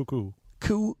 Cool.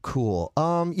 Cool.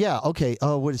 Yeah. Okay.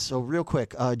 So real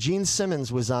quick, Gene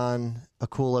Simmons was on a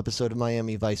cool episode of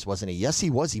Miami Vice, wasn't he? Yes, he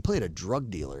was. He played a drug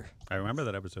dealer, I remember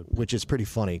that episode. which is pretty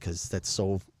funny because that's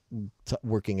so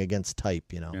working against type,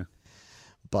 Yeah.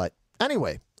 But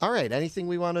anyway, all right. Anything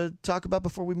we want to talk about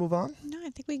before we move on? No, I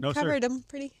think we No, sir. covered them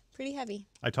pretty heavy.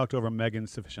 I talked over Megan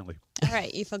sufficiently. All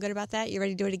right, you feel good about that? You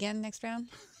ready to do it again next round?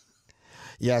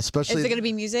 Yeah, Is especially. it going to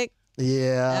be music?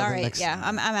 Yeah. All the right, next- yeah,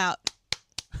 I'm out.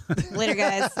 Later,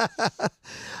 guys.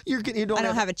 You don't. I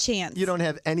don't have a chance. You don't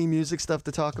have any music stuff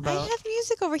to talk I about. have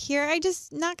music over here. I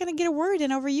just not going to get a word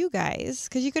in over you guys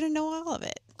because you're going to know all of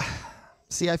it.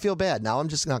 See, I feel bad now. I'm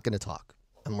just not going to talk,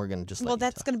 and we're going to just. Well,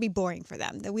 that's going to be boring for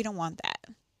them. We don't want that.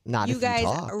 not You if guys you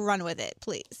talk. run with it,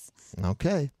 please,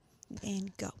 Okay.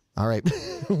 and go. All right.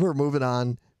 We're moving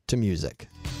on to music.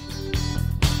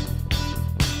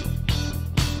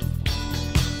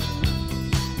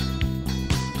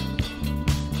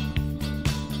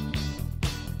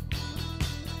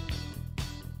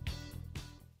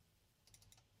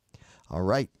 All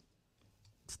right.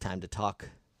 It's time to talk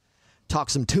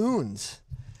some tunes.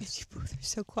 You both are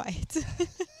so quiet.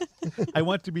 I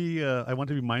want to be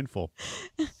mindful.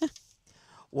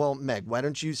 Well, Meg, why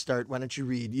don't you start? Why don't you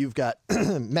read? You've got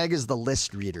Meg is the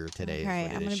list reader today. is All right,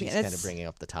 what it I'm is. gonna be- She's kind that's- of bringing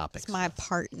up the topics. It's my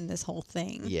part in this whole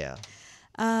thing. Yeah.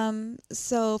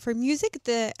 So for music,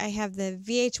 I have the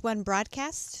VH1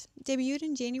 broadcast debuted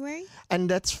in January. And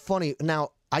that's funny. Now,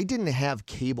 I didn't have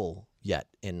cable yet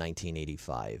in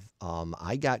 1985.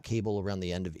 I got cable around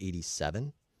the end of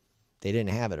 87. They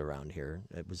didn't have it around here.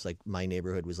 It was like my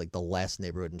neighborhood was like the last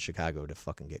neighborhood in Chicago to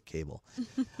fucking get cable.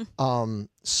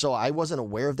 So I wasn't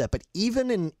aware of that. But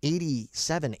even in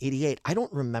 87, 88, I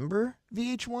don't remember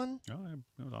VH1. Oh,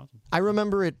 that was awesome. I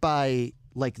remember it by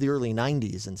like the early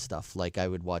 90s and stuff. Like I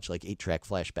would watch like 8-track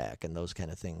flashback and those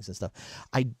kind of things and stuff.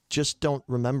 I just don't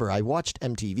remember. I watched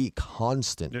MTV Yeah,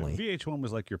 constantly. VH1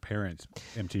 was like your parents'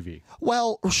 MTV.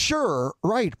 Well, sure,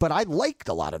 right, but I liked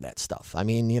a lot of that stuff. I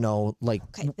mean, like,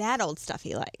 Okay, that old stuff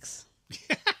he likes.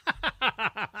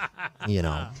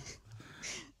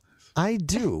 I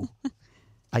do.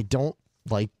 I don't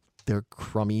like their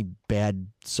crummy, bad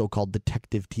so-called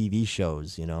detective TV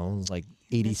shows, like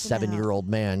 87-year-old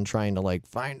man trying to like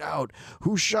find out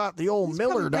who shot the old He's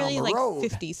Miller down probably the like road.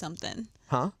 50 something.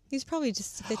 Huh? He's probably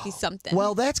just 50 something.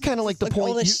 Well, that's kind of like the Looked point.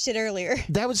 old as shit earlier.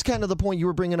 That was kind of the point you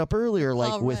were bringing up earlier, like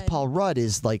Paul with Rudd. Paul Rudd,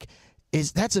 is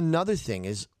that's another thing,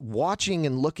 is watching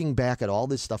and looking back at all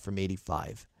this stuff from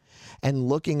 85 and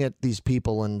looking at these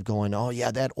people and going, oh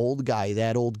yeah, that old guy,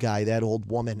 that old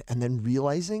woman, and then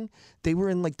realizing they were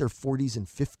in like their 40s and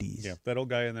 50s. Yeah, that old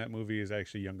guy in that movie is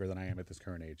actually younger than I am at this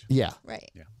current age. Yeah,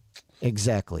 Right.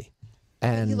 exactly.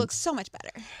 And You look so much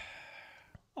better.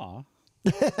 Aw.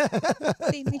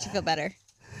 See, made you feel better.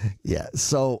 yeah,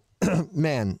 so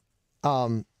man,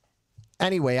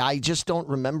 anyway, I just don't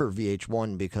remember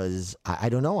VH1 because I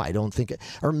don't know. I don't think it,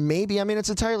 or maybe, I mean, it's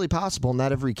entirely possible.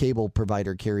 Not every cable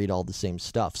provider carried all the same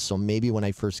stuff. So maybe when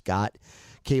I first got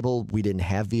cable, we didn't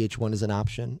have VH1 as an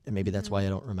option, and maybe that's why I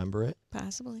don't remember it.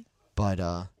 Possibly. But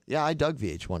yeah, I dug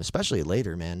VH1, especially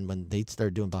later, man, when they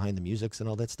started doing Behind the Musics and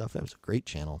all that stuff. That was a great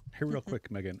channel. Hey, real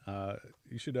quick, Megan,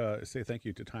 you should say thank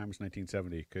you to Times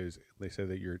 1970 because they say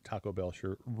that your Taco Bell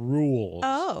shirt rules.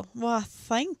 Oh, well,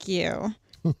 thank you.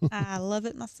 I love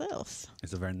it myself.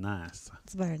 It's very nice.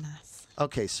 It's very nice.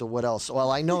 Okay, so what else? Well,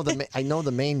 I know I know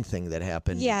the main thing that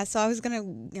happened. Yeah, so I was gonna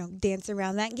dance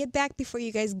around that and get back before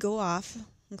you guys go off.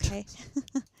 Okay.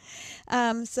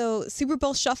 So Super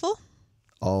Bowl Shuffle,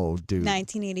 Oh, dude.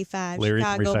 1985, Larry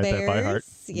can Chicago recite that Bears. by heart.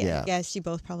 Yeah, yes, you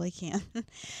both probably can.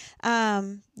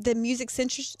 The music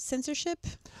censorship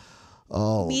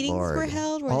Oh, meetings Lord. were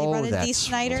held where they brought in Dee that's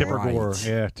Snider. Tipper right. Gore.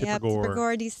 Yeah, Tipper Yep, Gore. Tipper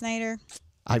Gore, Dee Snider.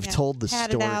 I've Yeah, told the had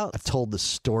it story. out. I've told the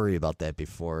story about that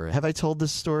before. Have I told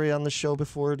this story on the show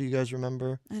before? Do you guys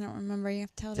remember? I don't remember. You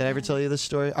have to tell Did I ever tell you this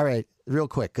story? All right, real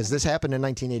quick, because this happened in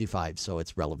 1985, so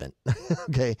it's relevant.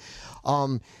 Okay.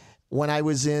 When I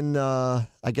was in, I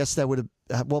guess that would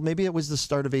have, well, maybe it was the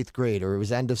start of 8th grade or it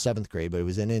was end of 7th grade, but it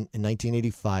was in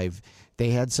 1985.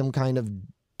 They had some kind of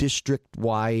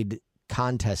district-wide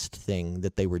contest thing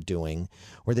that they were doing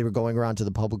where they were going around to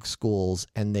the public schools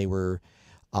and they were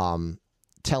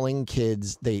telling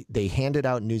kids, they handed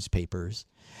out newspapers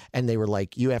and they were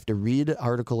like, you have to read an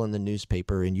article in the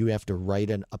newspaper and you have to write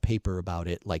a paper about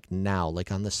it like now,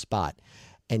 like on the spot.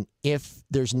 And if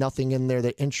there's nothing in there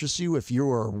that interests you, if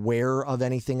you're aware of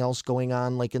anything else going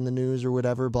on, like in the news or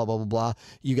whatever, blah, blah, blah, blah,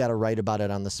 you got to write about it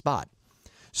on the spot.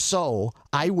 So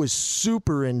I was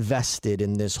super invested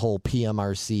in this whole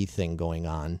PMRC thing going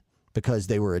on because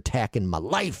they were attacking my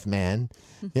life, man.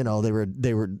 You know,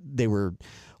 they were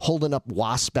holding up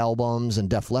Wasp albums and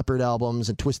Def Leppard albums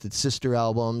and Twisted Sister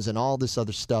albums and all this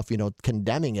other stuff, you know,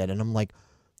 condemning it. And I'm like,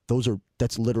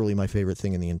 that's literally my favorite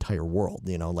thing in the entire world.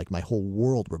 You know, like my whole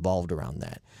world revolved around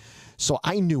that. So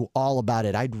I knew all about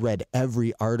it. I'd read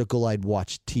every article. I'd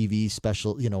watched TV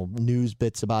special, you know, news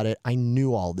bits about it. I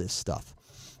knew all this stuff.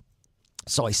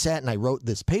 So I sat and I wrote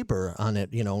this paper on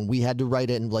it, you know, and we had to write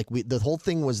it. And like the whole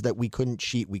thing was that we couldn't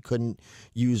cheat. We couldn't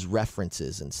use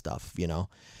references and stuff, you know.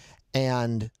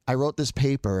 And I wrote this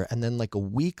paper. And then like a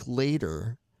week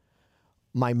later,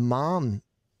 my mom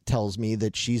tells me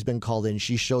that she's been called in.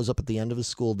 She shows up at the end of the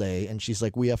school day and she's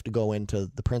like, we have to go into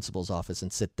the principal's office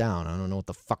and sit down. I don't know what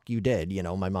the fuck you did. You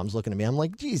know, my mom's looking at me. I'm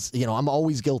like, geez, you know, I'm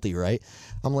always guilty, right?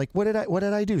 I'm like, what did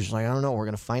I do? She's like, I don't know. We're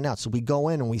going to find out. So we go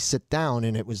in and we sit down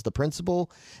and it was the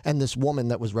principal and this woman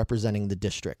that was representing the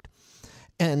district.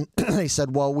 And they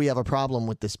said, well, we have a problem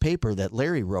with this paper that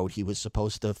Larry wrote. He was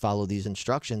supposed to follow these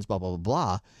instructions, blah, blah, blah,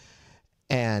 blah.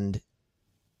 And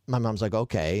my mom's like,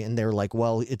 okay. And they're like,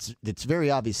 well, it's very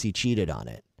obvious he cheated on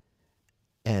it.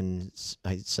 And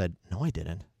I said, no, I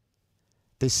didn't.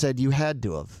 They said, you had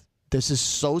to have. This is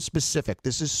so specific.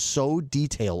 This is so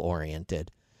detail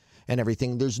oriented and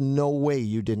everything. There's no way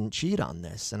you didn't cheat on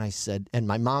this. And I said, and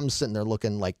my mom's sitting there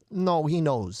looking like, no, he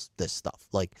knows this stuff.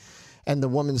 Like, and the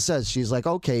woman says, she's like,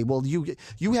 okay, well,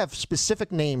 you have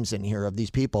specific names in here of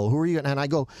these people. Who are you? And I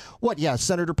go, what? Yeah,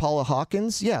 Senator Paula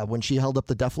Hawkins. Yeah, when she held up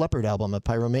the Def Leppard album at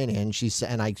Pyromania, and she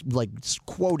said, and I like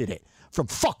quoted it from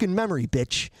fucking memory,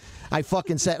 bitch. I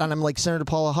fucking said, and I'm like, Senator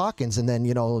Paula Hawkins, and then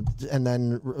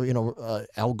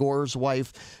Al Gore's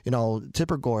wife, you know,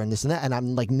 Tipper Gore, and this and that, and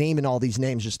I'm like naming all these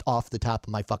names just off the top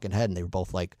of my fucking head, and they were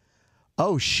both like,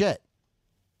 oh shit,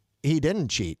 he didn't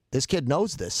cheat. This kid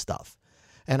knows this stuff.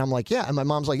 And I'm like, yeah. And my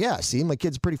mom's like, yeah, see, my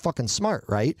kid's pretty fucking smart,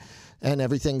 right? And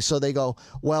everything. So they go,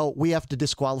 well, we have to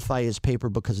disqualify his paper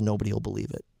because nobody will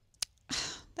believe it.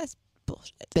 That's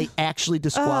bullshit. They actually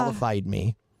disqualified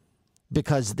me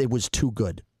because it was too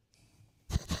good.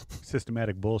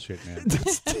 Systematic bullshit, man.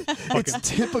 It's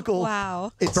typical.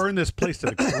 Wow. Burn this place to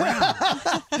the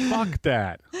ground. Fuck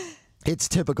that. It's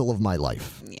typical of my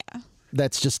life. Yeah.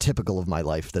 That's just typical of my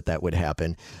life that would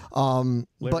happen.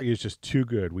 Larry is just too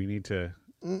good. We need to.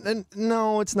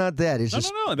 No, it's not that. It's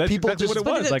just no. That's people exactly just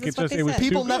what it was. Like that's it's what just they it was. said.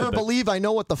 people too never good. believe I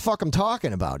know what the fuck I'm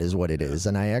talking about is what it is,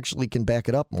 and I actually can back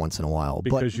it up once in a while.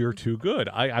 Because you're too good.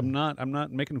 I'm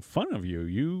not making fun of you.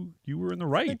 You were in the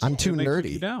right. I'm too And they took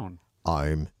nerdy. you down.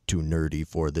 I'm too nerdy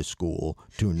for this school.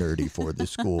 Too nerdy for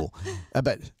this school. I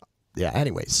bet Yeah,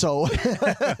 anyway, so,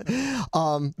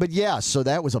 but yeah, so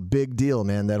that was a big deal,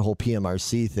 man, that whole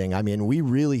PMRC thing. I mean, we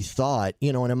really thought,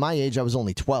 you know, and at my age, I was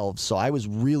only 12, so I was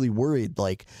really worried,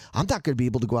 like, I'm not going to be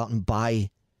able to go out and buy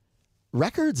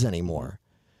records anymore.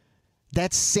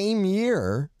 That same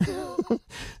year,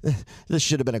 this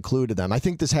should have been a clue to them. I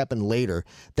think this happened later.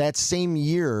 That same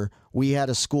year, we had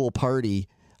a school party,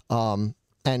 and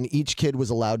each kid was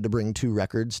allowed to bring 2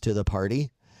 records to the party.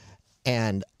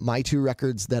 And my 2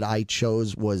 records that I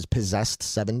chose was Possessed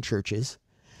 7 Churches.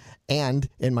 And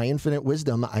in my infinite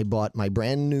wisdom, I bought my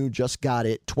brand new, just got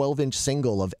it, 12-inch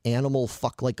single of Animal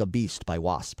Fuck Like a Beast by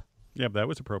Wasp. Yeah, that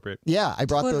was appropriate. Yeah, I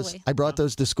brought Totally. those. I brought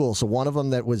those to school. So one of them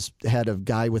that had a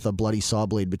guy with a bloody saw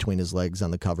blade between his legs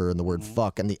on the cover and the word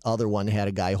 "fuck," and the other one had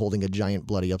a guy holding a giant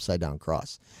bloody upside down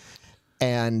cross.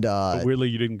 And But weirdly,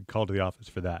 you didn't call to the office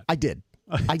for that. I did.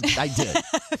 I did.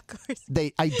 Of course.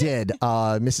 I did.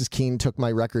 Mrs. Keene took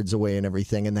my records away and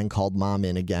everything, and then called Mom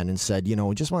in again and said, you know,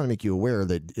 we just want to make you aware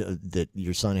that that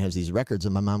your son has these records.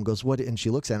 And my mom goes, what? And she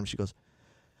looks at him. She goes,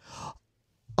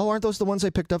 oh, aren't those the ones I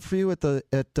picked up for you at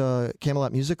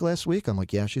Camelot Music last week? I'm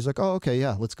like, yeah. She's like, oh, okay,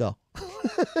 yeah, let's go.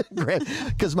 Great,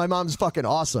 because my mom's fucking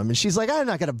awesome, and she's like, I'm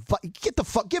not gonna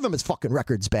give him his fucking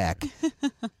records back.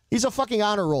 He's a fucking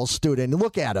honor roll student.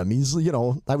 Look at him. He's, you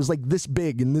know, I was like this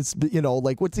big and this, you know,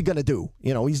 like what's he gonna do?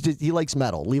 You know, he likes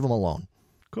metal. Leave him alone.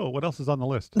 Cool. What else is on the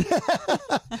list?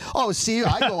 Oh, see,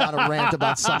 I go on a rant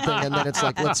about something, and then it's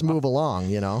like, let's move along.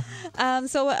 You know.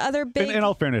 So what other big In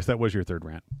all fairness, that was your third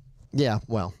rant. Yeah.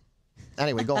 Well.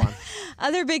 Anyway, go on.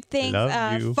 other big things?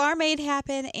 Love you. Farm Aid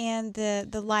happened, and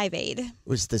the Live Aid. It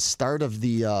was the start of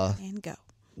the And go.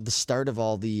 the start of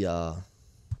all the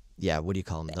yeah, what do you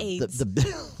call them? AIDS.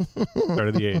 Start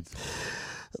of the AIDS.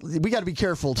 We got to be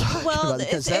careful talking Well, about it,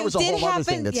 because it that was a did whole other happen,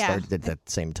 thing that yeah. started at that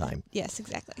same time. Yes,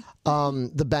 exactly.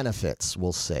 The benefits,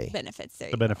 we'll say. Benefits. There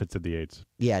you The benefits of the AIDS.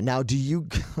 Yeah. Now, do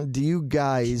you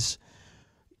guys?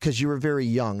 Because you were very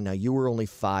young. Now you were only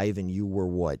 5, and you were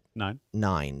what? 9.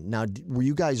 9. Now, were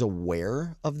you guys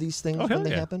aware of these things Oh, when hell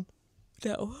they yeah. happened?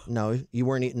 go. No, you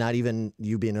weren't. Not even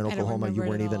you being in I don't Oklahoma. You remember it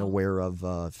weren't at even all. aware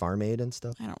of Farm Aid and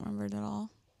stuff. I don't remember it at all.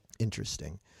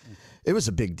 Interesting. It was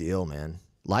a big deal, man.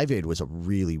 Live Aid was a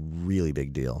really, really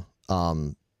big deal.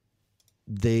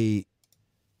 They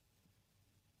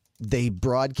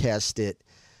broadcast it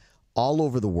all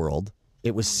over the world.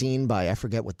 It was seen by, I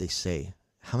forget what they say.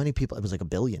 How many people? It was like 1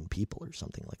 billion people or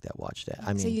something like that watched it.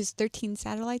 I mean, So you used 13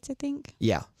 satellites, I think.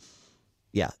 yeah.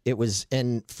 Yeah, it was,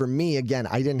 and for me, again,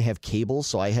 I didn't have cable,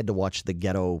 so I had to watch the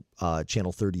ghetto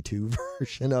Channel 32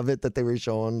 version of it that they were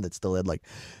showing that still had like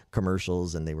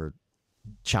commercials, and they were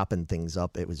chopping things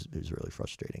up. It was really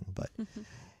frustrating, but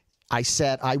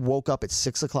I woke up at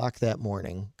 6 o'clock that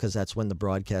morning, because that's when the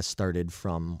broadcast started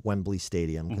from Wembley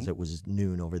Stadium, because it was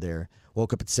noon over there.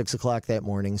 Woke up at 6 o'clock that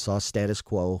morning, saw Status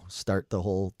Quo start the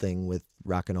whole thing with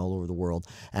Rockin' All Over the World,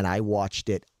 and I watched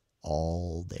it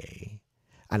all day.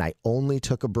 And I only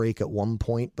took a break at one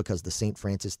point because the St.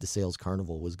 Francis de Sales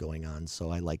Carnival was going on.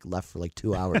 So I left for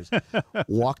 2 hours,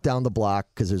 walked down the block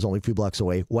because there's only a few blocks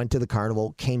away, went to the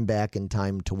carnival, came back in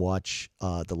time to watch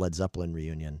the Led Zeppelin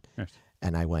reunion. Yes.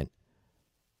 And I went,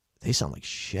 they sound like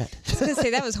shit. I was going to say,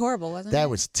 that was horrible, wasn't it? That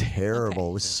was terrible. Okay.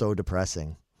 It was so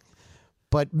depressing.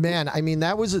 But man, I mean,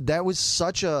 that was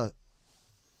such a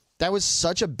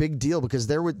big deal, because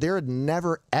there had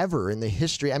never ever in the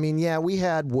history. I mean, yeah, we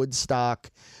had Woodstock,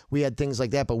 we had things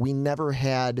like that, but we never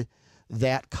had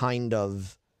that kind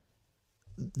of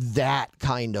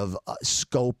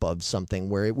scope of something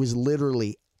where it was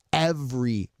literally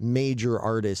every major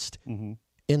artist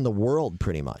in the world,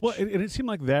 pretty much. Well, and it seemed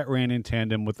like that ran in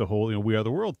tandem with the whole, We Are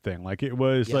the World thing. Like, it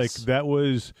was like, that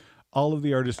was all of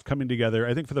the artists coming together,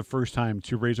 I think, for the first time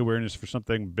to raise awareness for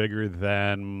something bigger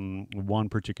than one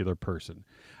particular person.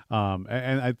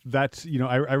 That's,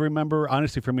 I remember,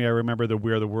 honestly, for me, I remember the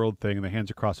We Are the World thing and the Hands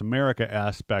Across America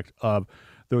aspect of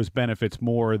those benefits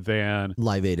more than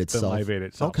Live Aid itself.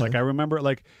 Okay. Like, I remember,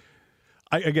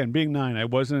 again, being 9, I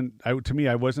wasn't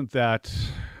that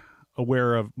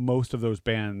aware of most of those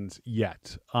bands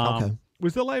yet. Okay.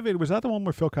 Was the Live Aid, was that the one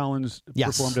where Phil Collins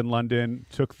performed in London,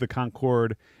 took the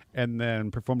Concorde, and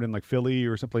then performed in Philly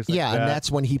or someplace like that? Yeah, and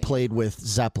that's when he played with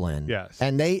Zeppelin. Yes.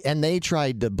 And they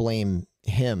tried to blame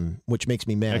him, which makes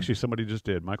me mad. Actually, somebody just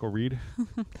did. Michael Reed?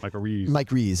 Michael Rees.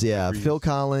 Mike Rees, yeah. Rees. Phil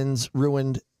Collins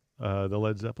ruined. The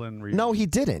Led Zeppelin Reed. No, he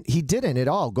didn't. He didn't at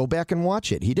all. Go back and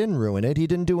watch it. He didn't ruin it. He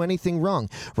didn't do anything wrong.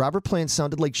 Robert Plant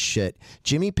sounded like shit.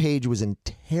 Jimmy Page was in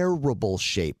terrible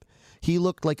shape. He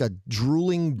looked like a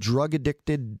drooling,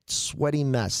 drug-addicted, sweaty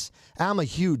mess. I'm a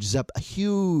huge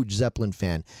Zeppelin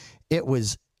fan. It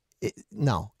was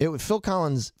Phil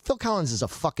Collins is a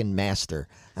fucking master.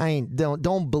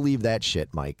 Don't believe that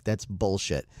shit, Mike. That's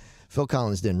bullshit. Phil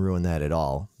Collins didn't ruin that at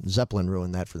all. Zeppelin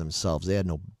ruined that for themselves. They had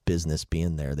no business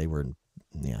being there. They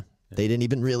didn't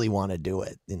even really want to do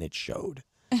it, and it showed.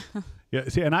 Yeah,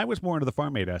 see, and I was more into the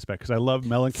Farm Aid aspect because I love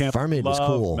Mellencamp. Farm Aid was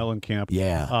cool. Mellencamp.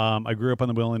 Yeah. I grew up on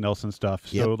the Willie Nelson stuff,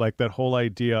 so like that whole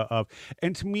idea of,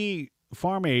 and to me,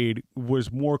 Farm Aid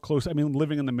was more close. I mean,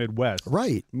 living in the Midwest,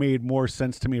 right, made more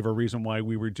sense to me of a reason why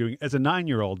we were doing as a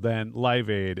 9-year-old than Live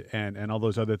Aid and all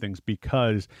those other things,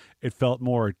 because it felt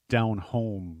more down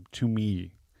home to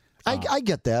me. I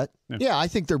get that. Yeah, I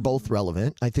think they're both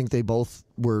relevant. I think they both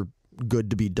were good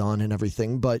to be done and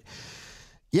everything, but.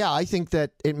 Yeah, I think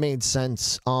that it made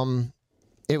sense. I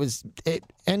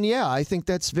think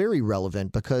that's very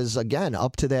relevant because, again,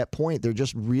 up to that point, there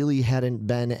just really hadn't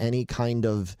been any kind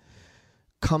of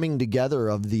coming together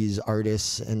of these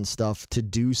artists and stuff to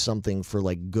do something for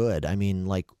like good. I mean,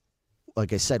 like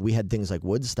I said, we had things like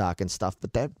Woodstock and stuff,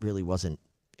 but that really wasn't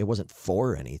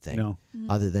for anything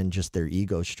other than just their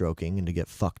ego stroking and to get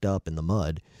fucked up in the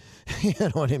mud. You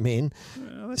know what I mean?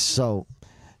 So.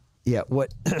 Yeah,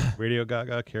 what Radio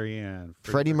Gaga, Carrie Ann,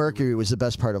 Freddie Mercury was the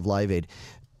best part of Live Aid,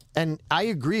 and I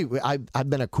agree. I've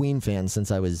been a Queen fan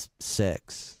since I was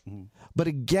 6, but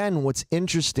again, what's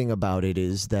interesting about it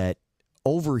is that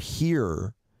over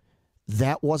here,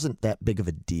 that wasn't that big of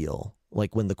a deal.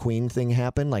 Like when the Queen thing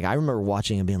happened, like I remember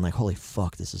watching and being like, "Holy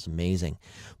fuck, this is amazing!"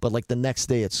 But like the next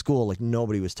day at school, like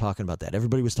nobody was talking about that.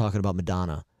 Everybody was talking about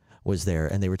Madonna was there,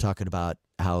 and they were talking about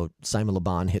how Simon Le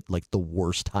Bon hit like the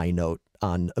worst high note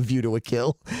on A View to a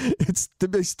Kill.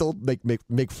 They still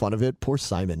make fun of it. Poor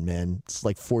Simon, man. It's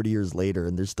like 40 years later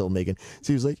and they're still making.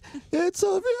 So he was like, "It's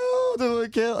a view to a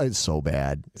kill." It's so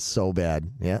bad. So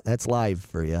bad. Yeah, that's live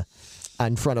for you.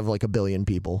 In front of like 1 billion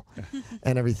people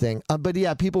and everything. But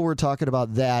yeah, people were talking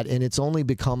about that, and it's only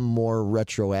become more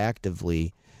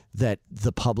retroactively that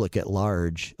the public at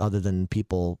large, other than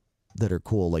people that are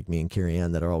cool like me and Carrie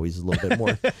Ann, that are always a little bit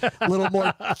more,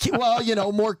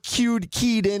 more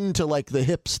keyed into like the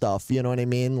hip stuff. You know what I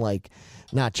mean? Like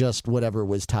not just whatever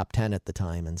was top 10 at the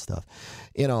time and stuff.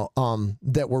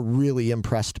 That were really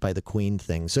impressed by the Queen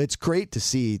thing. So it's great to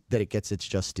see that it gets its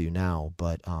just due now.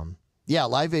 But yeah,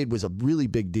 Live Aid was a really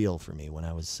big deal for me when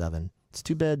I was 7. It's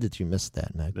too bad that you missed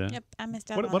that, Meg. Yeah. Yep, I missed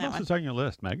out on that What else one. is on your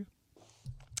list, Meg?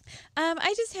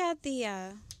 I just had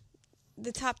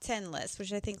the top 10 list,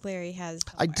 which I think Larry has.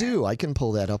 I do. I can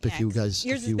pull that up if you guys.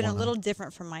 Yours has been a little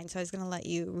different from mine, so I was going to let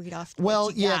you read off.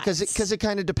 Well, yeah, because it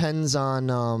kind of depends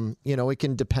on it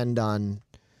can depend on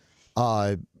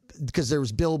because there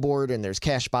was Billboard and there's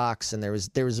Cashbox and there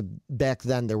was back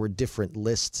then there were different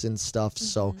lists and stuff.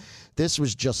 So this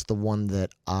was just the one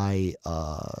that I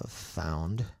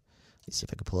found. Let me see if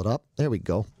I can pull it up. There we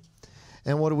go.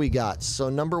 And what do we got? So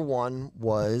number 1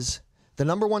 was the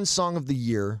number 1 song of the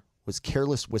year was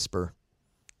Careless Whisper.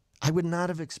 I would not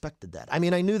have expected that. I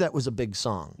mean, I knew that was a big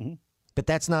song, but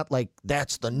that's not like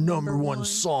that's the number one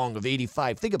song of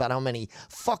 85. Think about how many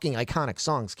fucking iconic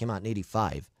songs came out in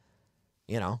 85.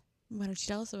 Why don't you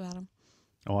tell us about them?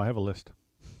 Oh, I have a list.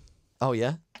 Oh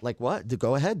yeah, like what?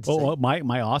 Go ahead. Oh, my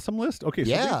awesome list. Okay, so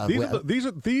yeah,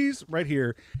 these right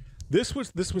here. This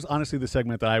was honestly the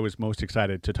segment that I was most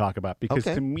excited to talk about because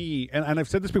to me, and I've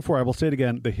said this before, I will say it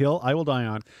again, the hill I will die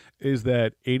on is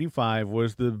that 85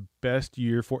 was the best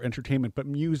year for entertainment, but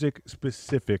music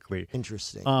specifically.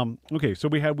 Interesting. Okay, so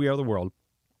we had We Are the World,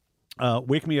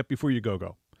 Wake Me Up Before You Go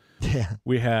Go. Yeah.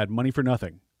 We had Money for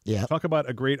Nothing. Yeah. Talk about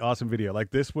a great, awesome video. Like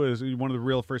this was one of the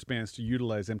real first bands to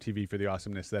utilize MTV for the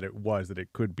awesomeness that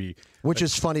it could be. Which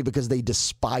is funny because they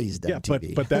despised MTV.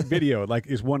 Yeah, but that video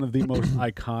is one of the most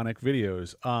iconic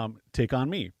videos. Take On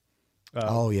Me.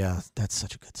 Oh yeah, that's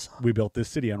such a good song. We Built This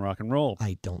City on Rock and Roll.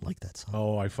 I don't like that song.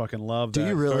 Oh, I fucking love that. Do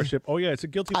you really? Starship. Oh yeah, it's a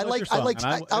guilty pleasure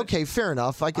song. Okay, fair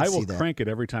enough. I will see that. crank it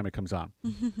every time it comes on.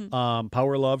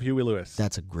 Power Love, Huey Lewis.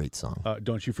 That's a great song.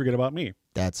 Don't You Forget About Me.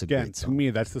 That's a great song. To me,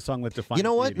 that's the song that defines. You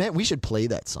know what, Matt? We should play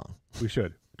that song. We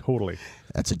should totally.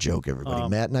 That's a joke, everybody.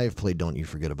 Matt and I have played "Don't You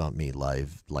Forget About Me"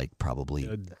 live, like probably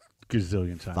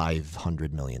gazillion times.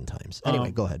 500 million times.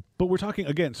 Anyway, go ahead. But we're talking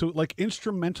again, so like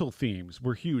instrumental themes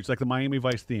were huge, like the Miami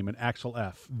Vice theme and Axel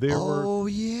F. There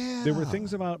were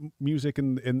things about music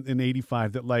in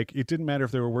 85 that like it didn't matter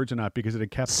if there were words or not because it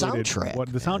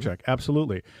encapsulated the soundtrack.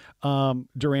 Absolutely.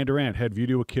 Duran Duran had View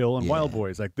to a Kill and Wild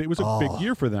Boys. Like it was a big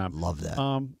year for them. Love that.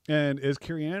 And as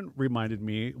Carrie Ann reminded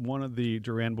me, one of the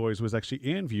Duran boys was actually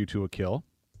in View to a Kill.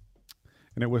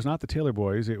 And it was not the Taylor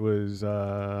Boys. It was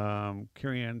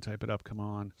Carrie Ann. Type it up. Come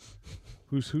on.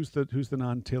 Who's the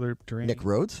non-Taylor Duran? Nick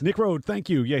Rhodes. Nick Rhodes. Thank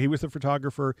you. Yeah, he was the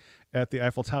photographer at the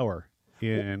Eiffel Tower.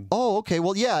 in. Oh, okay.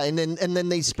 Well, yeah, and then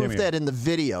they spoofed cameo. that in the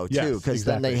video too, Yes, because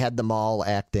then they exactly. had them all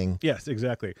acting. Yes,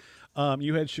 exactly.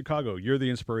 You had Chicago. You're the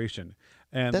inspiration,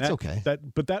 and That's that, okay.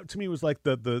 But that to me was like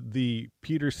the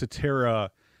Peter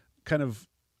Cetera kind of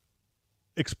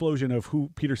explosion of who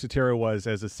Peter Cetera was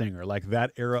as a singer, like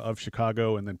that era of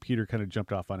Chicago, and then Peter kind of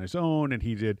jumped off on his own, and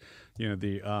he did,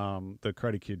 the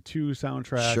Karate Kid 2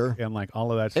 soundtrack, Sure. and like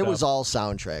all of that stuff. It was all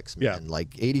soundtracks, Yeah. man.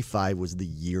 Like 85 was the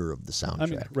year of the soundtrack. I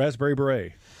mean, Raspberry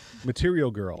Beret,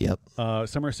 Material Girl, Yep.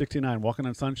 Summer '69, Walking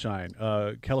on Sunshine,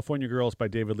 California Girls by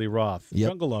David Lee Roth, Yep.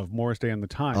 Jungle Love, Morris Day and the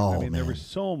Time. Oh, I mean, there man. was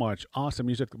so much awesome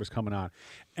music that was coming on.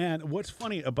 And what's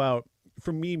funny about,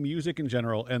 for me, music in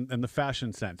general and the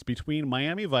fashion sense, between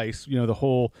Miami Vice, the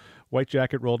whole white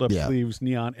jacket, rolled up Yeah. sleeves,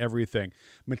 neon, everything,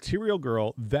 Material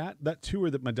Girl, that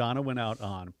tour that Madonna went out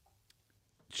on,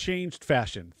 changed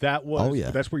fashion. That was Oh,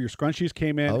 yeah. that's where your scrunchies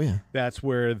came in. Oh, yeah. That's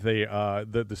where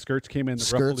the skirts came in,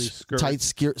 the ruffly skirts. tight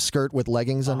skirt with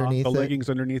leggings underneath the it. leggings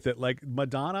underneath it. Like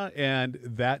Madonna and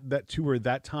that tour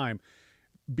that time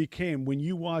became, when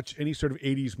you watch any sort of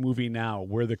 80s movie now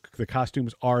where the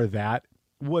costumes are that,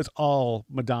 was all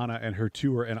Madonna and her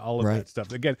tour and all of Right. that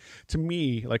stuff. Again, to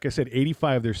me, like I said,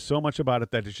 85, there's so much about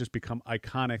it that it's just become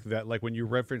iconic that, like, when you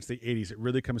reference the 80s, it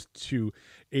really comes to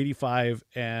 85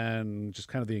 and just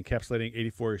kind of the encapsulating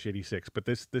 84-ish, 86. But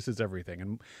this is everything.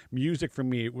 And music for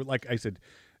me, like I said,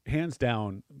 hands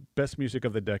down, best music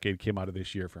of the decade came out of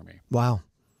this year for me. Wow.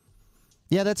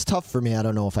 Yeah, that's tough for me. I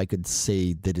don't know if I could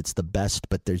say that it's the best,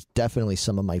 but there's definitely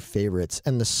some of my favorites.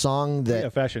 And the song that Yeah,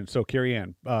 fashion. So Carrie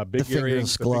Ann, big the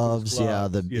earrings, fingerless gloves,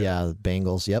 the yeah.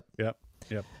 bangles. Yep. Yep.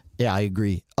 Yeah, I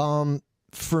agree.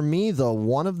 For me though,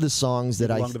 one of the songs that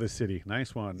Belong to the City.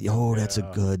 Nice one. Oh, that's a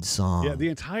Yeah. good song. Yeah, the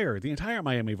entire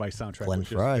Miami Vice soundtrack Glenn was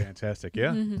just Frey. fantastic.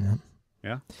 Yeah. Mm-hmm.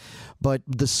 Yeah. But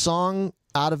the song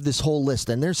out of this whole list,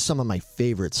 and there's some of my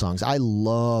favorite songs. I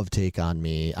love Take On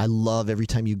Me. I love Every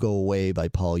Time You Go Away by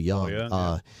Paul Young.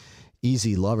 yeah.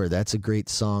 Easy Lover, that's a great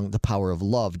song. The Power of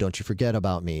Love, Don't You Forget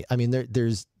About Me. I mean,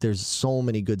 there's so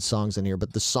many good songs in here,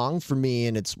 but the song for me,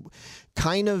 and it's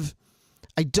kind of,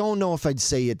 I don't know if I'd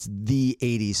say it's the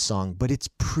 80s song, but it's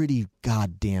pretty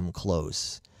goddamn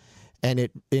close. And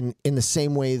it in the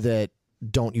same way that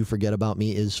Don't You Forget About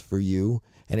Me is for you,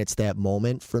 and it's that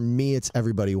moment. For me, it's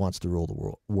Everybody Wants to Rule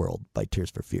the World by Tears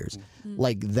for Fears.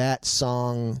 Like that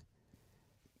song,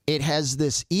 it has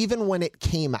this, even when it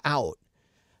came out,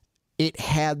 it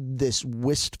had this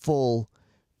wistful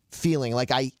feeling. Like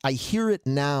I hear it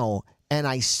now, and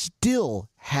I still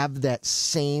have that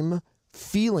same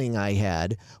feeling I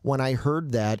had when I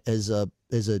heard that as a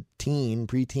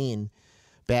preteen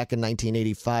back in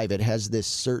 1985. It has this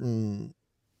certain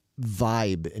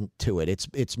vibe to it.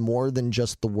 It's more than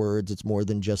just the words. It's more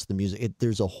than just the music.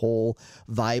 There's a whole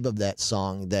vibe of that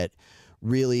song that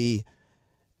really,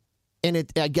 and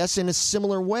it, I guess, in a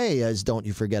similar way as Don't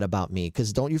You Forget About Me,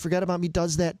 because Don't You Forget About Me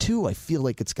does that too. I feel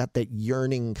like it's got that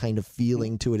yearning kind of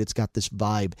feeling to it. It's got this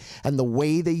vibe, and the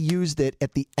way they used it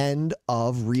at the end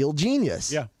of Real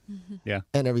Genius, Yeah. Yeah.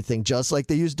 and everything, just like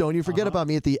they used Don't You Forget About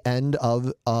Me at the end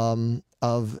of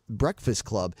Breakfast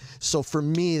Club. So for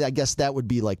me, I guess that would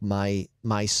be like my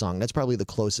song. That's probably the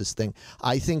closest thing.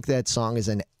 I think that song is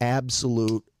an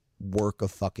absolute work of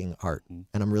fucking art, and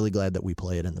I'm really glad that we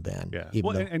play it in the band. Yeah. even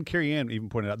Well, though- and Carrie Ann even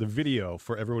pointed out the video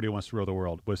for Everybody Wants to Rule the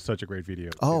World was such a great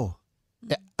video. oh,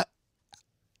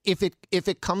 if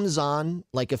it comes on,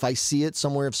 like if I see it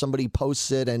somewhere, if somebody posts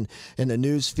it in the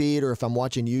news feed, or if I'm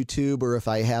watching YouTube, or if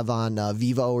I have on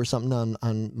Vivo or something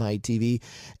on my TV,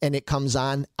 and it comes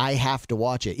on, I have to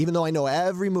watch it, even though I know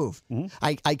every move.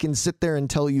 I can sit there and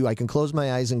tell you, I can close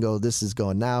my eyes and go, this is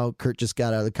going now. Kurt just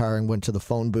got out of the car and went to the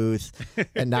phone booth,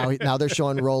 and now they're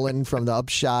showing Roland from the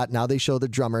upshot. Now they show the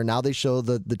drummer. Now they show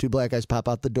the two black guys pop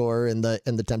out the door and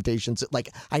the Temptations.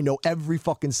 Like, I know every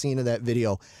fucking scene of that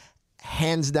video.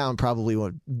 Hands down, probably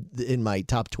one in my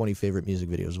top 20 favorite music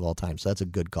videos of all time. So that's a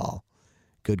good call.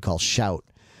 Good call. Shout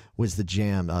was the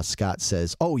jam. Scott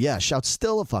says, oh yeah, Shout's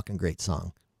still a fucking great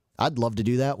song. I'd love to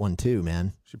do that one too,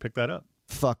 man. Should pick that up.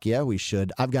 Fuck yeah, we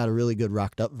should. I've got a really good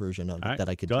rocked up version of it All right, that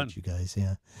I could done. teach you guys.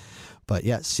 Yeah. But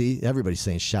yeah, see, everybody's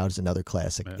saying Shout is another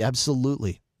classic. Yeah.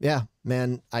 Absolutely. Yeah,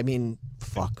 man. I mean,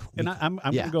 fuck. And I'm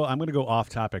yeah. gonna go off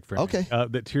topic for a Okay.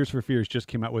 minute. That Tears for Fears just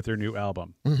came out with their new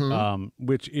album,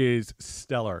 which is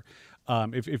stellar.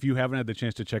 If you haven't had the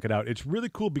chance to check it out, it's really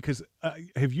cool because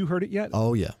have you heard it yet?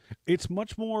 Oh yeah. It's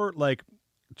much more like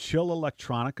chill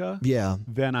electronica Yeah.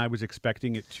 than I was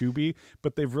expecting it to be,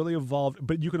 but they've really evolved.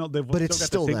 But But it's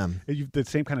still them. The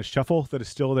same kind of shuffle that is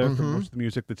still there for most of the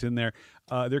music that's in there.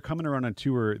 They're coming around on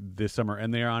tour this summer,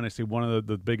 and they are honestly one of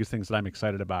the biggest things that I'm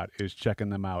excited about is checking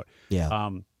them out. Yeah.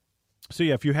 So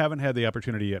yeah, if you haven't had the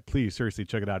opportunity yet, please seriously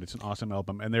check it out. It's an awesome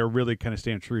album, and they're really kind of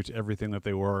staying true to everything that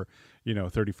they were,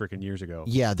 30 freaking years ago.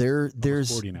 Yeah, there's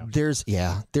 40 now.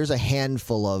 there's a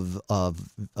handful of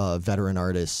veteran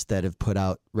artists that have put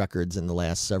out records in the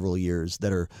last several years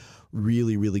that are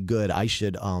really, really good. I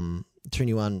should turn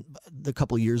you on. A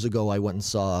couple of years ago, I went and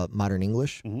saw Modern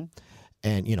English. Mm-hmm.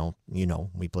 And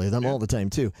we play them all the time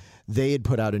too. They had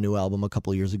put out a new album a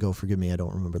couple of years ago. Forgive me, I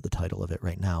don't remember the title of it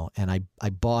right now. And I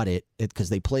bought it because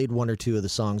they played one or two of the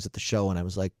songs at the show, and I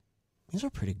was like, these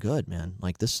are pretty good, man.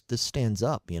 Like this stands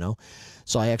up,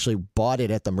 So I actually bought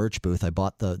it at the merch booth. I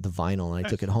bought the vinyl and I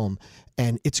took it home,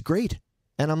 and it's great.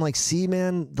 And I'm like, see,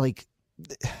 man, like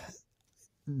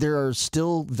there are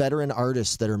still veteran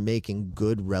artists that are making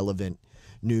good, relevant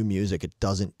new music. It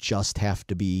doesn't just have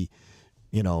to be,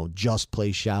 just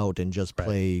play Shout and just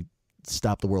play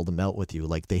Stop the World and Melt with You.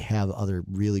 Like, they have other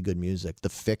really good music. The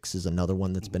Fix is another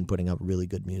one that's been putting out really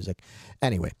good music.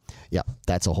 Anyway, yeah,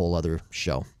 that's a whole other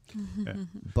show. Yeah.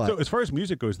 But so as far as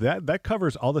music goes, that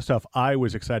covers all the stuff I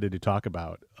was excited to talk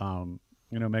about.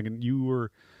 Megan, you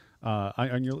were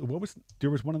on your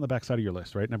there was one on the backside of your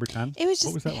list, right? Number 10. It was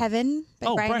just Heaven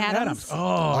by Bryan Adams.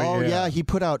 Oh yeah, he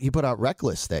put out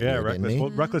Reckless that year, Reckless. didn't he? Well,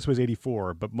 Reckless was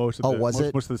 84, but most of most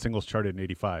of the singles charted in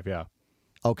 85. Yeah.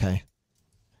 Okay.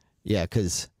 Yeah,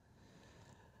 because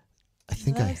I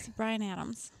think Bryan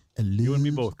Adams. You and me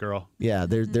both, girl. Yeah,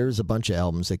 there's a bunch of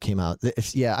albums that came out.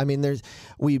 Yeah, I mean,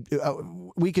 we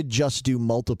could just do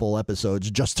multiple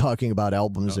episodes just talking about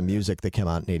albums and music that came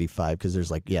out in '85 because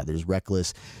there's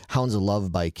Reckless, Hounds of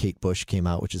Love by Kate Bush came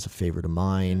out, which is a favorite of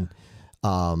mine.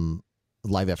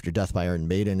 Live After Death by Iron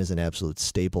Maiden is an absolute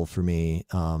staple for me.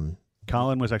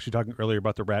 Colin was actually talking earlier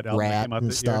about the Rat album that came out and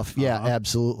this stuff. year. Yeah,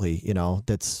 absolutely.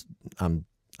 That's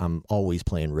I'm always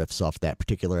playing riffs off that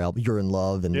particular album. You're in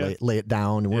Love and Lay It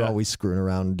Down, and we're always screwing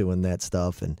around doing that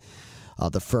stuff. And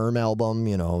the Firm album,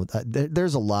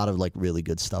 there's a lot of like really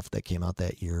good stuff that came out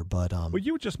that year. But well,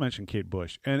 you just mentioned Kate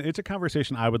Bush, and it's a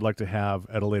conversation I would like to have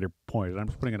at a later point. And I'm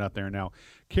just putting it out there now.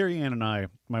 Carrie Ann and I,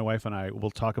 my wife and I,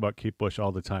 will talk about Kate Bush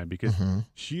all the time because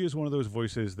she is one of those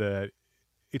voices that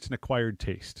it's an acquired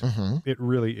taste. It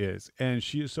really is. And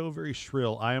she is so very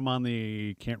shrill. I am on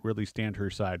the can't really stand her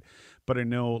side. But I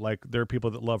know, like, there are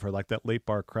people that love her, like that late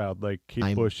bar crowd. Like,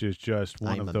 Kate Bush is just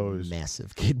one of those. I'm a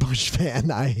massive Kate Bush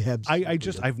fan.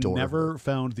 I've never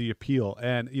found the appeal.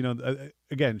 And,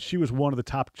 again, she was one of the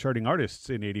top charting artists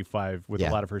in 85 with a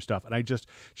lot of her stuff. And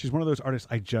she's one of those artists,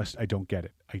 I don't get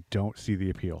it. I don't see the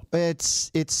appeal.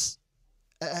 It's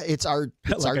art.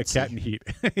 It's like artsy. A Cat in Heat.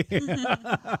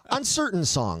 On certain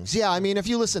songs. Yeah, I mean, if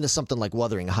you listen to something like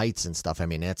Wuthering Heights and stuff, I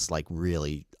mean, it's like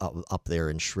really up there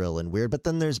and shrill and weird. But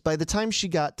then by the time she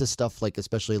got to stuff like,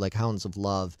 especially like Hounds of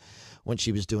Love, when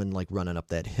she was doing like Running Up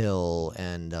That Hill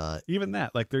and even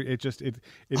that, like it hits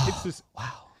this.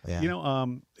 Wow. Yeah.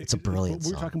 It's a brilliant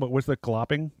We're song. talking about what's the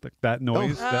clopping, that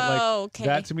noise. Okay.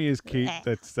 That to me is Kate.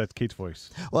 That's Kate's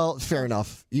voice. Well, fair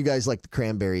enough. You guys like the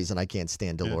Cranberries, and I can't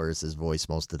stand Dolores' voice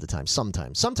most of the time.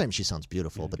 Sometimes she sounds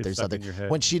beautiful, but there's other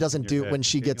when she doesn't do when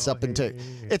she gets up into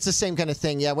it's the same kind of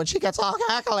thing. Yeah, when she gets all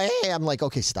cackly, I'm like,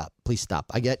 okay, stop, please stop.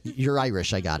 I get you're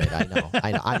Irish. I got it. I know.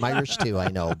 I'm Irish too. I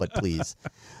know, but please,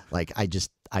 like,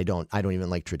 I don't even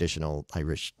like traditional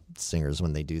Irish singers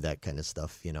when they do that kind of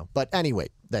stuff, But anyway,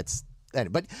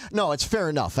 but no, it's fair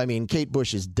enough. I mean, Kate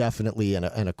Bush is definitely an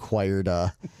acquired.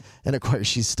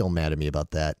 She's still mad at me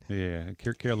about that. Yeah,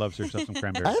 Kira loves herself some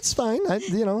Cranberries. That's fine.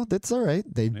 That's all right.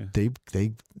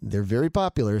 They're very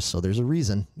popular, so there's a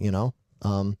reason,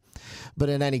 But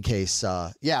in any case,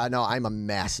 I'm a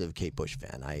massive Kate Bush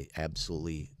fan. I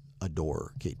absolutely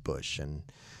adore Kate Bush, and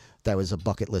that was a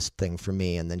bucket list thing for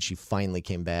me. And then she finally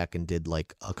came back and did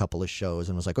like a couple of shows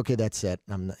and was like, okay, that's it.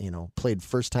 I'm, played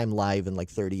first time live in like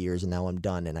 30 years and now I'm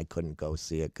done. And I couldn't go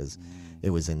see it because it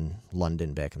was in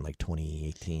London back in like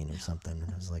 2018 or something.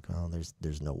 And I was like, well,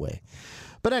 there's no way.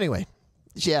 But anyway,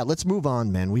 yeah, let's move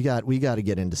on, man. We got to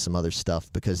get into some other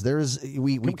stuff because can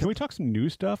we talk some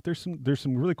news stuff? There's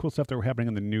some really cool stuff that were happening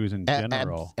in the news in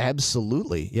general.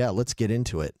 Absolutely. Yeah. Let's get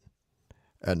into it.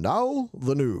 And now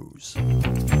the news.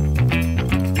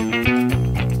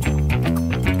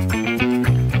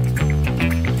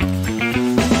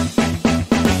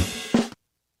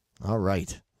 All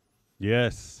right.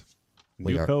 Yes.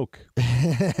 New Coke.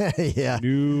 Yeah.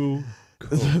 New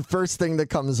Coke. The first thing that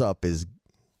comes up is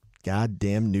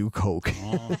goddamn New Coke.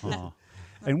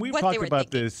 And we've talked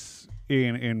about this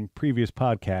in previous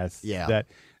podcasts. Yeah. That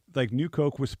like New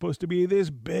Coke was supposed to be this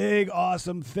big,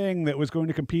 awesome thing that was going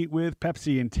to compete with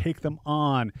Pepsi and take them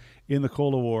on in the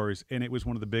Cola Wars. And it was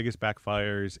one of the biggest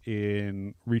backfires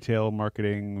in retail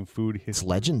marketing, food history. It's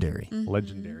legendary.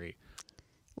 Legendary.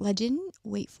 Legend,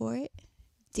 wait for it,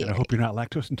 dairy. And I hope you're not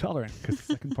lactose intolerant because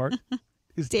the second part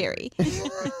is Dairy.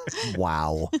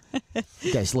 Wow.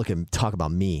 You guys talk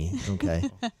about me. Okay.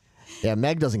 Yeah,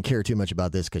 Meg doesn't care too much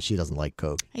about this because she doesn't like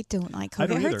Coke. I don't like I Coke.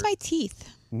 don't It hurts either. my teeth.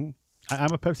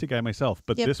 I'm a Pepsi guy myself,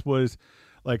 but Yep. this was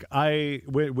like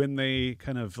when they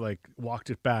kind of like walked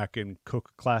it back and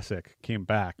Coke Classic came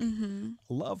back.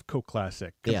 Love Coke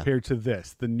Classic Yeah. compared to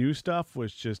this. The new stuff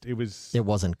was just it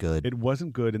wasn't good. It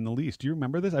wasn't good in the least. Do you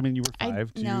remember this? I mean, you were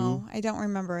 5. No, I don't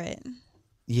remember it.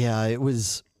 Yeah, it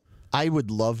was. I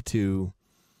would love to,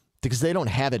 because they don't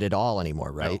have it at all anymore,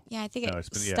 right? Yeah, I think No, it it's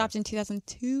been- yeah. stopped in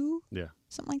 2002, Yeah.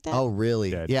 something like that. Oh,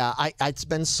 really? Yeah. Yeah, it's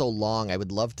been so long. I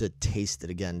would love to taste it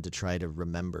again to try to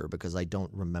remember, because I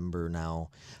don't remember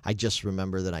now. I just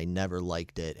remember that I never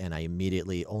liked it, and I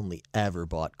immediately only ever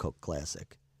bought Coke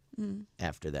Classic.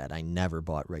 After that, I never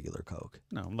bought regular Coke.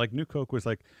 No, like New Coke was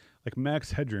like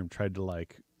Max Headroom tried to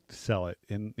like sell it,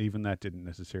 and even that didn't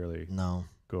necessarily No.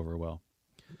 go over well.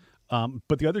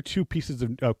 But the other two pieces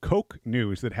of Coke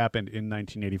news that happened in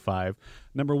 1985.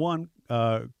 Number one,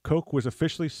 Coke was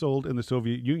officially sold in the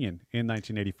Soviet Union in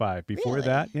 1985. Before Really?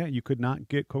 that, yeah, you could not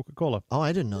get Coca-Cola Oh,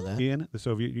 I didn't know that. in the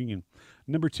Soviet Union.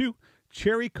 Number two,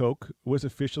 Cherry Coke was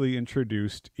officially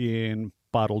introduced in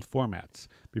bottled formats.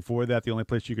 Before that, the only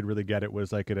place you could really get it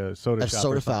was like at a soda A shop.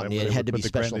 soda or something, fountain, yeah, where it they had would to be put the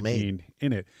special made. grenadine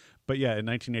in it. But yeah, in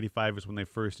 1985 is when they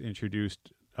first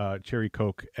introduced Cherry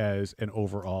Coke as an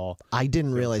overall. I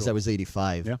didn't realize that was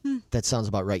 85. Yeah. That sounds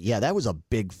about right. Yeah, that was a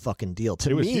big fucking deal. To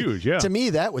It was me, huge, yeah. To me,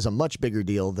 that was a much bigger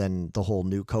deal than the whole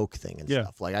new Coke thing and Yeah.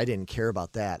 stuff. Like, I didn't care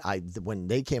about that. When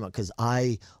they came out, because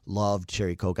I loved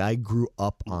Cherry Coke. I grew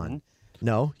up Mm-hmm. on.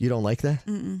 No, you don't like that?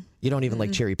 You don't even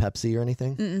like Cherry Pepsi or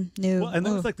anything? No. Well, and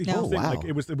that was like the no. whole thing. wow. Like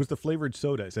it was the flavored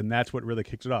sodas, and that's what really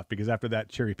kicked it off. Because after that,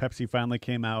 Cherry Pepsi finally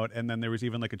came out, and then there was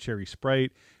even like a Cherry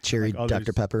Sprite, Cherry like others-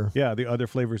 Dr. Pepper. Yeah, the other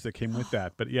flavors that came with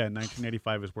that. But yeah,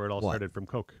 1985 is where it all What? started from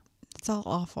Coke. It's all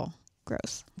awful.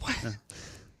 Gross.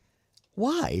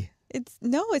 Why? It's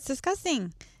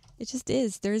disgusting. It just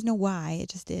is. There is no why. It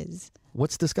just is.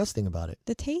 What's disgusting about it?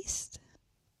 The taste.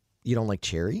 You don't like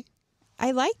cherry?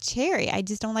 I like cherry. I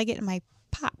just don't like it in my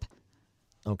pop.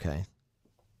 Okay.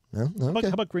 No, How okay.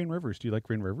 about Green Rivers? Do you like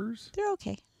Green Rivers? They're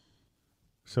okay.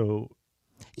 So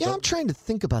Yeah, I'm trying to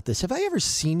think about this. Have I ever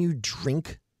seen you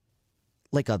drink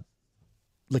like a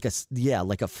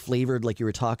flavored, like you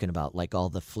were talking about, like all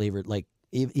the flavored, like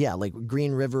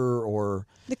Green River or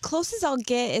The closest I'll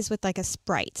get is with like a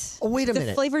Sprite. oh wait a The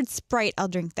minute, flavored Sprite, I'll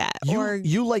drink that. or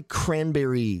you like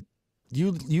cranberry,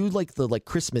 you like the like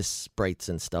Christmas Sprites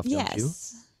and stuff, don't you?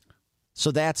 yes,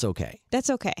 So that's okay. that's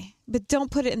okay. But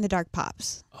don't put it in the dark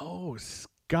pops. oh,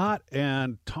 Scott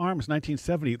and Tarm's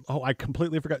 1970. Oh, I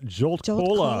completely forgot. Jolt Jolt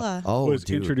Cola, Cola. Oh, was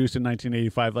dude. introduced in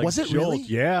 1985. Like Was it Jolt, really?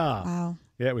 yeah. Wow.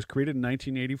 Yeah, it was created in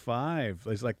 1985.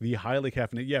 It's like the highly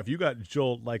caffeinated. Yeah, if you got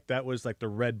Jolt, like that was like the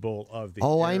Red Bull of the.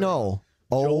 Oh, I era. know.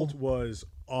 Oh, Jolt was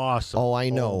awesome. oh, I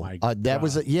know. my That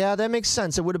was God. yeah, that makes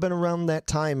sense. It would have been around that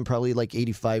time, probably like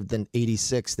 85, then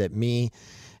 86, that me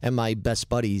and my best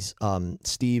buddies,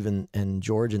 Steve and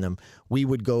George and them, we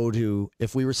would go to,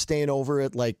 if we were staying over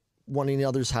at like one of the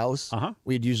other's house, Uh-huh.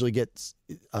 we'd usually get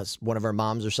one of our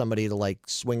moms or somebody to like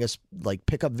swing us, like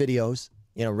pick up videos,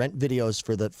 rent videos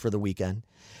for the weekend,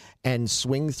 and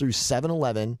swing through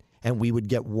 7-Eleven, and we would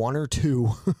get 1 or 2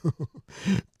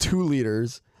 2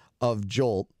 liters of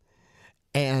Jolt,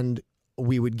 and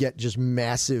we would get just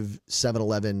massive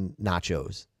 7-Eleven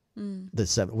nachos. The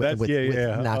seven with, That's, with, yeah, with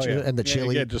yeah. Oh, nacho yeah. and the Yeah,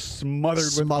 chili, yeah, just smothered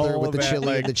with all of the that, chili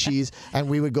like- and the cheese, and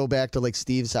we would go back to like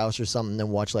Steve's house or something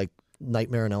and watch like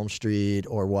Nightmare on Elm Street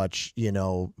or watch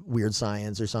Weird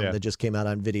Science or something Yeah. that just came out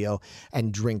on video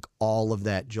and drink all of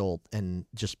that Jolt and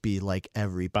just be like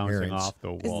every bouncing parent's. off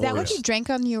the Is wall. that what Yeah. you drank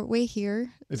on your way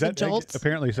here? Is The that Jolts?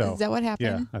 apparently so? Is that what Yeah,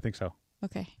 happened? I think so.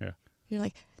 Okay. Yeah. You're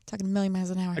like talking a million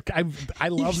miles an hour. I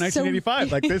love You're so-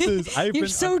 1985. Like this is I've You're been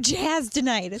so jazzed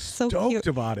tonight. It's so stoked cute.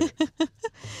 about it.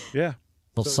 Yeah.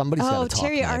 Well, somebody's got Oh, to talk.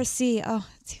 cherry Meg. RC. Oh,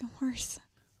 it's even worse.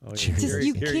 Oh, yeah. Cherry- Just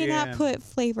you Carrie cannot Ann. put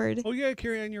flavored. Oh yeah,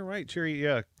 Carrie Ann, you're right. Cherry,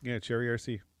 yeah, Cherry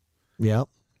RC. Yeah,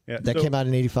 Yeah, that so- came out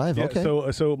in '85. Yeah,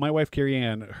 okay. so my wife Carrie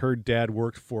Ann, her dad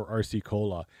worked for RC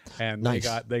Cola, and Nice.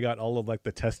 they got all of like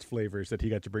the test flavors that he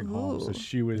got to bring home. So Ooh,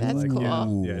 she was that's like,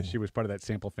 cool. yeah, she was part of that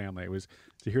sample family. It was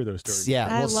to hear those stories. yeah,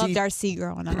 I well, loved see, RC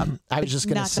growing up. I was just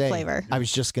gonna not the say. flavor. I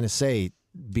was just gonna say,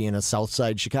 being a South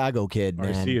Side Chicago kid,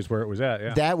 man. RC is where it was at.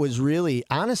 Yeah, That was really,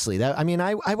 honestly,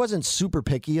 I wasn't super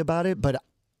picky about it, but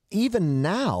even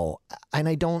now, and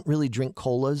I don't really drink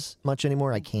colas much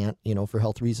anymore. I can't, for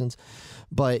health reasons.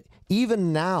 But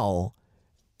even now,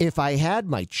 if I had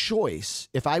my choice,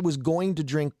 if I was going to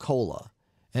drink cola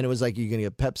And it was like, you're going to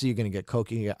get Pepsi, you're going to get Coke,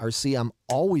 you get RC. I'm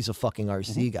always a fucking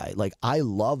RC guy. Like, I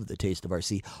love the taste of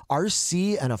RC.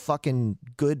 RC and a fucking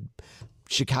good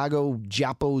Chicago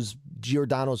Giappo's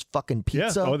Giordano's fucking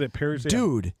pizza. Yeah. Oh, that pairs.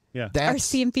 Dude. Yeah. That's,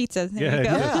 RC and pizza. There Yeah, you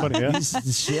go. yeah. Funny,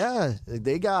 yeah. yeah,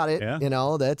 they got it. Yeah. You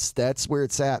know, that's where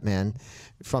it's at, man.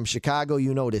 From Chicago,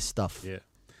 you know this stuff. Yeah.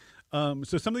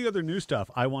 So some of the other new stuff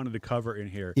I wanted to cover in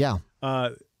here. Yeah.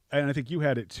 And I think you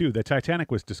had it too. The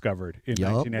Titanic was discovered in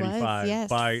Yup. 1995 Was, yes.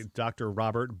 by Dr.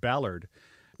 Robert Ballard.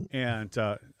 And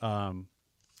so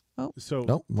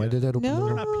Nope. Why did it open? No.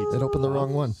 Not pizza. It opened the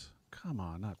wrong one. Come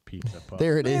on, not pizza puffs.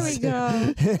 There it There is. we go.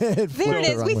 It There it flipped the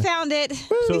is. wrong We way. found it.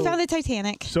 So- We found the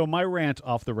Titanic. So my rant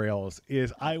off the rails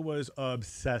is I was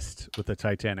obsessed with the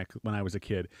Titanic when I was a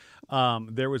kid.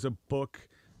 There was a book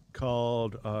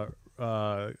called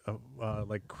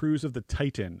like Cruise of the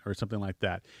Titan or something like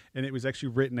that, and it was actually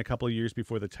written a couple of years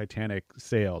before the Titanic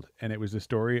sailed, and it was the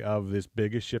story of this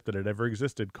biggest ship that had ever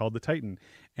existed called the Titan,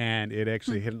 and it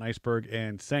actually hit an iceberg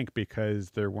and sank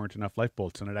because there weren't enough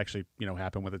lifeboats, and it actually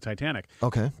happened with the Titanic.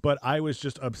 Okay. But I was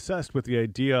just obsessed with the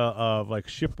idea of like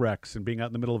shipwrecks and being out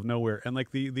in the middle of nowhere, and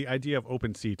like the idea of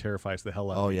open sea terrifies the hell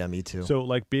out of Oh, me. yeah, me too. So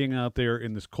like being out there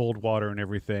in this cold water and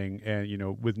everything, and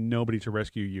with nobody to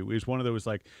rescue you, is one of those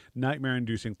like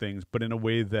nightmare-inducing things, but in a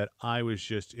way that I was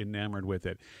just enamored with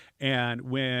it. And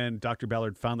when Dr.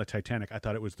 Ballard found the Titanic, I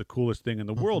thought it was the coolest thing in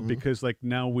the world because like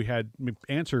now we had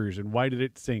answers and why did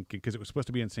it sink? Because it was supposed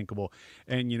to be unsinkable.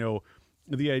 And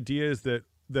the idea is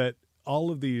that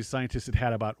all of these scientists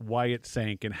had about why it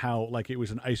sank and how like it was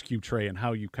an ice cube tray and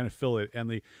how you kind of fill it and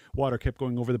the water kept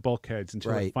going over the bulkheads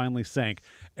until Right. it finally sank.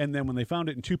 And then when they found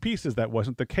it in two pieces, that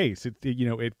wasn't the case.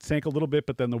 It sank a little bit,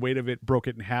 but then the weight of it broke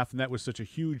it in half, and that was such a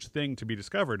huge thing to be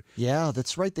discovered. Yeah,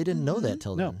 that's right. They didn't know that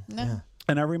till No. then. No. Yeah.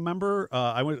 And I remember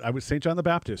I was St. John the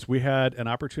Baptist. We had an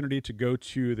opportunity to go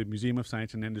to the Museum of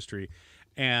Science and Industry.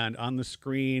 And on the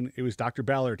screen, it was Dr.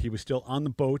 Ballard. He was still on the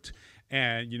boat.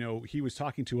 And, he was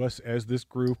talking to us as this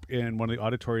group in one of the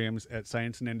auditoriums at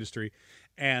Science and Industry.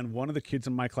 And one of the kids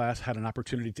in my class had an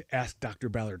opportunity to ask Dr.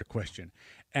 Ballard a question.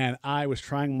 And I was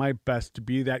trying my best to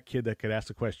be that kid that could ask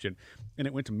a question. And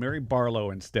it went to Mary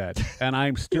Barlow instead. And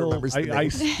I'm still, remembers the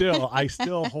name. I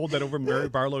still hold that over Mary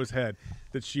Barlow's head,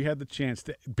 that she had the chance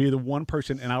to be the one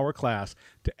person in our class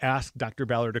to ask Dr.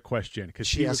 Ballard a question because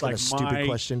She she was asked him like a stupid my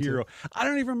question, too? hero. I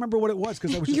don't even remember what it was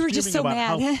because I was You were just just fuming so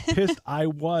about mad. how pissed I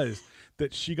was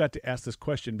that she got to ask this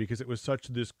question because it was such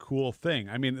this cool thing.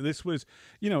 I mean, this was,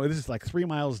 this is like 3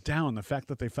 miles down. The fact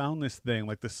that they found this thing,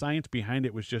 like the science behind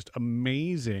it was just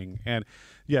amazing. And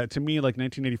yeah, to me, like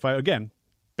 1985, again,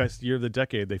 best year of the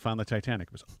decade, they found the Titanic.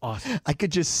 It was awesome. I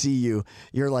could just see you.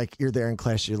 You're there in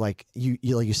class. You're like, you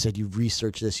like you said, you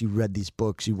researched this, you read these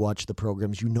books, you watched the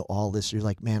programs, you know all this. You're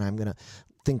like, man, I'm going to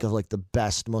think of like the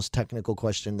best, most technical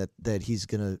question that the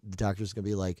doctor's going to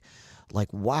be like,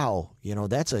 wow,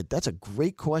 that's a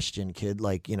great question, kid.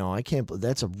 Like, I can't,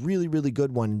 that's a really, really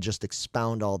good one. And just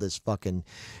expound all this fucking,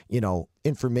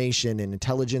 information and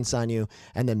intelligence on you.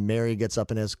 And then Mary gets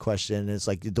up and asks a question. And it's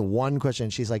like the one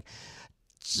question. She's like,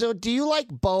 so do you like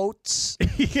boats?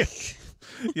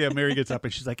 Yeah, Mary gets up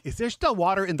and she's like, is there still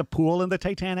water in the pool in the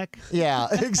Titanic? Yeah,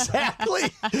 exactly.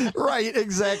 Right,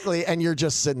 exactly. And you're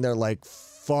just sitting there like,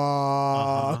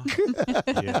 fuck.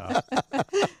 Yeah.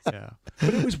 Yeah.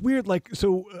 But it was weird. Like,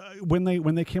 so when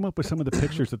they came up with some of the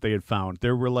pictures that they had found,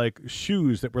 there were like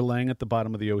shoes that were laying at the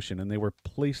bottom of the ocean and they were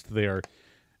placed there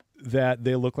that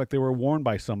they looked like they were worn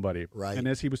by somebody. Right. And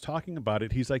as he was talking about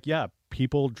it, he's like, yeah,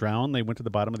 people drown. They went to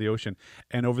the bottom of the ocean.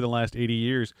 And over the last 80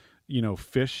 years,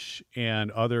 fish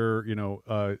and other,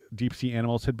 deep sea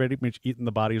animals had pretty much eaten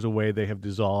the bodies away. They have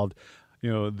dissolved.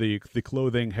 The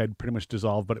clothing had pretty much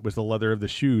dissolved, but it was the leather of the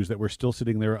shoes that were still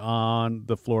sitting there on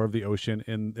the floor of the ocean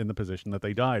in the position that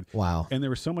they died. Wow. And there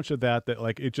was so much of that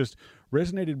like it just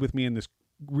resonated with me in this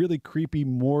really creepy,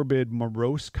 morbid,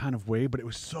 morose kind of way, but it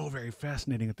was so very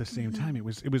fascinating at the same time. It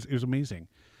was amazing.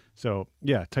 So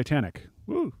yeah, Titanic.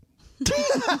 Woo.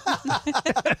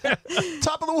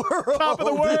 Top of the world. Top of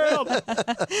the world.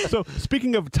 So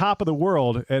speaking of top of the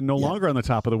world and no longer on the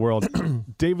top of the world,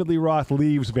 David Lee Roth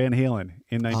leaves Van Halen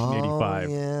in 1985.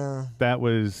 Oh, yeah. That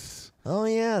was Oh,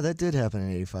 yeah. That did happen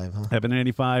in 85, huh? happened in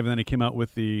 85, and then he came out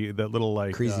with the little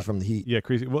like Crazy from the Heat. Yeah,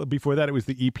 Crazy. Well, before that, it was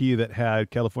the EP that had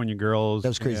California Girls. That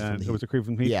was Crazy from and the It Heat. was a Crazy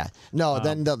from the Heat. Yeah. No,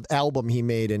 then the album he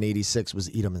made in 86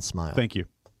 was Eat 'em and Smile. Thank you.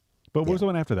 But what was the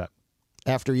one after that?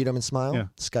 After Eat 'em and Smile, Yeah.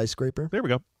 Skyscraper. There we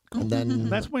go. And then,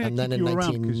 That's why I and then keep in you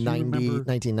around, 'cause you remember-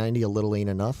 1990, A Little Ain't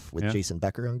Enough with Yeah. Jason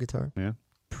Becker on guitar. Yeah.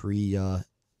 Pre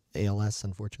ALS,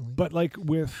 unfortunately. But like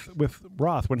with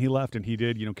Roth, when he left and he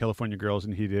did, California Girls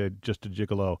and he did Just a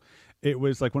Gigolo, it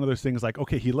was like one of those things like,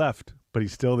 okay, he left, but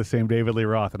he's still the same David Lee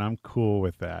Roth, and I'm cool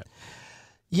with that.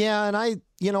 Yeah, and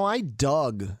I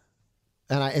dug,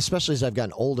 and especially as I've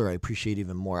gotten older, I appreciate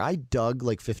even more. I dug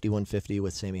like 5150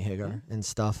 with Sammy Hagar and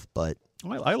stuff, but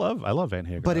I love Van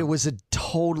Hagar. But it was a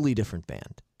totally different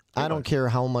band. I don't care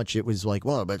how much it was like,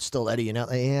 well, but it's still Eddie and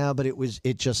yeah, but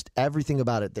it just everything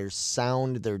about it, their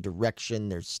sound, their direction,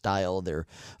 their style, their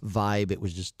vibe, it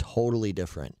was just totally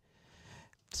different.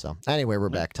 So anyway, we're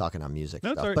back talking on music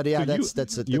stuff. Right. But yeah, so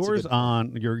that's yours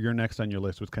on your next on your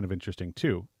list was kind of interesting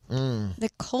too. The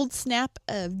cold snap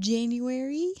of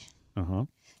January. Uh-huh.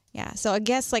 Yeah, so I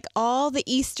guess like all the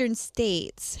eastern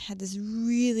states had this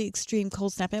really extreme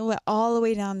cold snap, and it went all the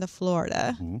way down to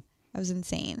Florida. Mm-hmm. That was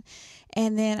insane.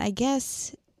 And then I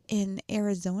guess in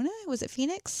Arizona, was it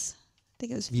Phoenix? I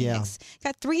think it was Phoenix.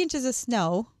 Got 3 inches of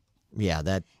snow. Yeah,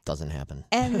 that doesn't happen.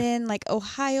 And then like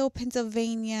Ohio,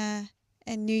 Pennsylvania,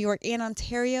 and New York and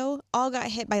Ontario all got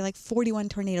hit by like 41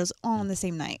 tornadoes all on the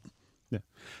same night. Yeah.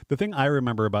 The thing I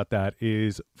remember about that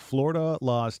is Florida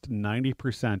lost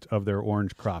 90% of their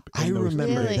orange crop. I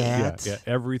remember Really? that. Yeah,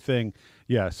 everything.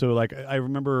 Yeah, so like I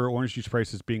remember orange juice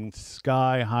prices being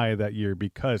sky high that year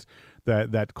because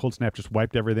that cold snap just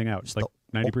wiped everything out. It's like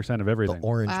 90% of The everything.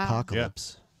 orange Wow.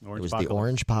 apocalypse. Orange It was apocalypse. the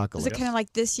orange Was apocalypse. it kind of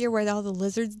like this year where all the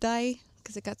lizards die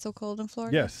because it got so cold in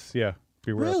Florida? Yes, yeah.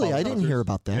 Beware of Really? false I didn't saucers. hear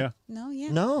about that. Yeah. No,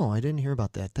 yeah. No, I didn't hear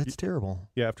about that. That's terrible.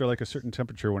 Yeah, after like a certain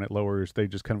temperature when it lowers, they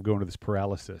just kind of go into this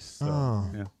paralysis. So, Oh.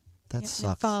 yeah. That Yeah,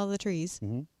 sucks. follow the trees.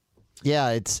 Mm-hmm. Yeah,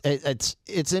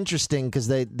 it's interesting because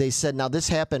they said now this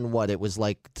happened it was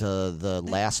like to the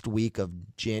last week of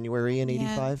January in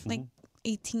 '85. Like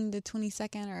 18 to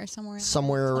 22nd or somewhere.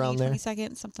 Somewhere around there.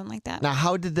 22nd, something like that. Now,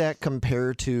 how did that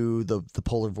compare to the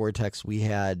polar vortex we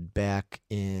had back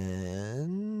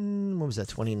in what was that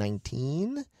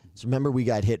 2019? So remember we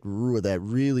got hit with that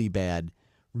really bad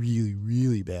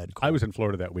cold. I was in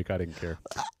Florida that week. I didn't care.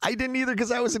 I didn't either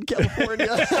because I was in California.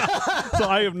 So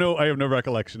I have no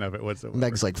recollection of it whatsoever.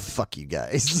 Meg's like, fuck you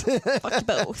guys. Fuck you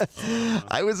both.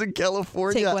 I was in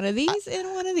California. Take one of these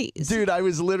and one of these. Dude, I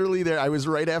was literally there. I was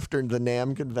right after the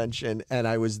NAMM convention, and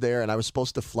I was there, and I was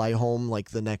supposed to fly home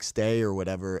like the next day or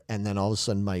whatever, and then all of a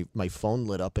sudden my phone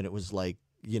lit up, and it was like,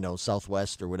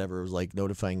 Southwest or whatever, it was like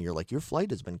notifying you're like, your flight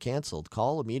has been canceled.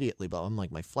 Call immediately. But I'm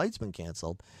like, my flight's been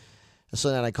canceled. So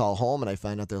then I call home and I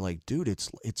find out they're like, dude, it's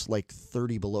like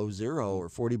 30 below zero or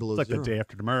 40 below It's like zero. the day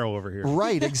after tomorrow over here.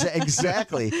 Right,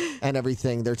 exactly, and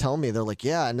everything. They're telling me, they're like,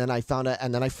 yeah, and then I found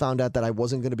out that I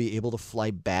wasn't going to be able to fly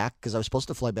back because I was supposed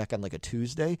to fly back on like a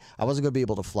Tuesday. I wasn't going to be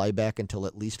able to fly back until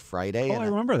at least Friday. Oh, I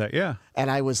remember that. Yeah. And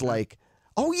I was like,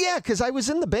 oh yeah, because I was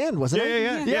in the band, wasn't I?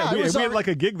 Yeah. We was had already- like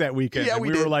a gig that weekend. Yeah, and we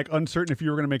we were did. like uncertain if you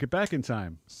were going to make it back in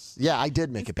time. Yeah, I did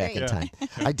make it back in great. time.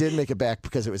 I did make it back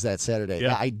because it was that Saturday.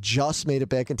 Yeah. I just made it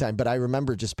back in time, but I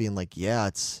remember just being like, yeah,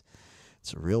 it's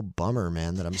a real bummer,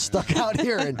 man, that I'm stuck out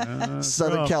here in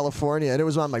Southern rough. California, and it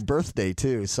was on my birthday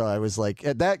too. So I was like,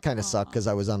 that kind of sucked because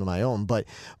I was on my own, but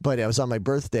I was on my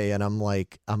birthday, and I'm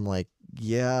like,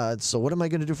 yeah. So what am I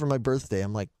going to do for my birthday?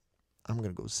 I'm like, I'm going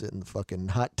to go sit in the fucking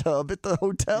hot tub at the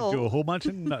hotel. Do a whole bunch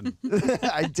of nothing.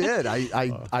 I did.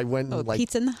 I went and like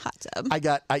pizza in the hot tub.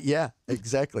 yeah,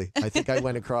 exactly. I think I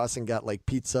went across and got like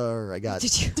pizza, or I got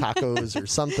Did you? tacos or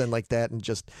something like that, and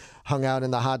just hung out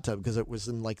in the hot tub because it was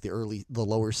in like the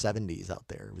lower 70s out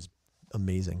there. It was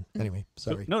amazing. Anyway,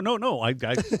 sorry. No.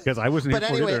 Because I wasn't But here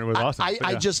for it anyway, either, and it was awesome. I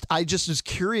But yeah. I just was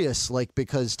curious, like,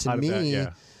 because to How did me, that- yeah.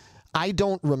 I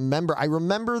don't remember. I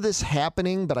remember this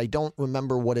happening, but I don't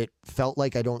remember what it felt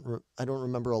like. I don't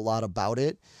remember a lot about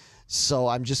it. So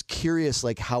I'm just curious,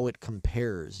 like, how it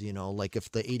compares. Like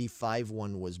if the '85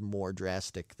 one was more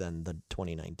drastic than the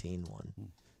 2019 one.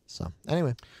 So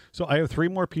anyway, So I have 3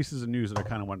 more pieces of news that I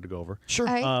kind of wanted to go over. sure.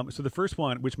 All right. So the first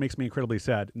one, which makes me incredibly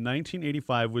sad,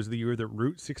 1985 was the year that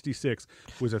Route 66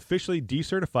 was officially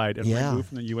decertified and Yeah. removed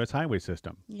from the U.S. highway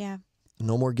system. Yeah.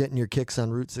 No more getting your kicks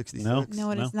on Route 66. No,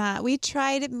 it is not. We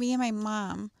tried it, me and my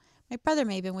mom. My brother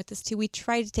may have been with us too. We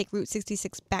tried to take Route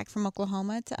 66 back from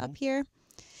Oklahoma to up here.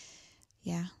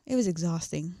 Yeah, it was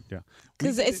exhausting. Yeah.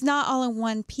 Because it's not all in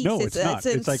one piece. No, it's not.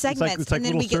 in It's like segments, and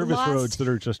then little we get service lost. roads that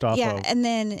are just off Yeah, of. and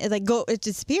then it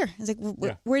disappear. It's like,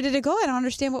 Yeah. where did it go? I don't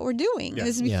understand what we're doing. Yeah.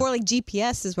 This is before like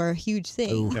GPSs were a huge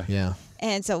thing. Ooh, yeah.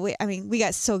 And so we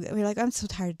got so good. We were like, I'm so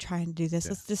tired of trying to do this.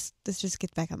 Let's just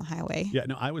get back on the highway. Yeah,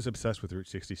 no, I was obsessed with Route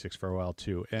 66 for a while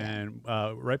too. And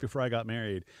right before I got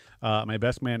married, my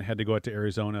best man had to go out to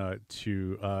Arizona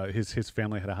to his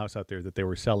family had a house out there that they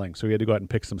were selling, so he had to go out and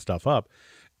pick some stuff up.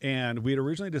 And we had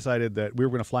originally decided that we were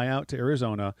going to fly out to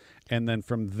Arizona and then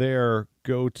from there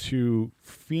go to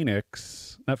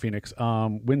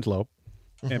Winslow,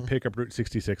 and pick up Route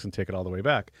 66 and take it all the way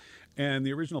back. And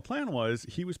the original plan was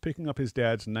he was picking up his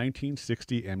dad's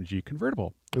 1960 MG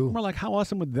convertible. And we're like, how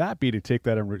awesome would that be to take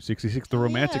that on Route 66? The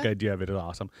romantic idea of it is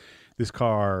awesome. This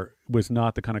car was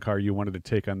not the kind of car you wanted to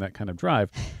take on that kind of drive,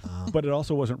 but it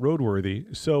also wasn't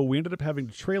roadworthy. So we ended up having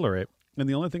to trailer it. And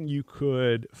the only thing you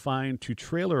could find to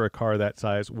trailer a car that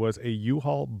size was a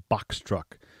U-Haul box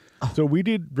truck. So we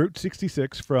did Route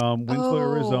 66 from Winslow,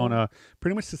 Arizona,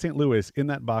 pretty much to St. Louis in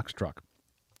that box truck.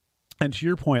 And to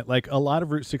your point, like a lot of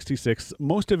Route 66,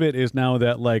 most of it is now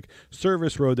that like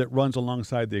service road that runs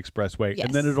alongside the expressway,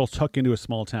 and then it'll tuck into a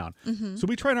small town. So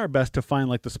we tried our best to find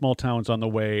like the small towns on the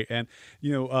way. And,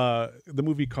 you know, the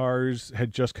movie Cars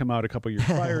had just come out a couple years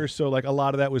prior. So like a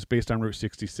lot of that was based on Route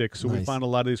 66. So we found a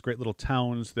lot of these great little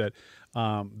towns that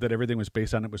that everything was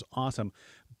based on. It was awesome.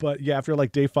 But yeah, after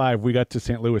like day 5, we got to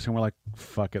St. Louis and we're like,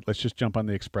 fuck it. Let's just jump on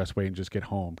the expressway and just get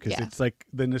home. Because it's like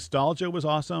the nostalgia was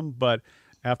awesome, but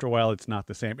after a while, it's not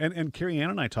the same. And Carrie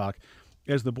Ann and I talk,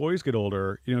 as the boys get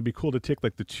older, you know, it'd be cool to take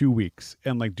like the 2 weeks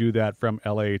and like do that from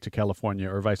LA to California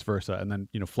or vice versa, and then,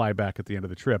 you know, fly back at the end of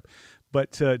the trip.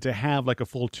 But to have like a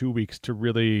full 2 weeks to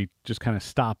really just kind of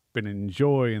stop and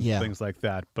enjoy and things like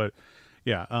that. But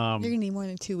yeah. You're going to need more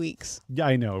than 2 weeks. Yeah,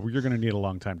 I know. You're going to need a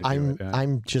long time to do it.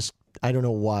 I'm just, I don't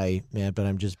know why, man, but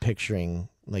I'm just picturing,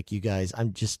 like you guys,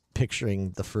 I'm just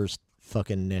picturing the first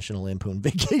fucking National Lampoon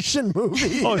Vacation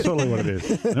movie. Oh, it's totally what it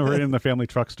is. And we're in the family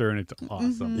truckster, and it's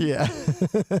awesome. Yeah.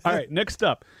 All right, next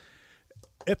up.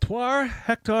 Edouard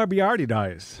Hector Biardi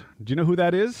dies. Do you know who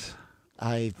that is?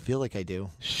 I feel like I do.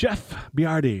 Chef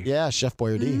Biardi. Yeah, Chef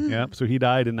Boyardee. Yep, so he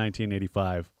died in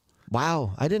 1985.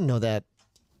 Wow, I didn't know that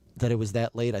it was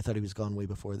that late. I thought he was gone way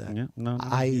before that. Yeah, no.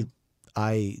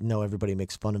 I know everybody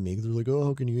makes fun of me. They're like, "Oh,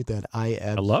 how can you eat that?"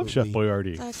 I love Chef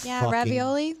Boyardee.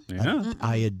 Ravioli. Yeah,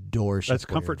 I adore Chef that's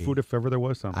comfort Boyardee. food if ever there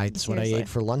was some. That's what I ate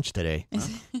for lunch today.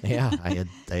 Yeah, I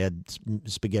had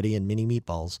spaghetti and mini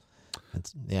meatballs.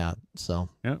 So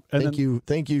yeah.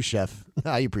 Thank you, Chef.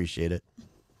 I appreciate it.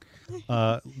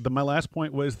 My last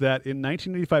point was that in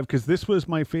 1985, because this was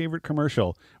my favorite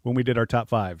commercial when we did our top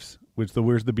 5s, was the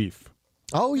Where's the Beef.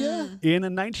 Oh, yeah. In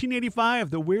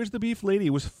 1985, the Where's the Beef lady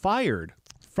was fired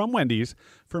from Wendy's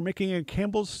for making a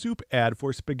Campbell's soup ad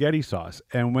for spaghetti sauce,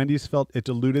 and Wendy's felt it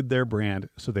diluted their brand,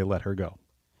 so they let her go.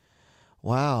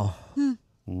 Wow.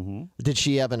 Did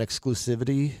she have an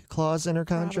exclusivity clause in her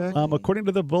contract? According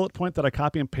to the bullet point that I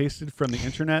copy and pasted from the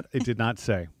internet, it did not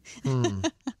say.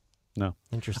 No.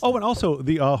 Interesting. Oh, and also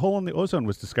the hole in the ozone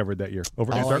was discovered that year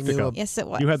over in Antarctica. Yes, it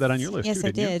was. You had that on your list, yes,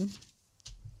 too, didn't I did. you?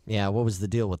 Yeah, what was the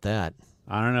deal with that?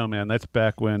 I don't know, man. That's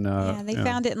back when. They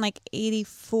found it in like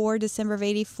 '84, December of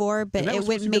 '84, but it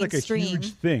went mainstream. Like a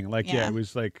huge thing. Like, it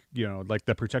was like, you know, like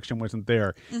the protection wasn't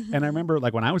there. And I remember,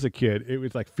 like, when I was a kid, it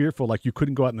was like fearful, like you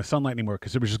couldn't go out in the sunlight anymore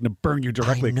because it was just going to burn you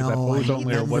directly because that ozone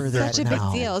layer wasn't there. Such a big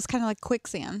deal. It's kind of like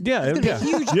quicksand. Yeah, it's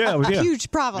gonna be a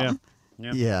huge problem.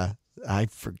 Yeah, I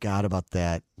forgot about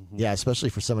that. Yeah,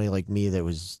 especially for somebody like me that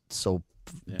was so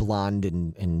blonde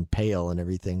and pale and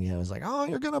everything. Yeah, I was like, oh,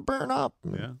 you're gonna burn up.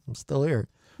 Yeah, I'm still here.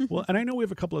 Well, and I know we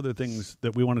have a couple other things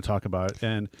that we want to talk about,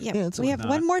 and we have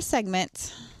one more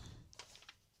segment.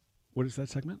 What is that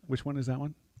segment? Which one is that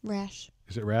one? Rash.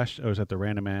 Is it Rash? Oh, is that the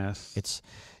random ass?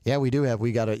 We do have.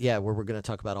 We got where we're gonna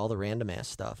talk about all the random ass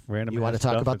stuff. Random. You want to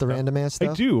talk about the random ass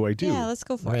stuff? I do. Yeah, let's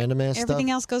go for random it. Ass Everything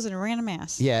stuff? else goes in random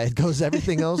ass. Yeah, it goes.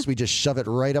 Everything else, we just shove it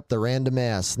right up the random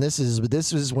ass. And this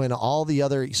is when all the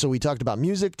other. So we talked about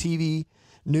music, TV,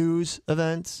 news,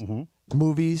 events,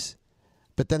 movies,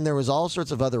 but then there was all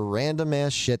sorts of other random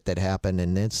ass shit that happened,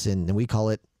 and we call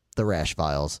it the Rash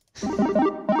Files.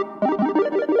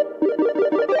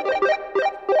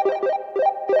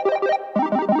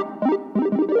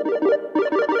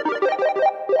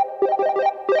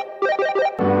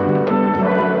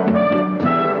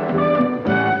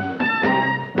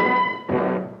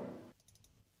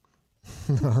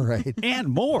 All right. And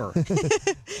more. That's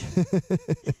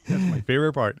my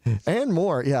favorite part. And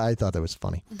more. Yeah, I thought that was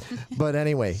funny. But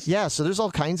anyway, so there's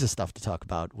all kinds of stuff to talk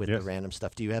about with the random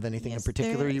stuff. Do you have anything in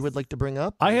particular you would like to bring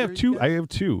up? I have two.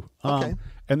 Okay.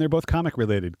 And they're both comic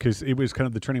related because it was kind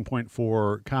of the turning point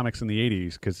for comics in the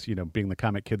 80s because, you know, being the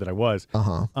comic kid that I was.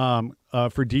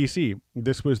 For DC,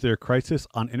 this was their Crisis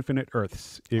on Infinite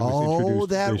Earths. It was introduced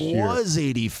that this year. was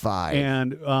 85.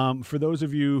 And for those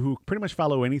of you who pretty much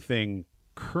follow anything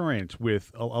current with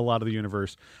a lot of the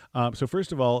universe, so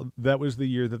first of all, that was the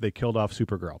year that they killed off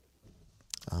Supergirl.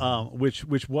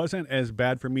 Which wasn't as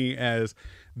bad for me as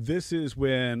This is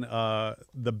when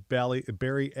the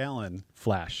Barry Allen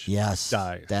Flash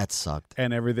dies. That sucked.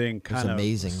 And everything kind of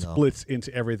amazing, splits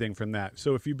into everything from that.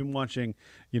 So if you've been watching,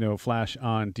 Flash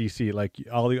on DC, like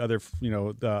all the other,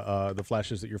 the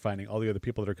Flashes that you're finding, all the other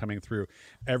people that are coming through,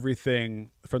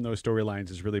 everything from those storylines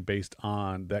is really based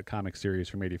on that comic series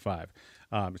from '85.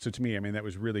 So to me, I mean, that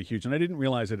was really huge. And I didn't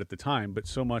realize it at the time, but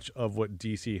so much of what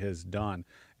DC has done,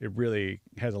 it really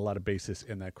has a lot of basis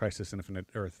in that Crisis on Infinite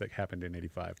Earth that happened in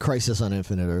 '85. Crisis on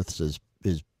Infinite Earths is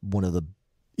one of the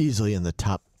easily in the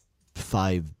top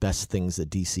 5 best things that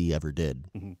DC ever did.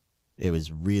 Mm-hmm. It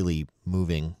was really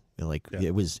moving. Like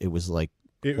it was like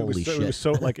holy shit.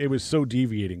 It was so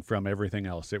deviating from everything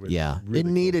else. It was really it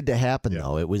needed cool. to happen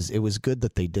though. It was good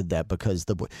that they did that because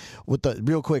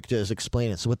real quick to just explain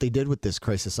it. So what they did with this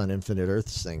Crisis on Infinite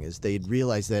Earths thing is they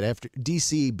realized that after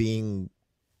DC being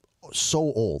so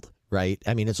old, right?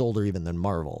 I mean, it's older even than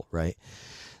Marvel, right?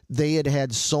 They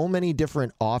had so many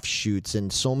different offshoots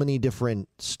and so many different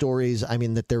stories. I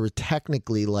mean, that there were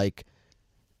technically like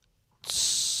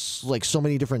so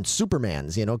many different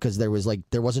Supermans, because there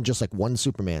wasn't just like one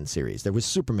Superman series. There was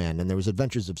Superman, and there was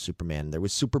Adventures of Superman, there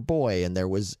was Superboy, and there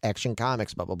was Action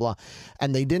Comics, blah blah blah,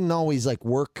 and they didn't always like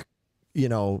work,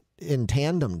 in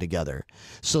tandem together.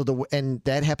 So and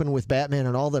that happened with Batman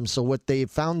and all of them. So what they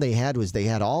found they had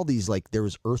all these, like there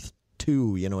was Earth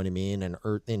 2, you know what I mean, and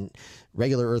Earth in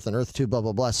regular Earth and Earth 2, blah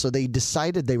blah blah. So they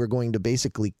decided they were going to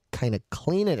basically kind of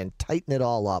clean it and tighten it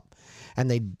all up. And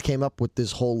they came up with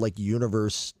this whole like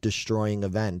universe destroying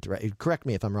event, right? Correct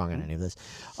me if I'm wrong on any of this,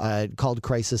 called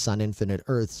Crisis on Infinite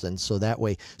Earths. And so that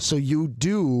way, you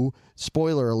do,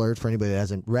 spoiler alert for anybody that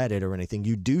hasn't read it or anything,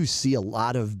 you do see a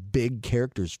lot of big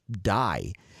characters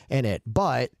die in it,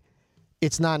 but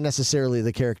it's not necessarily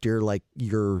the character like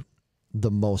you're the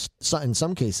most. In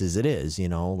some cases it is,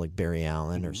 like Barry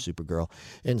Allen or Supergirl.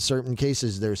 In certain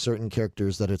cases there's certain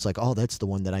characters that it's like, oh, that's the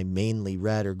one that I mainly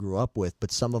read or grew up with,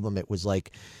 but some of them it was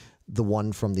like the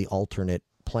one from the alternate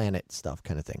planet stuff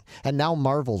kind of thing. And now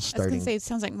Marvel's starting. I was going to say, it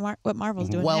sounds like what Marvel's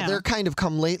doing well now. They're kind of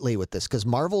come lately with this because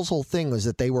Marvel's whole thing was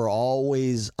that they were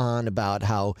always on about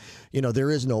how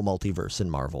there is no multiverse in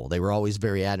Marvel. They were always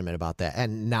very adamant about that,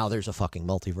 and now there's a fucking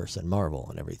multiverse in Marvel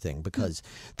and everything because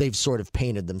they've sort of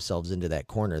painted themselves into that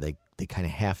corner. They kind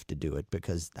of have to do it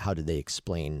because how did they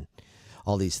explain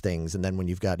all these things? And then when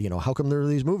you've got, how come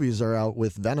these movies are out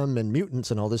with Venom and mutants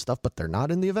and all this stuff, but they're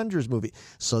not in the Avengers movie?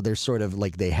 So they're sort of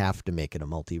like, they have to make it a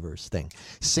multiverse thing.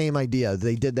 Same idea.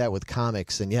 They did that with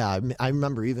comics. And yeah, I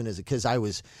remember even because I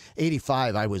was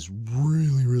 85, I was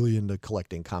really, really into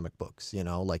collecting comic books,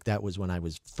 like that was when I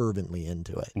was fervently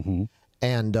into it. Mm-hmm.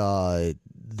 And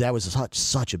that was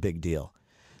such a big deal,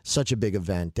 such a big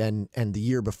event. And the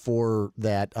year before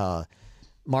that,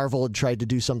 Marvel had tried to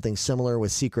do something similar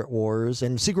with Secret Wars,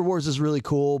 and Secret Wars is really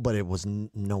cool, but it was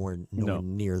nowhere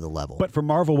near the level. But for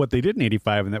Marvel, what they did in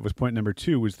 '85, and that was point number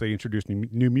 2, was they introduced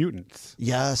New Mutants.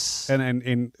 Yes,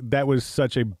 and that was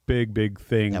such a big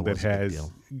thing that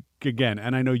has, again,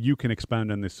 and I know you can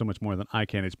expound on this so much more than I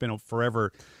can. It's been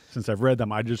forever since I've read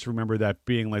them. I just remember that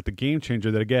being like the game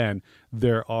changer. That again,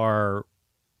 there are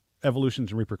evolutions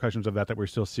and repercussions of that we're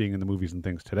still seeing in the movies and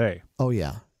things today. Oh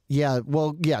yeah. Yeah,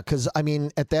 well, yeah, because, I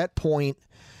mean, at that point,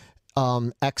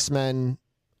 X-Men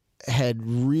had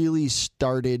really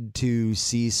started to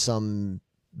see some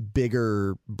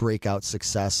bigger breakout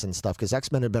success and stuff, because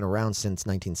X-Men had been around since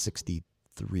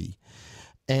 1963.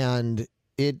 And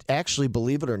it actually,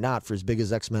 believe it or not, for as big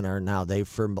as X-Men are now,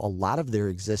 for a lot of their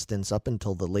existence up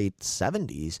until the late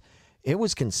 70s, it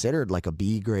was considered like a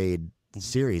B-grade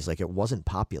series. Like, it wasn't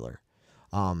popular.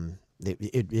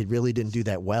 It really didn't do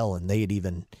that well, and they had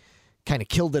even kind of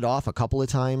killed it off a couple of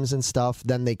times and stuff.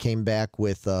 Then they came back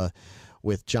with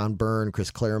John Byrne,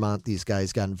 Chris Claremont. These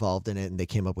guys got involved in it, and they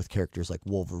came up with characters like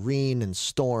Wolverine and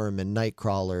Storm and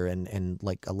Nightcrawler and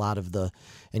like a lot of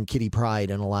and Kitty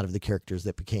Pryde and a lot of the characters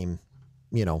that became,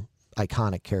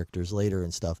 iconic characters later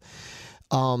and stuff.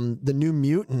 The New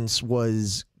Mutants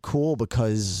was cool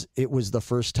because it was the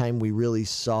first time we really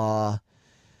saw.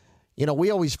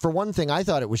 We always, for one thing, I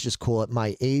thought it was just cool at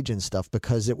my age and stuff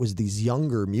because it was these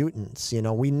younger mutants.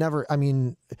 We never,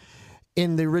 in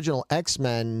the original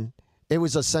X-Men, it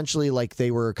was essentially like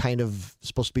they were kind of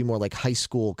supposed to be more like high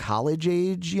school, college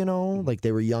age, like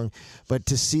they were young. But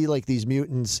to see like these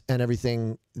mutants and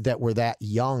everything that were that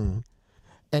young,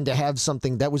 and to have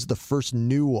something that was the first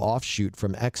new offshoot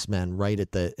from X-Men right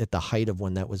at the height of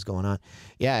when that was going on.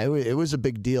 Yeah, it was a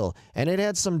big deal. And it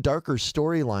had some darker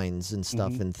storylines and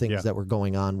stuff and things that were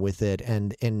going on with it.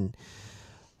 And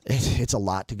it's a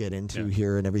lot to get into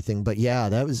here and everything. But yeah,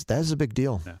 that was a big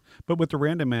deal. Yeah. But with the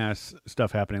random ass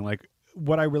stuff happening, like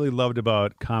what I really loved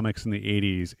about comics in the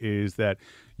 80s is that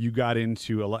you got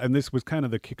into a lot, and this was kind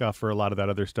of the kickoff for a lot of that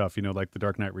other stuff, like The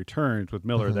Dark Knight Returns with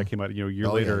Miller that came out, a year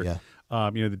later.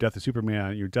 The Death of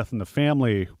Superman, your Death in the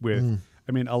Family with,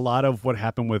 I mean, a lot of what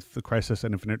happened with the Crisis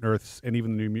on Infinite Earths and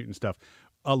even the New Mutant stuff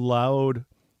allowed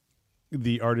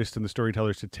the artists and the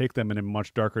storytellers to take them in a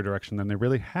much darker direction than they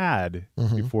really had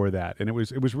before that. And it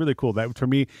was really cool. That, for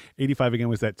me, 85 again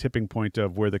was that tipping point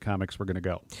of where the comics were going to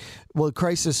go. Well,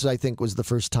 Crisis, I think, was the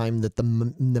first time that the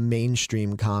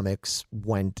mainstream comics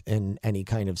went in any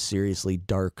kind of seriously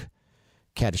dark,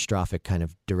 catastrophic kind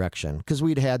of direction. Because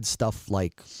we'd had stuff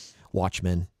like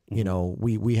Watchmen,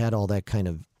 we had all that kind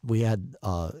of, we had,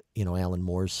 Alan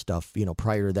Moore's stuff,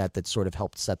 prior to that sort of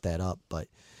helped set that up. But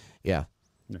yeah.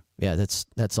 Yeah,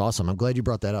 that's awesome. I'm glad you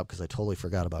brought that up because I totally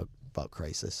forgot about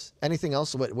Crisis. Anything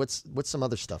else? What's some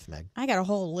other stuff, Meg? I got a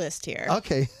whole list here.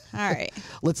 Okay. All right.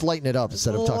 Let's lighten it up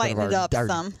instead of talking about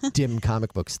our dim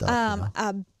comic book stuff.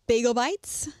 Bagel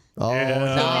Bites. Oh,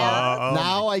 Yeah.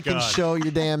 now I can show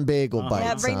your damn bagel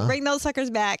bites. Yeah, bring those suckers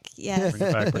back. Yes.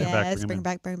 Bring it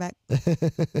back. Bring back.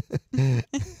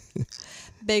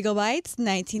 Bagel Bites,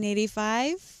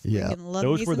 1985. Yeah. Freaking love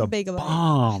Those me were some the Bagel Bites.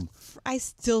 bomb. I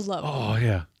still love them. Oh,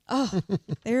 yeah. Oh,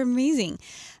 they're amazing.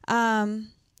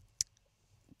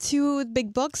 Two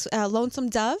big books. Lonesome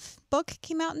Dove book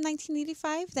came out in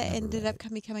 1985 that ended up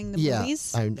becoming the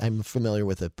movies. I'm familiar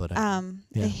with it, but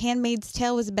The Handmaid's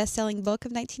Tale was a best-selling book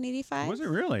of 1985. Was it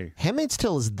really? Handmaid's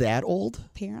Tale is that old?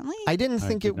 Apparently. I didn't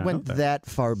think did it not went know that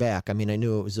far back. I mean, I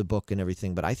knew it was a book and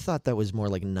everything, but I thought that was more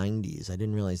like 90s. I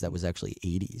didn't realize that was actually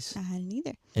 80s. I hadn't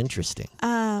either. Interesting.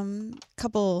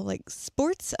 Couple like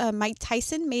sports. Mike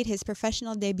Tyson made his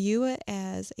professional debut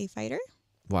as a fighter.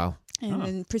 Wow. And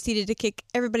then proceeded to kick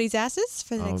everybody's asses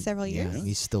for the next several years. Yeah,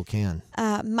 he still can.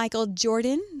 Michael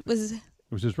Jordan was. It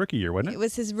was his rookie year, wasn't It it?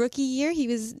 was his rookie year. He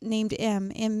was named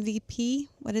MVP.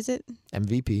 What is it?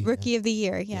 MVP. Rookie of the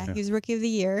year. Yeah, Yeah. he was rookie of the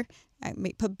year. I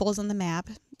put Bulls on the map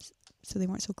so they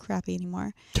weren't so crappy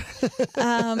anymore.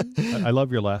 I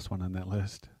love your last one on that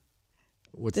list.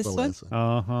 What's This the one? last one?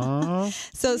 Uh-huh.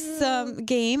 So some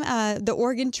game, the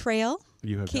Oregon Trail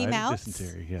You have came died out. of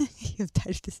dysentery, yes. You have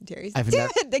died of dysentery. I've Damn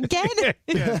it,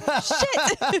 again.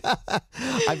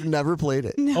 Shit. I've never played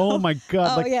it. Oh, my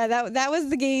God. Oh, yeah, that was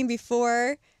the game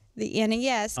before the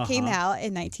NES came out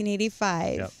in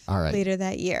 1985. Yep. All right. Later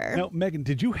that year. Now, Megan,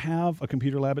 did you have a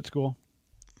computer lab at school?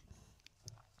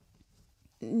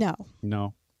 No.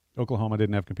 No. Oklahoma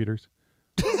didn't have computers?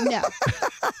 No.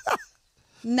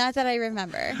 Not that I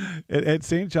remember. At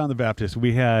St. John the Baptist,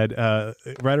 we had,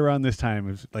 right around this time,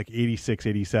 it was like 86,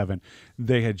 87,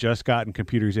 they had just gotten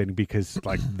computers in because,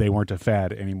 like, they weren't a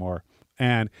fad anymore.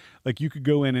 And, like, you could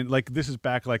go in and, like, this is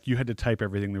back, like, you had to type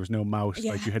everything. There was no mouse.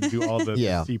 Yeah. Like, you had to do all the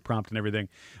Yeah. C prompt and everything.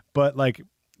 But, like,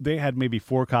 they had maybe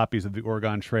 4 copies of the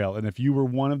Oregon Trail. And if you were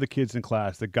one of the kids in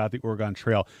class that got the Oregon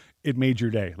Trail, it made your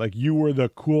day. Like, you were the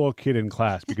cool kid in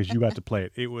class because you got to play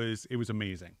it. It was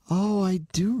amazing. Oh, I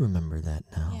do remember that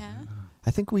now. Yeah.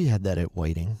 I think we had that at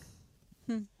Whiting.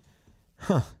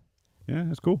 Yeah,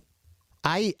 that's cool.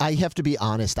 I have to be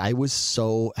honest. I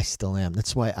still am.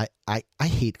 That's why I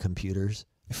hate computers.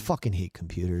 I fucking hate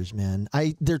computers, man.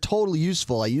 They're totally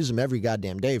useful. I use them every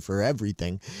goddamn day for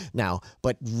everything now.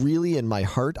 But really, in my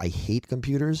heart, I hate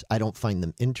computers. I don't find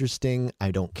them interesting.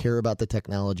 I don't care about the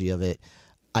technology of it.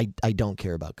 I don't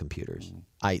care about computers.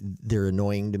 They're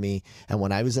annoying to me. And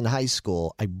when I was in high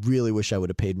school, I really wish I would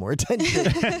have paid more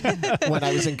attention when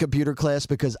I was in computer class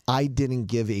because I didn't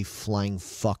give a flying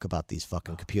fuck about these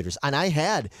fucking computers. And I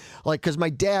had, like, because my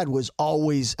dad was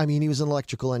always, I mean, he was an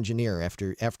electrical engineer.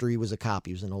 After he was a cop,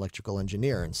 he was an electrical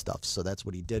engineer and stuff. So that's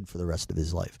what he did for the rest of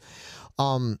his life.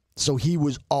 So he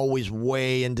was always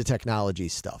way into technology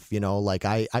stuff, like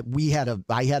I had a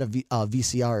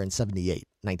VCR in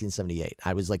 1978.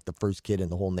 I was like the first kid in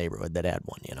the whole neighborhood that had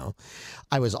one,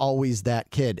 I was always that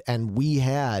kid. And we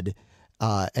had,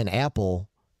 an Apple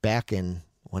back in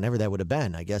whenever that would have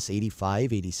been, I guess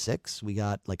 85, 86. We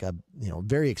got like a,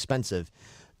 very expensive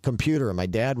computer and my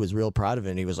dad was real proud of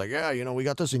it. And he was like, yeah, we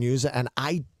got this and use it. And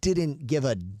I didn't give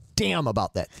a damn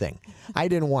about that thing. I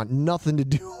didn't want nothing to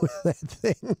do with that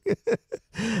thing.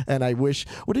 And I wish,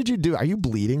 what did you do? Are you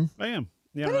bleeding? I am.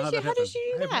 Yeah, How did you do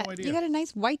I have that? no idea. You got a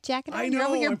nice white jacket on. I You're know.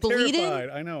 over here I'm bleeding. terrified.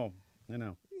 I know.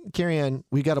 Carry on.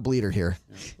 We got a bleeder here.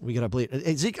 We got a bleeder.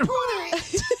 Hey, Zeke, what are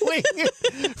you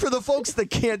doing? For the folks that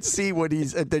can't see what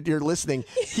that you're listening,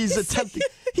 he's attempting.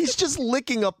 He's just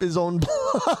licking up his own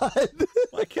blood.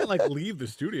 Well, I can't leave the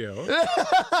studio.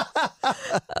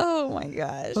 Oh my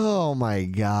gosh. Oh my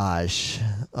gosh.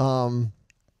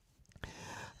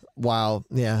 Wow.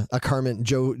 Yeah. A Carmen.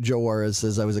 Joe Juarez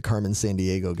says I was a Carmen San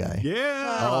Diego guy.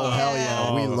 Yeah. Oh, hell yeah.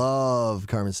 Oh. We love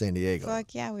Carmen San Diego.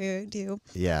 Fuck yeah, we do.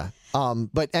 Yeah.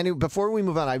 But anyway, before we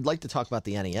move on, I'd like to talk about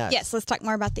the NES. Yes, let's talk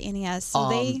more about the NES.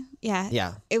 So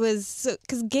Yeah. it was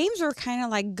because games were kind of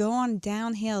like going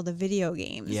downhill, the video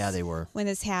games. Yeah, they were. When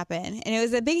this happened, and it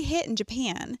was a big hit in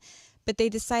Japan, but they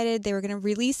decided they were going to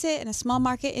release it in a small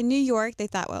market in New York. They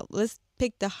thought, well, let's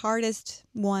pick the hardest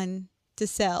one to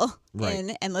sell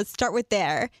in, and let's start with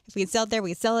there. If we can sell it there,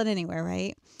 we can sell it anywhere,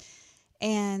 right?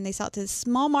 And they sell it to a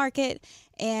small market,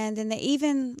 and then they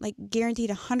even like guaranteed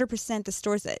 100% the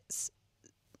stores that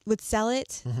would sell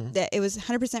it, that it was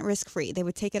 100% risk-free. They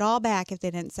would take it all back if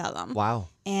they didn't sell them. Wow.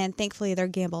 And thankfully their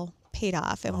gamble paid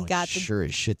off, and we got the sure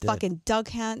as shit did. fucking duck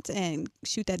hunt and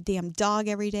shoot that damn dog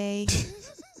every day.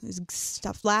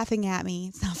 Stop laughing at me.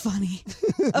 It's not funny.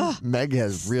 Meg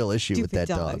has real issue with Stupid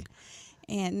that dog.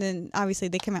 And then obviously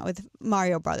they come out with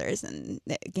Mario Brothers, and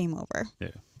game over. Yeah.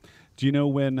 Do you know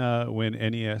when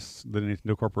NES, the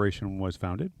Nintendo Corporation, was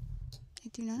founded? I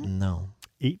do not. No.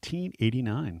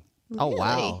 1889. Oh,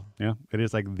 wow. Yeah, it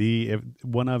is like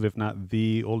one of, if not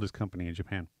the oldest company in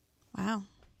Japan. Wow.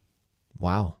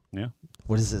 Wow. Yeah.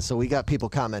 What is this? So we got people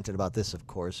commenting about this, of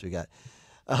course. We got,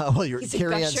 well, He's a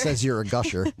Carrie Ann gusher. says you're a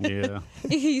gusher. Yeah.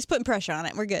 He's putting pressure on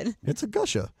it. We're good. It's a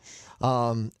gusher.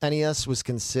 NES was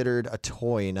considered a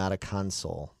toy, not a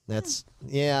console. That's,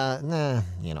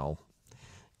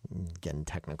 getting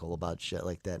technical about shit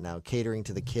like that now, catering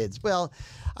to the kids. Well,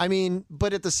 I mean,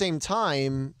 but at the same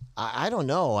time, I don't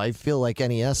know. I feel like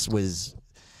NES was,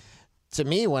 to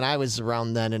me, when I was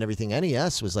around then and everything,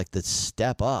 NES was like the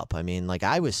step up. I mean, like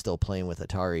I was still playing with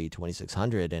Atari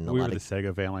 2600 and We were the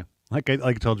Sega family. Like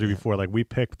I told you before, like we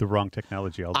picked the wrong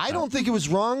technology all the time. I don't think it was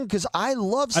wrong because I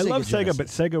love Sega. I love Sega, but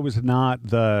Sega was not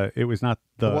the. It was not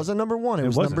the. It wasn't number one. It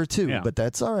was wasn't. number two. Yeah. But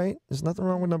that's all right. There's nothing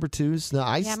wrong with number twos. No,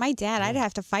 Yeah, my dad, I'd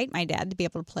have to fight my dad to be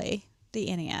able to play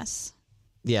the NES.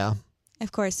 Yeah.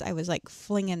 Of course, I was like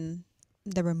flinging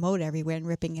the remote everywhere and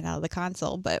ripping it out of the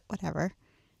console, but whatever.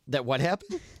 That what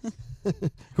happened?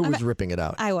 Who was ripping it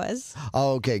out? I was.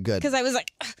 Oh, okay, good. Because I was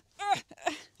like,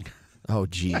 Oh,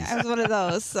 geez. I was one of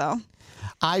those, so.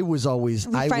 I was always.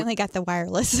 We finally got the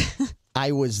wireless.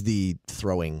 I was the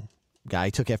throwing guy. I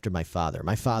took after my father.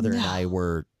 My father and I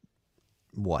were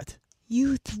what?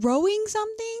 You throwing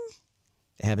something?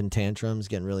 Having tantrums,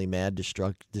 getting really mad,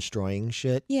 destroying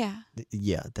shit. Yeah.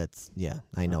 Yeah,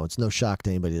 I know. It's no shock to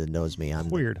anybody that knows me. I'm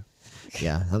Weird.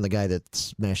 I'm the guy that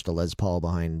smashed a Les Paul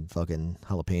behind fucking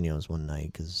jalapenos one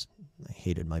night because I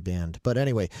hated my band. But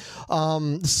anyway,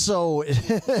 so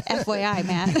FYI,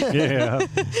 Matt. Yeah.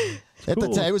 at the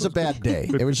Cool. time, it was a bad day.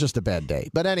 It was just a bad day.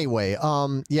 But anyway,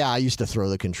 I used to throw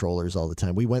the controllers all the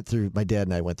time. My dad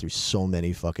and I went through so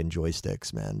many fucking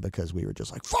joysticks, man, because we were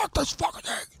just like, fuck this fucking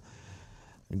thing.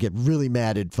 And get really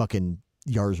mad at fucking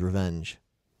Yar's Revenge.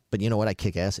 But you know what? I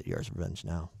kick ass at Yar's Revenge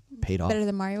now. Paid off. Better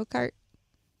than Mario Kart?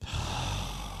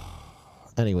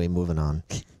 Anyway, moving on.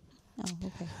 Oh,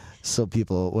 okay. So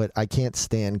people, I can't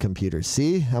stand computers.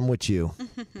 See, I'm with you.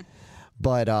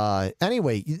 But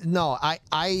anyway, no,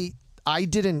 I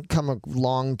didn't come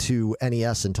along to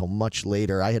NES until much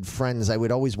later. I had friends. I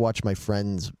would always watch my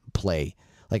friends play.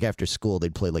 Like after school,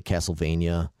 they'd play like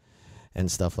Castlevania and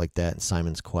stuff like that, and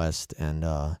Simon's Quest, and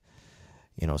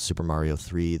Super Mario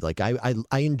 3. Like I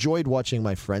enjoyed watching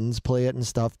my friends play it and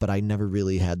stuff, but I never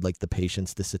really had like the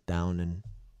patience to sit down and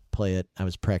play it. I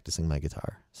was practicing my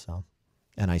guitar, so,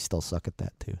 and I still suck at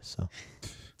that too. So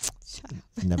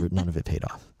none of it paid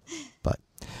off. But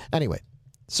anyway,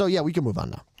 so yeah, we can move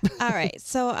on now. All right.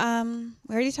 So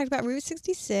we already talked about Route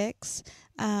 66.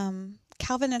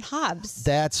 Calvin and Hobbes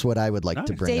That's what I would like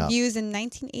to Nice. bring up. debuts in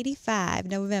 1985,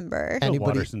 November. Bill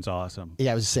Anybody- Watterson's awesome.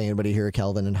 Yeah, I was saying, anybody here a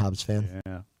Calvin and Hobbes fan?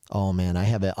 Yeah. Oh man, I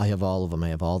have it. I have all of them. I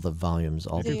have all the volumes,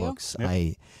 all Do the you? books. Yep.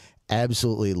 I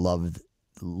absolutely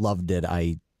loved it.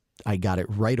 I got it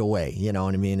right away. You know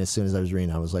what I mean? As soon as I was reading,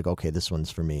 I was like, okay, this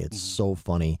one's for me. It's so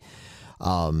funny.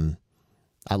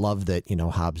 I love that,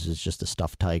 Hobbes is just a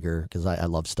stuffed tiger because I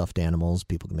love stuffed animals.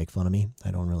 People can make fun of me. I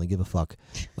don't really give a fuck.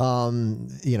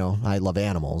 I love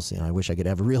animals. I wish I could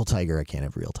have a real tiger. I can't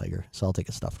have a real tiger. So I'll take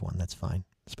a stuffed one. That's fine.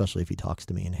 Especially if he talks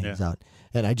to me and hangs out.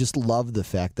 And I just love the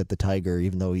fact that the tiger,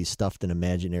 even though he's stuffed and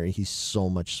imaginary, he's so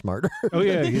much smarter. Oh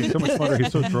yeah, he's so much smarter.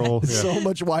 He's so droll. Yeah. So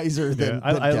much wiser than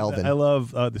Calvin. I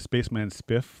love the Spaceman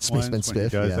Spiff. Spaceman ones when he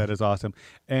Spiff, does yeah. that is awesome.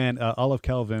 And all of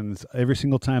Calvin's every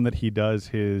single time that he does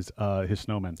his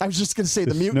snowman. I was just going to say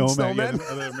the mutant snowman.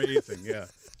 Yeah, they're amazing. Yeah.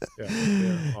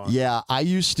 they're awesome. Yeah, I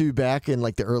used to back in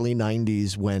like the early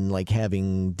 90s when like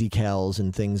having decals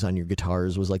and things on your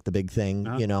guitars was like the big thing,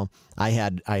 you know. I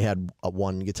had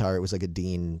one guitar, it was like a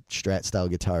Dean Strat style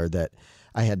guitar that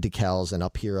I had decals, and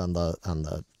up here on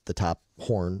the top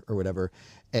horn or whatever,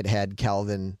 it had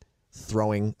Calvin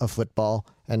throwing a football,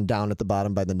 and down at the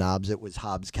bottom by the knobs it was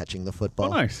Hobbs catching the football.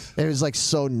 Oh, nice. It was like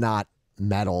so not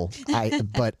metal,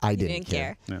 but I didn't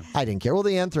care. care. I didn't care. Well,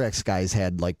 the Anthrax guys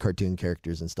had like cartoon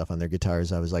characters and stuff on their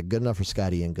guitars. I was like, good enough for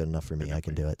Scotty and good enough for me. I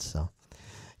can do it. So,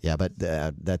 yeah, but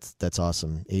that's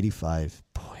awesome. 85.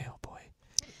 Boy, oh boy.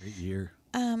 Great year.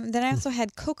 Then I also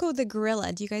had Coco the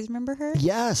Gorilla. Do you guys remember her?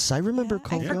 Yes, I remember I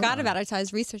Coco. forgot about her until I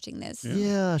was researching this.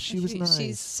 Yeah, she was nice.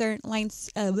 She's certain lines.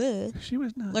 She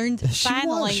was nice. Learned sign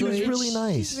language. She was really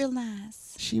nice. She's real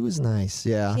nice. She was nice.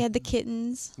 Yeah. She had the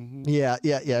kittens. Yeah.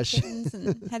 Kittens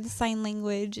and had the sign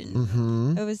language,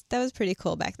 and that was pretty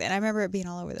cool back then. I remember it being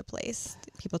all over the place.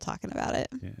 People talking about it.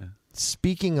 Yeah.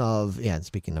 Speaking of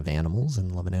animals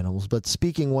and loving animals, but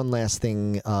speaking one last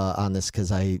thing on this,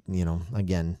 because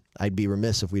again, I'd be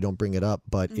remiss if we don't bring it up,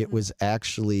 but it was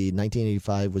actually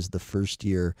 1985 was the first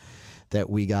year that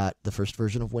we got the first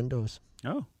version of Windows.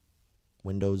 Oh.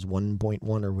 Windows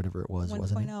 1.1 or whatever it was,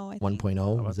 wasn't it? 1.0, I think.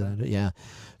 1.0, was that it? Yeah.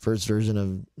 First version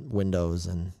of Windows,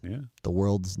 and the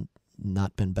world's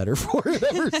not been better for it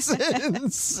ever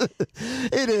since.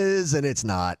 It is, and it's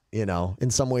not.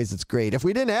 In some ways it's great. If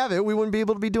we didn't have it, we wouldn't be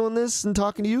able to be doing this and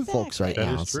talking to you folks right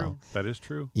now. That is true. That is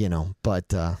true.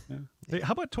 But Hey,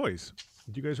 how about toys?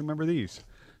 Do you guys remember these?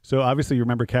 So obviously you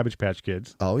remember Cabbage Patch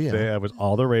Kids. Oh yeah, that was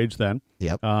all the rage then.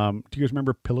 Yep. Do you guys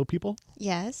remember Pillow People?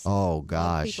 Yes. Oh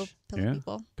gosh.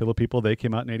 People. Pillow People. They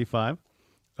came out in '85.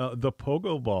 The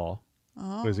Pogo Ball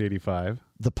was '85.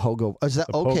 The Pogo. Is that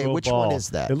okay? Pogo Which ball. one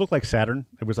is that? It looked like Saturn.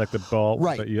 It was like the ball.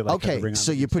 Right. That you, like, had the ring on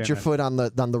So it you and put your stand foot on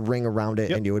the ring around it,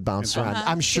 and you would bounce around.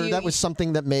 I'm sure that was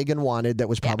something that Megan wanted. That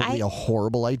was probably a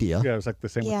horrible idea. Yeah, it was like the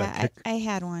same with that Yeah, kick. I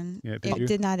had one. Yeah, it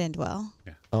did not end well.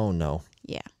 Yeah. Oh no.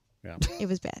 Yeah. Yeah. It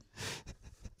was bad.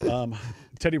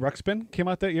 Teddy Ruxpin came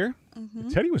out that year.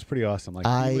 Teddy was pretty awesome.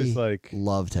 He was like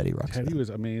love Teddy Ruxpin. Teddy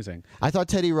was amazing. I thought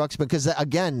Teddy Ruxpin, because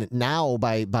again, now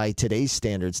by today's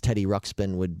standards, Teddy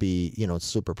Ruxpin would be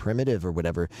super primitive or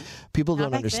whatever. People Not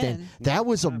don't back understand. then. That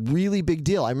was a really big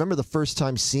deal. I remember the first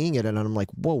time seeing it, and I'm like,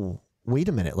 whoa. Wait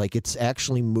a minute! Like, it's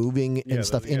actually moving and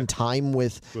stuff in time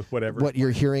with whatever what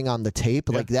you're hearing on the tape.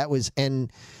 Yeah. Like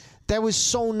that was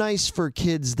so nice for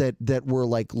kids that were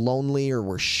like lonely or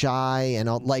were shy and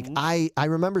all. Like I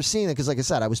remember seeing it, because like I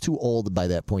said, I was too old by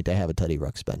that point to have a Teddy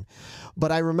Ruxpin,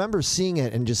 but I remember seeing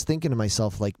it and just thinking to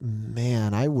myself, like,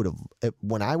 man, I would have,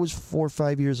 when I was 4 or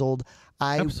 5 years old,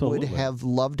 I would have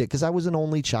loved it, because I was an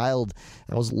only child.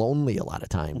 I was lonely a lot of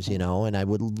times, and I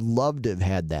would love to have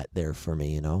had that there for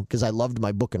me, because I loved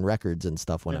my book and records and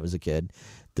stuff when I was a kid.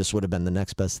 This would have been the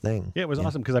next best thing. Yeah, it was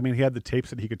awesome, because he had the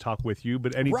tapes that he could talk with you,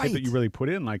 but any tape that you really put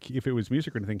in, like if it was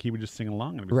music or anything, he would just sing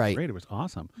along, and it was great. It was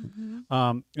awesome.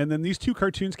 And then these two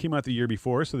cartoons came out the year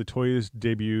before, so the toys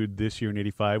debuted this year in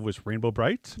 '85 was Rainbow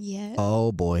Bright. Yes.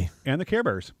 Oh boy. And the Care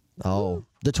Bears. Oh,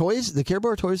 the Care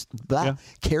Bear toys.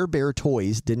 Care Bear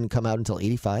toys didn't come out until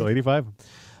 '85. So '85.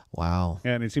 Wow.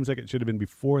 And it seems like it should have been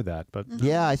before that, but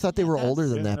yeah, I thought they were older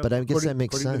than that, but I guess that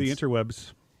makes sense. According to the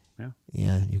interwebs.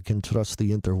 Yeah, you can trust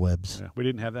the interwebs. Yeah, we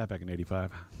didn't have that back in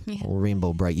 '85. Yeah. Oh,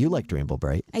 Rainbow Bright. You liked Rainbow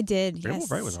Bright. I did. Rainbow yes.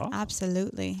 Bright was awesome.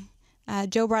 Absolutely.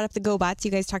 Joe brought up the GoBots.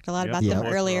 You guys talked a lot about them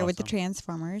earlier with the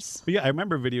Transformers. But yeah, I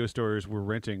remember video stores were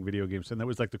renting video games, and that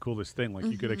was like the coolest thing. Like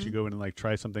you could actually go in and like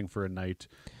try something for a night,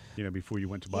 before you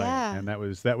went to buy it, and that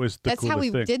was the coolest thing. That's how we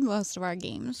did most of our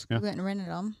games. We went and rented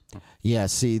them. Yeah,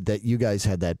 see that you guys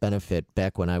had that benefit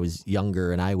back when I was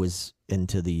younger, and I was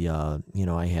into the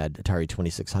I had Atari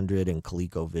 2600 and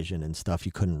ColecoVision and stuff.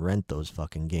 You couldn't rent those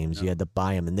fucking games. You had to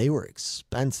buy them, and they were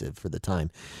expensive for the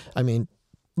time. I mean,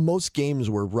 most games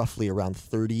were roughly around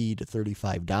 $30 to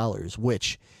 $35,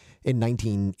 which in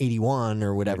 1981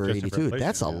 or whatever, 82,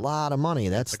 that's a lot of money.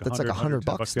 That's like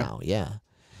 $100 now. Yeah,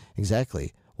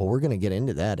 exactly. Well, we're going to get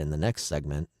into that in the next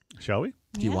segment. Shall we?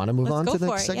 Do you want to move on to the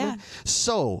next segment? Yeah.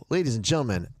 So, ladies and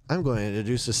gentlemen, I'm going to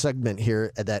introduce a segment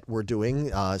here that we're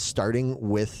doing, starting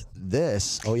with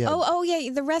this. Oh, yeah. Oh, yeah,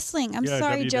 the wrestling. I'm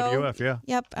sorry, Joe. WWF,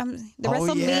 Yep. The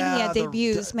WrestleMania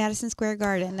debuts Madison Square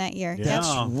Garden that year. Yeah.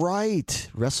 That's right.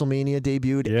 WrestleMania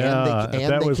debuted. Yeah,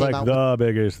 and that was like the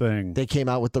biggest thing. They came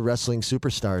out with the Wrestling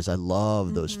Superstars. I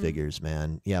love those figures,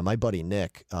 man. Yeah, my buddy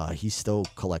Nick, he still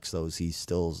collects those. He's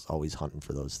still always hunting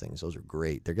for those things. Those are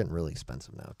great. They're getting really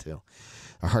expensive now, too.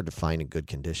 They're hard to find in good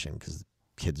condition because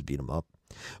kids beat them up.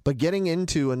 But getting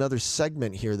into another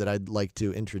segment here that I'd like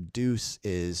to introduce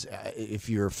is, if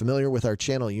you're familiar with our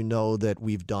channel, you know that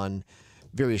we've done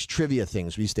various trivia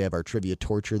things. We used to have our trivia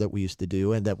torture that we used to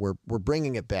do, and that we're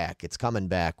bringing it back. It's coming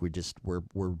back. We're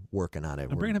working on it.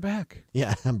 I'm bringing it back.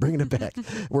 Yeah, I'm bringing it back.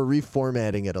 We're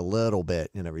reformatting it a little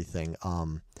bit and everything,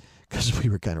 because we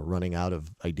were kind of running out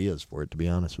of ideas for it, to be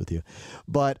honest with you.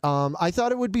 But I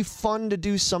thought it would be fun to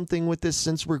do something with this,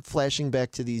 since we're flashing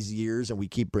back to these years and we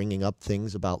keep bringing up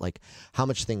things about like how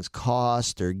much things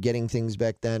cost or getting things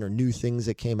back then or new things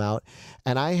that came out.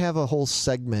 And I have a whole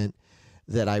segment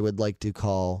that I would like to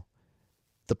call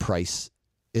The Price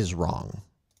is Wrong.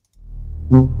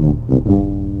 You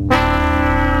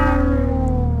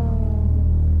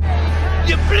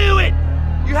blew it!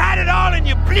 You had it all and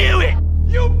you blew it!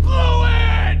 You blew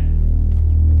it!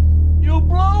 You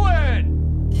blew it!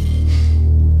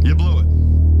 You blew it.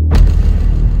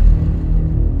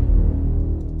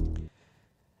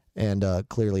 And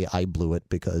clearly I blew it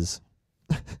because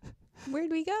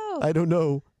Where'd we go? I don't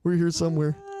know. We're here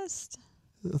somewhere. Lost.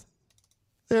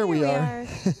 There we are.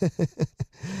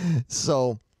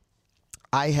 So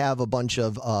I have a bunch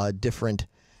of different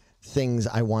things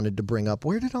I wanted to bring up.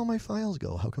 Where did all my files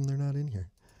go? How come they're not in here?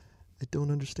 I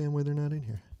don't understand why they're not in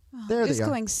here. Oh, there they are. It's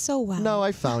going so well. No,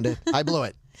 I found it. I blew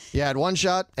it. You had one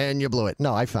shot and you blew it.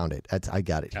 No, I found it. I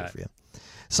got it here for you.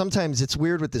 Sometimes it's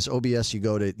weird with this OBS.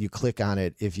 You click on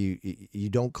it. If you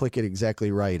don't click it exactly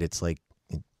right, it's like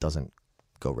it doesn't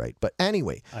go right. But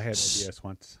anyway, I had OBS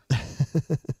once.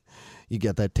 You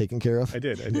get that taken care of? I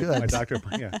did. Good. My doctor,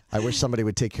 yeah. I wish somebody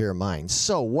would take care of mine.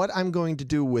 So what I'm going to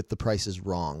do with The Price is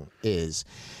Wrong is,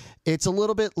 it's a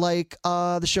little bit like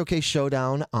the Showcase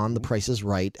Showdown on The Price is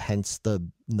Right, hence the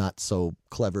not so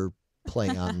clever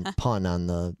pun on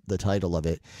the title of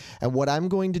it. And what I'm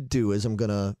going to do is I'm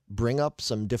going to bring up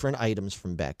some different items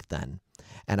from back then.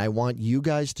 And I want you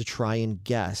guys to try and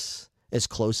guess as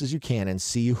close as you can and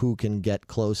see who can get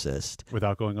closest.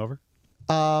 Without going over?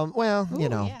 Well, Ooh, you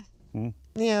know. Yeah.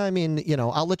 Yeah, I mean,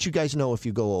 I'll let you guys know if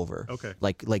you go over. Okay.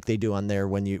 Like they do on there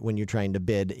when you're trying to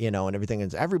bid, and everything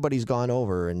is, everybody's gone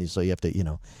over, and so you have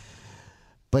to,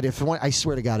 But if I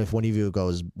swear to God, if one of you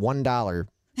goes $1,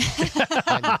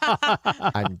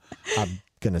 I'm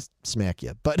gonna smack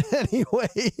you. But anyway,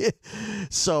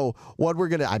 so what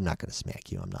I'm not gonna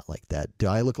smack you. I'm not like that. Do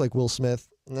I look like Will Smith?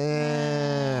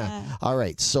 Nah. All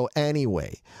right. So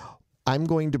anyway, I'm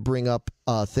going to bring up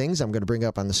things I'm going to bring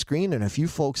up on the screen. And if you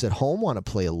folks at home want to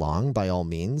play along, by all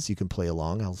means, you can play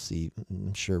along. I'm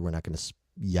sure we're not going to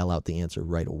yell out the answer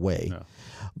right away. No.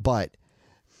 But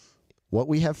what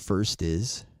we have first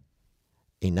is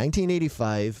a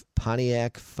 1985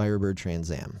 Pontiac Firebird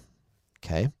Trans Am.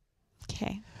 Okay?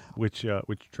 Okay. Which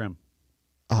trim?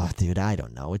 Oh, dude, I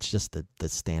don't know. It's just the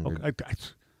standard. Okay.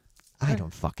 I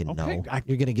don't fucking Okay. know.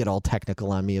 You're going to get all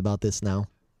technical on me about this now?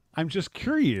 I'm just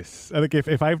curious. Like,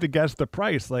 if I have to guess the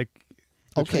price, like.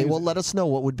 Okay, well, let us know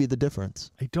what would be the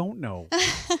difference. I don't know.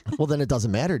 Well, then it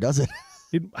doesn't matter, does it?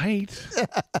 It might.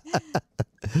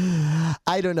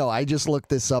 I don't know. I just looked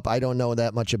this up. I don't know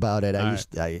that much about it. I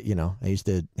used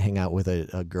to hang out with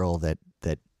a girl that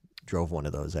drove one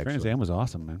of those, actually. Trans Am was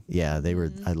awesome, man. Yeah, they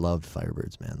were. I loved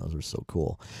Firebirds, man. Those were so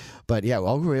cool. But yeah,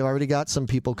 well, we already got some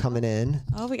people coming in.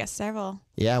 Oh, we got several.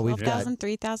 Yeah, we've 12,000, got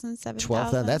 3,000, 7,000.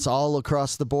 12,000. That's all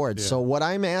across the board. Yeah. So what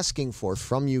I'm asking for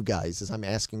from you guys is I'm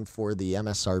asking for the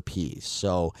MSRP.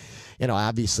 So,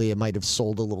 obviously it might have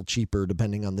sold a little cheaper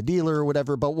depending on the dealer or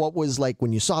whatever. But what was like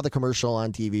when you saw the commercial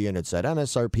on TV and it said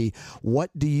MSRP? What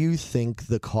do you think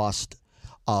the cost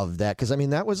of that? Because I mean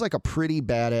that was like a pretty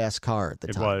badass car at the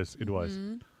time. It was.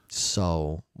 Mm-hmm.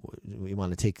 So we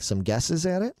want to take some guesses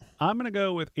at it. I'm gonna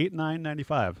go with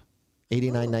 $89.95.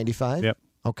 $89.95. Yep.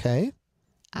 Okay.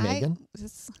 Megan?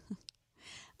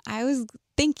 I was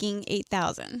thinking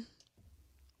 8,000.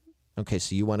 Okay,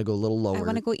 so you want to go a little lower. I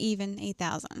want to go even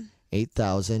 8,000.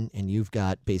 8,000, and you've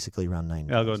got basically around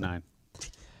 9,000. I'll go 9.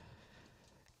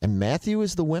 And Matthew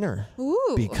is the winner.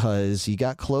 Ooh. Because he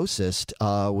got closest.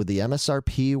 With the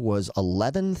MSRP was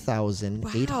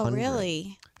 $11,800. Wow,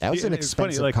 really? That was an It's funny,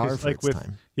 expensive car for its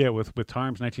time. Yeah, with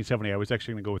Tarms 1970, I was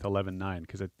actually going to go with 11.9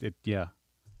 because Yeah.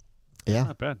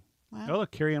 not bad. Wow. Oh,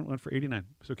 look, Carrie Ann went for 89.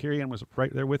 So Carrie Ann was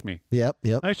right there with me. Yep.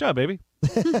 Nice job, baby.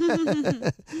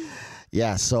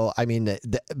 Yeah, so I mean,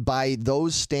 by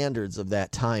those standards of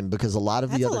that time, because a lot of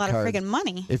That's the a other lot cars, of friggin'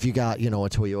 money. if you got a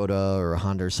Toyota or a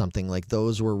Honda or something, like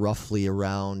those were roughly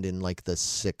around in like the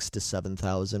 6,000 to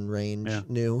 7,000 range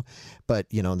new. But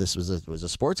this was a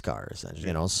sports car,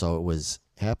 essentially, so it was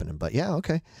happening. But yeah,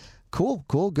 okay, cool,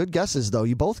 good guesses though.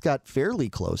 You both got fairly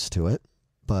close to it,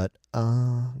 but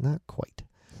not quite.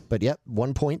 But yep,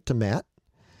 1 point to Matt.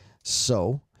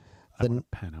 So, I want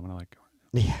a pen. I want to like.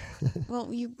 yeah.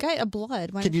 Well, you got a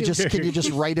blood. Why Can don't you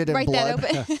just write it in write blood?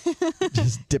 that open?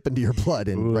 Just dip into your blood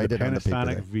and write it on the paper.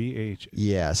 Panasonic VH.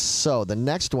 Yes. So the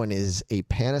next one is a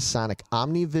Panasonic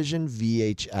OmniVision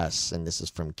VHS, and this is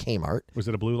from Kmart. Was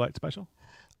it a blue light special?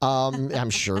 I'm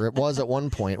sure it was at one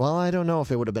point. Well, I don't know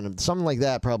if it would have been something like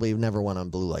that. Probably never went on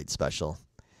blue light special.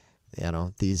 You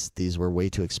know, these were way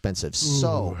too expensive.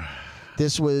 So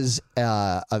this was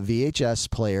a VHS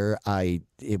player.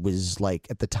 It was like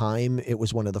at the time it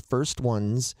was one of the first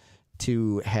ones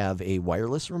to have a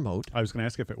wireless remote. I was going to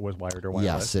ask if it was wired or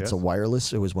wireless. Yes, it's a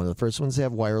wireless. It was one of the first ones to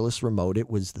have wireless remote.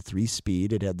 It was the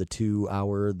 3-speed. It had the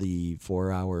 2-hour, the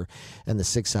 4-hour, and the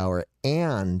 6-hour.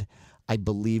 And I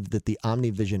believe that the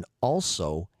OmniVision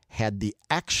also had the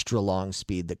extra long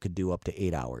speed that could do up to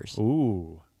 8 hours.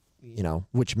 Ooh. You know,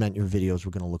 which meant your videos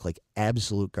were going to look like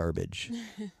absolute garbage.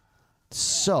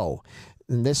 So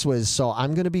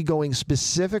I'm going to be going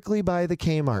specifically by the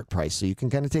Kmart price, so you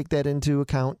can kind of take that into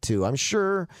account too. I'm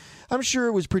sure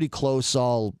it was pretty close,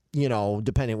 all, you know,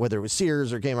 depending whether it was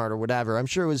Sears or Kmart or whatever. I'm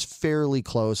sure it was fairly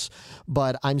close,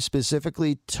 but I'm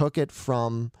specifically took it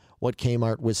from what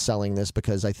Kmart was selling this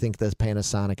because I think the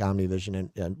Panasonic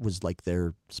OmniVision was like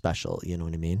their special. You know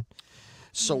what I mean?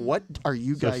 So what are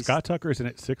you guys? So Scott Tucker is in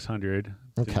at $600.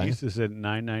 Okay. Denise is at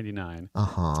 $999.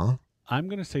 Uh-huh. I'm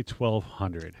going to say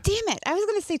 $1,200. Damn it! I was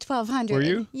going to say 1,200. Were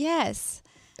you? Yes.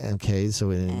 Okay,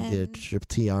 so Triple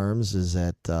T Arms is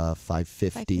at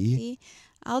 550.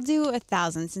 I'll do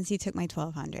 1,000 since he took my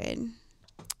 1,200.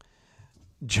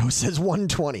 Joe says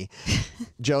 120.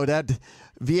 Joe, that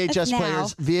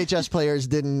VHS players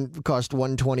didn't cost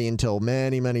 120 until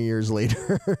many, many years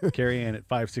later. Carrie Ann at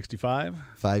 $565.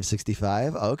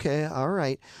 $565. Okay, all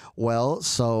right. Well,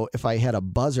 so if I had a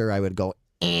buzzer, I would go.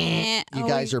 You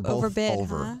guys are both overbid,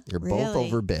 over. huh? You're both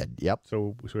overbid. Yep.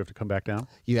 So we have to come back down.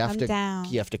 You have to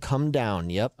down. You have to come down.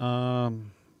 Yep.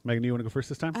 Megan, do you want to go first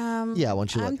this time? Yeah.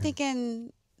 Once you. I'm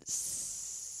thinking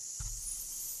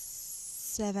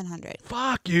 700.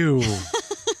 Fuck you.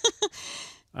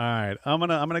 All right, I'm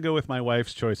gonna go with my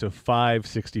wife's choice of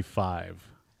 $565.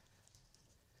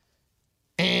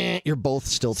 You're both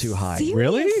still too high.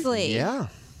 Really? Seriously? Yeah.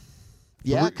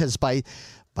 Yeah, because by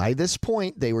this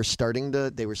point they were starting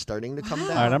to come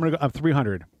down. All right, I'm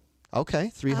 300.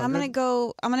 Okay, 300.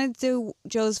 I'm gonna do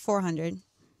Joe's 400.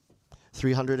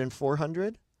 300 and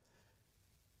 400.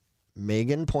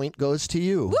 Megan, point goes to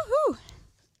you. Woohoo!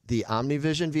 The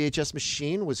OmniVision VHS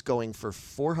machine was going for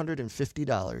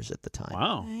 $450 at the time.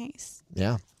 Wow. Nice.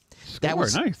 Yeah. Nice. That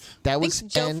was Thanks,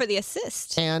 Joe, for the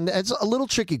assist. And it's a little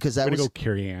tricky because that I'm was gonna go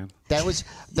Carrie Ann. That was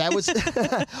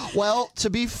well, to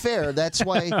be fair, that's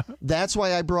why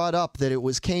I brought up that it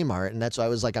was Kmart, and that's why I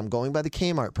was like, I'm going by the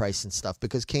Kmart price and stuff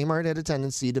because Kmart had a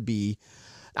tendency to be.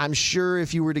 I'm sure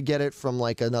if you were to get it from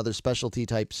like another specialty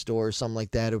type store or something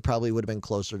like that, it probably would have been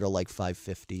closer to like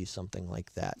 $550, something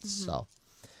like that. Mm-hmm. So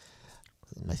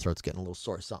my throat's getting a little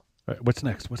sore. So All right, what's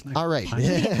next? All right. Do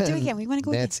it again. We want to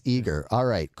go That's again. eager. All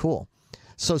right, cool.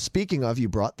 So speaking of, you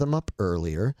brought them up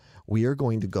earlier. We are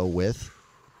going to go with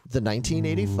the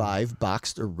 1985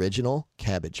 boxed original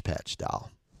Cabbage Patch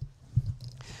doll.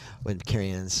 When Carrie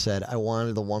Ann said, I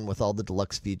wanted the one with all the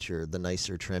deluxe feature, the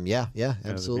nicer trim. Yeah,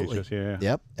 absolutely. VHS, yeah.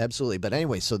 Yep, absolutely. But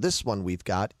anyway, so this one we've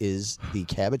got is the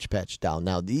Cabbage Patch doll.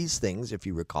 Now, these things, if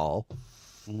you recall,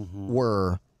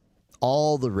 were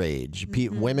all the rage.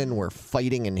 Women were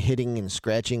fighting and hitting and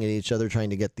scratching at each other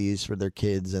trying to get these for their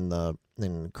kids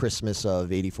in Christmas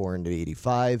of 84 into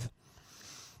 85.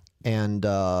 And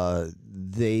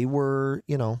they were,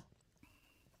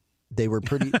 they were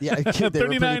pretty. Yeah, they were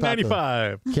pretty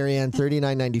popular. Carrie Ann,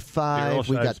 $39.95.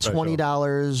 We got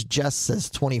 $20. Jess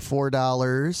says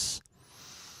 $24.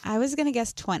 I was gonna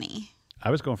guess 20.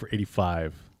 I was going for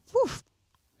 85. Whew.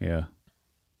 Yeah.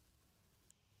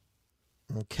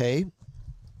 Okay.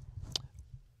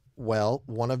 Well,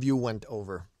 one of you went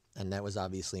over, and that was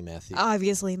obviously Matthew.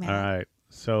 Obviously, Matt. All right.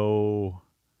 So,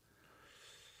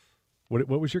 what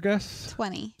was your guess?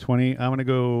 20. 20. I'm gonna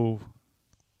go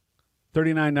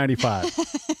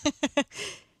 $39.95.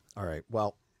 All right.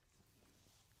 Well,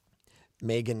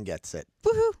 Megan gets it.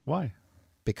 Woohoo! Why?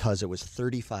 Because it was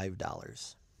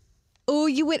 $35. Oh,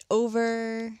 you went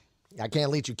over. I can't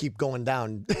let you keep going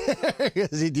down.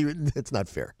 It's not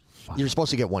fair. Fine. You're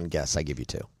supposed to get one guess. I give you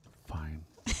two. Fine.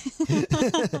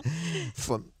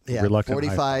 Reluctant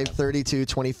 45, 32,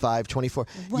 25, 24.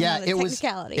 Yeah, it was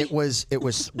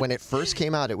when it first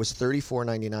came out, it was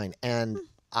 $34.99. And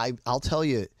I'll tell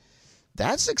you,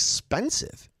 that's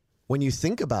expensive when you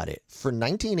think about it. For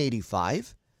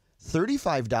 1985,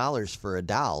 $35 for a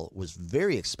doll was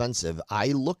very expensive. I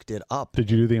looked it up. Did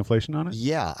you do the inflation on it?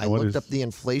 Yeah, I And what looked is- up the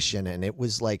inflation, and it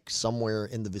was like somewhere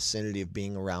in the vicinity of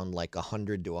being around like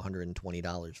 $100 to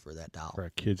 $120 for that doll. For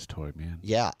a kid's toy, man.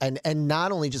 Yeah, and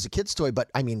not only just a kid's toy, but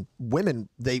I mean, women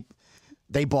they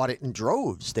bought it in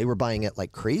droves. They were buying it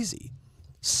like crazy.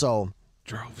 So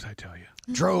Droves, I tell you.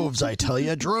 droves, I tell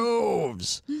you,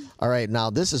 droves. All right, now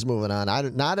this is moving on.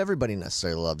 Not everybody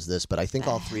necessarily loves this, but I think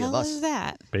all three of Hell us. is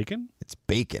that? Bacon? It's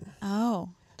bacon. Oh.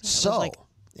 That was So like,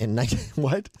 in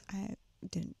what? I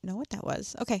didn't know what that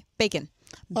was. Okay, bacon.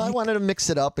 I wanted to mix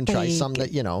it up and try some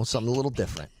that Bacon. something a little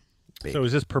different. So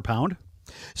is this per pound?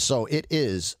 So it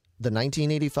is the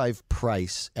 1985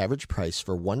 average price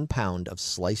for 1 pound of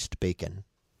sliced bacon.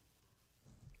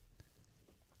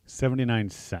 79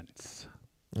 cents.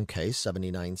 Okay,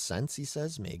 79 cents, he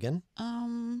says, Megan.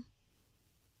 I'm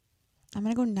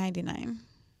gonna go 99.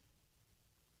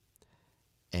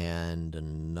 And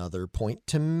another point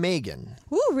to Megan.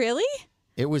 Ooh, really?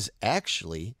 It was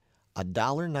actually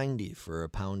 $1.90 for a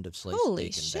pound of sliced Holy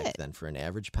bacon shit. back then, for an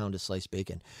average pound of sliced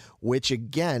bacon. Which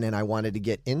again, and I wanted to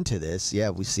get into this. Yeah,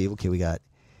 we see. Okay, we got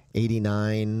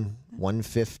 89,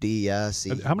 150. Yeah, see.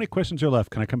 How many questions are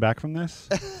left? Can I come back from this?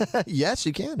 Yes,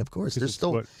 you can. Of course. This There's is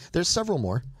still what- there's several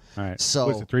more. All right. So-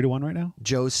 What is it 3-1 right now?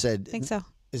 Joe said, I think so.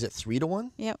 Is it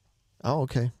 3-1? Yep. Oh,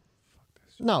 okay.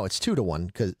 No, it's 2-1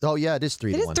 because yeah, it is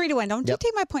 3-1. It is 3-1. Don't Yep. you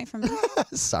take my point from me.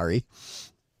 Sorry.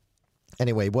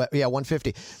 Anyway, yeah,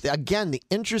 150. Again, the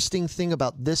interesting thing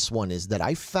about this one is that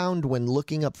I found when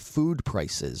looking up food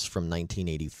prices from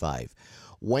 1985,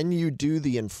 when you do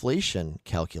the inflation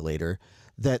calculator,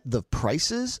 that the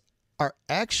prices are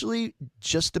actually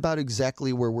just about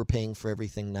exactly where we're paying for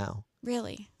everything now.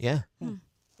 Really? Yeah.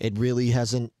 It really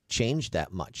hasn't changed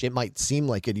that much. It might seem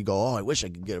like it. You go, oh, I wish I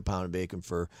could get a pound of bacon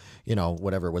for,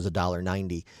 whatever it was,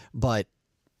 $1.90. But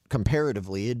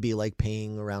comparatively, it'd be like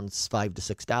paying around $5 to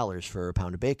 $6 for a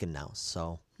pound of bacon now.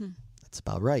 So that's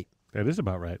about right. That is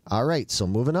about right. All right. So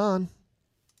moving on.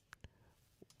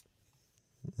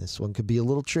 This one could be a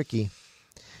little tricky.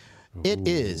 It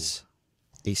is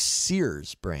a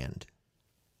Sears brand.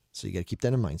 So you got to keep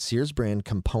that in mind. Sears brand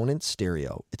component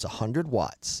stereo. It's 100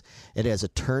 watts. It has a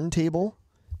turntable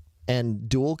and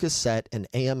dual cassette and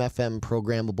AM/FM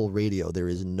programmable radio. There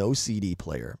is no CD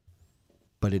player,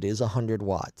 but it is 100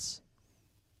 watts,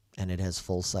 and it has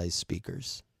full-size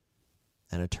speakers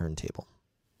and a turntable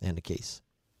and a case.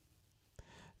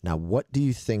 Now, what do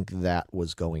you think that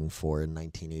was going for in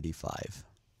 1985?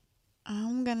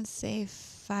 I'm gonna say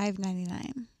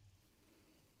 $5.99.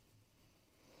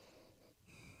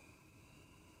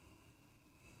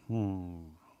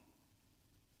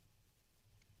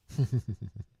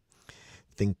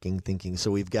 Thinking. So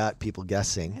we've got people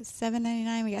guessing. It's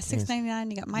 $7.99. We got $6.99.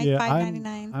 You got my Yeah,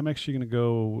 $5.99. I'm actually going to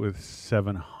go with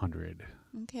 700.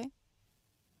 Okay.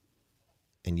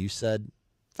 And you said,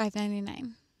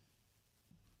 $5.99.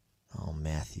 oh,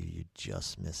 Matthew, you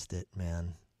just missed it,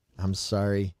 man. I'm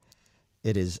sorry.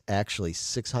 It is actually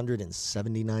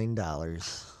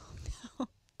 $679.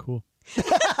 Cool.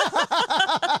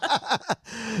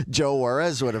 Joe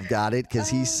Juarez would have got it because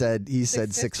he said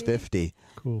 $650.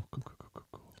 Cool.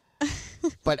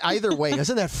 But either way,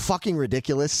 isn't that fucking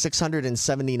ridiculous?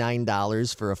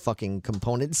 $679 for a fucking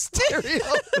component stereo.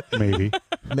 Maybe.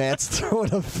 Matt's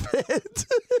throwing a fit.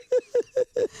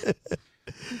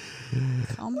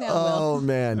 Calm down, Will. Oh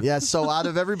man, yeah. So out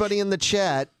of everybody in the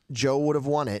chat, Joe would have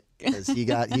won it because he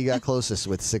got closest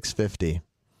with $650.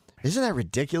 Isn't that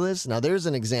ridiculous? Now there's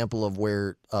an example of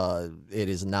where it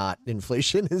is not,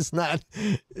 inflation is not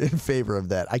in favor of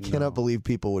that. I cannot believe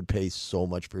people would pay so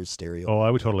much for a stereo. Oh,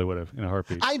 I would totally would have in a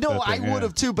heartbeat. I know, That I thing, would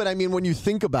have too, but I mean, when you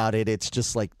think about it, it's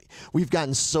just like we've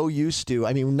gotten so used to.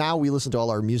 I mean, now we listen to all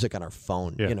our music on our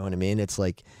phone. Yeah. You know what I mean? It's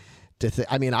like,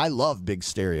 I mean, I love big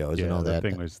stereos Yeah, and all that.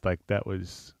 thing was like, that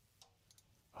was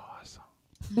awesome.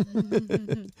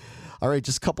 All right,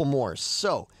 just a couple more.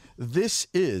 So this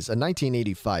is a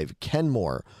 1985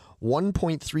 Kenmore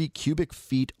 1.3 cubic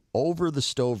feet over the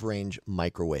stove range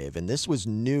microwave, and this was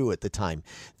new at the time.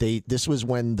 This was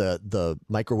when the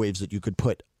microwaves that you could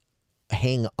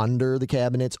hang under the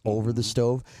cabinets over the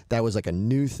stove. That was like a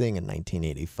new thing in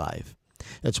 1985.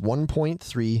 It's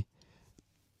 1.3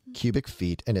 cubic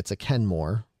feet, and it's a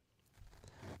Kenmore.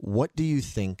 What do you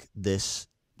think the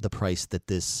price that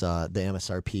the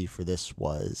MSRP for this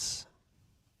was?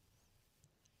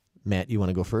 Matt, you want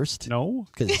to go first? No.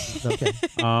 Okay.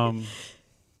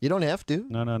 You don't have to.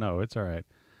 No. It's all right.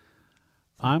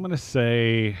 I'm going to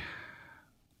say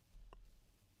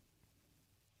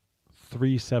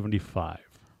 $375.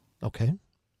 Okay.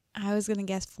 I was gonna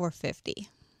guess $4.50.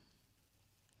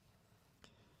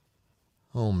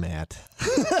 Oh, Matt.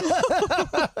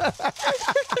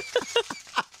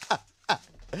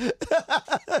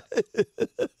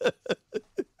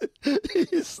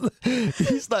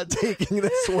 he's not taking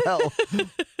this well.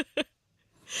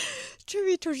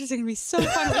 Trivia torture is going to be so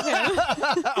fun with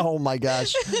him. Oh my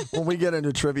gosh. When we get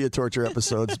into trivia torture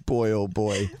episodes, boy, oh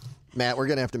boy. Matt, we're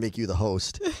going to have to make you the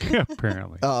host.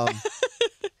 Apparently.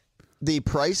 The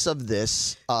price of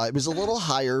this, it was a little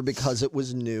higher because it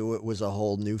was new. It was a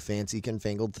whole new fancy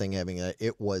confangled thing having it.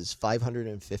 It was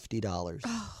 $550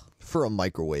 for a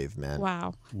microwave, man.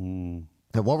 Wow. And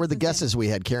what were the guesses we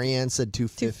had? Carrie Ann said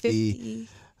 $250.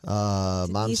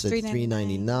 Mom said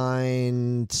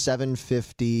 $399,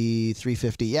 $750,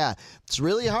 $350. Yeah, it's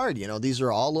really hard. You know, these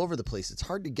are all over the place. It's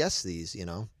hard to guess these, you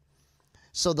know.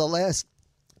 So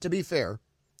to be fair,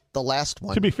 the last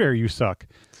one. To be fair, you suck.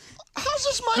 How's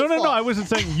this my fault? No. I wasn't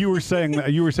saying you were saying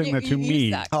that. You were saying that to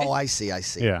me. suck. Oh, I see.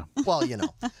 Yeah. Well, you know.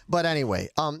 But anyway,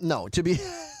 no, to be...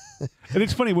 And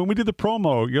it's funny, when we did the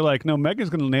promo, you're like, no, Megan's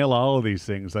going to nail all of these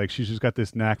things. Like, she's just got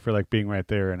this knack for, like, being right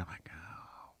there. And I'm like,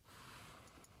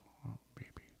 oh, baby.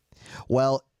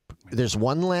 Well, there's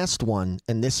one last one,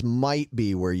 and this might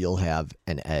be where you'll have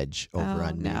an edge over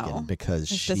on Megan because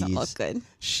this doesn't look good.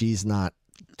 She's not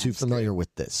too familiar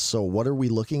with this. So what are we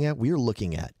looking at? We are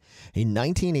looking at a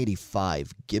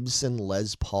 1985 Gibson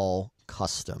Les Paul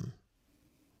Custom.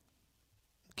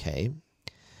 Okay.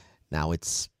 Now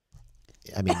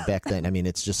back then,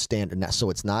 it's just standard. Now, so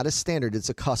it's not a standard, it's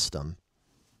a custom.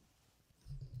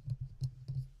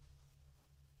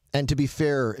 And to be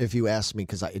fair, if you ask me,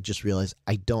 because I just realized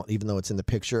I don't, even though it's in the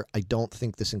picture, I don't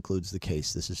think this includes the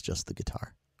case. This is just the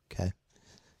guitar, okay?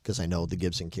 Because I know the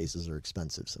Gibson cases are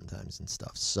expensive sometimes and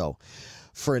stuff. So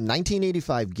for a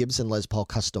 1985 Gibson Les Paul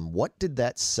Custom, what did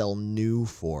that sell new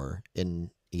for in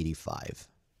 85?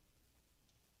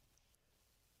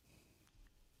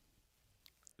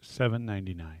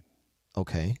 $799.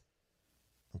 Okay,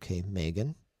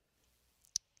 Megan.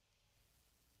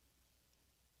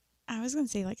 I was going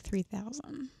to say like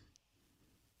 3,000.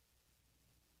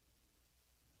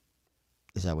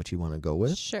 Is that what you want to go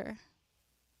with? Sure.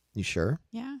 You sure?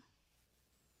 Yeah.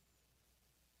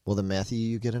 Well, then Matthew,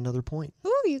 you get another point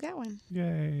Ooh, you got one.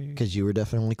 Yay. because you were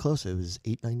definitely close. It was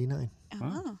 $8.99.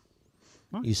 Oh.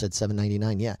 You said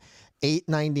 $7.99. Yeah,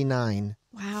 $8.99.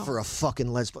 Wow. For a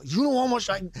fucking Les Paul. You know how much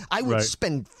I would Right.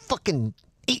 spend fucking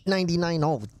 $8.99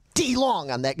 all day long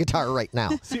on that guitar right now.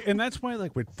 See, and that's why,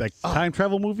 like, with like time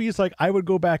travel movies, like, I would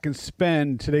go back and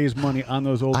spend today's money on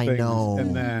those old I things. know.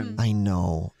 And then... I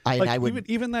know. Like, I would.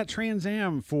 even that Trans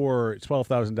Am for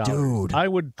 $12,000. Dude, I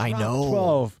would I drop know.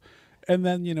 12, and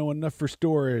then enough for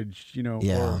storage.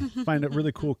 Yeah. Or find a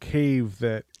really cool cave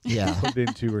that Yeah. you put it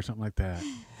into or something like that.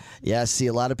 Yeah, see,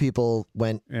 a lot of people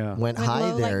went Yeah. high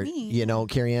low like there. me.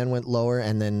 Carrie Ann went lower,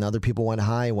 and then other people went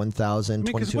high, 1,000,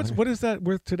 2,200. What is that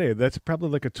worth today? That's probably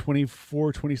like a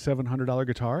 $2,400-$2,700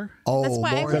 guitar. Oh, That's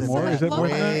why I more said than more? that. Is it more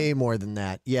than that? Way more than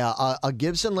that. Yeah, a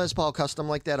Gibson Les Paul Custom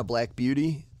like that, a Black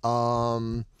Beauty.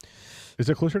 Is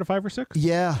it closer to 5 or 6?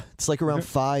 Yeah, it's like around Okay.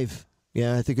 5.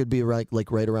 Yeah, I think it'd be right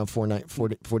around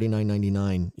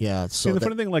 $49.99. Yeah. So See, the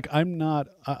funny thing, like, I'm not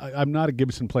a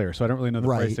Gibson player, so I don't really know the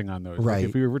Right, pricing on those. right. Like,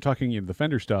 if we were talking the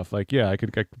Fender stuff, like, yeah, I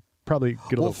could probably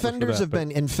get a little. Fenders have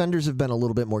been a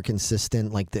little bit more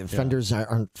consistent. Like the Fenders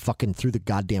aren't fucking through the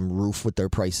goddamn roof with their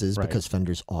prices Right. because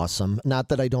Fender's awesome. Not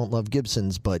that I don't love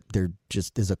Gibsons, but they're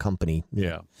just as a company.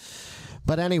 Yeah.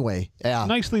 But anyway, yeah,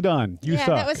 Nicely done. You yeah,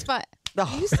 suck. that was fun.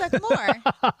 You suck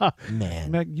more.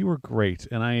 man. Meg, you were great,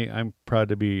 and I'm proud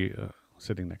to be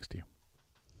sitting next to you.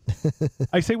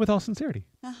 I say with all sincerity.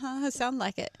 Sound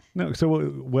like it. No, so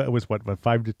what was what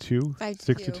 5 to 2, 5 to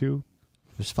 6 to 2. 2?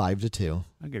 There's 5 to 2.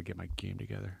 I gotta get my game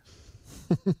together.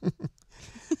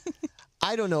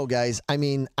 I don't know, guys. I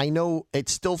mean, I know it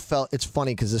still felt. It's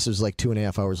funny because this was like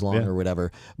 2.5 hours long Yeah. or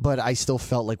whatever. But I still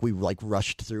felt like we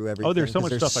rushed through everything. Oh, there's so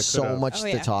 'cause much stuff I so could've. much Oh, to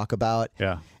yeah. talk about.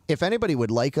 Yeah. If anybody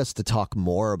would like us to talk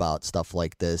more about stuff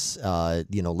like this,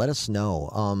 let us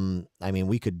know. I mean,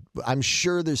 we could. I'm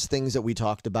sure there's things that we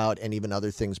talked about, and even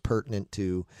other things pertinent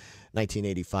to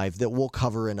 1985 that we'll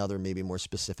cover in other maybe more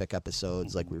specific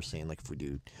episodes. Like we were saying, like if we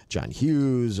do John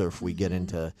Hughes, or if we get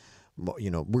into,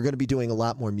 we're going to be doing a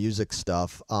lot more music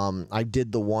stuff. I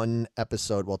did the one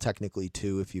episode, well, technically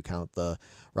 2 if you count the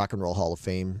Rock and Roll Hall of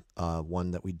Fame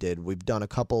one that we did. We've done a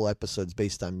couple episodes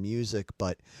based on music,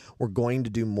 but we're going to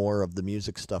do more of the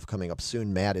music stuff coming up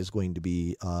soon. Matt is going to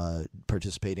be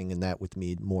participating in that with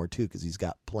me more too, because he's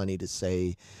got plenty to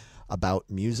say about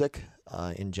music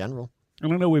in general.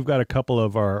 And I know we've got a couple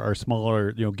of our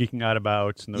smaller, geeking out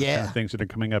abouts and those kind of things that are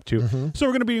coming up too. Mm-hmm. So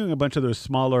we're going to be doing a bunch of those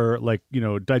smaller,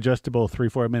 digestible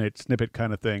 3-4 minute snippet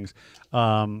kind of things.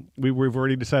 We've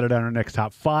already decided on our next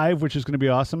top 5, which is going to be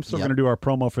awesome. So we're going to do our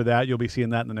promo for that. You'll be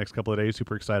seeing that in the next couple of days.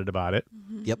 Super excited about it.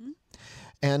 Mm-hmm. Yep.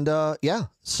 And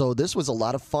so this was a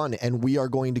lot of fun, and we are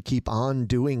going to keep on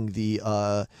doing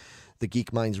the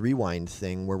Geek Minds Rewind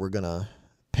thing where we're gonna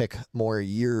pick more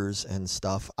years and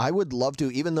stuff. I would love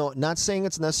to, even though not saying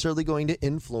it's necessarily going to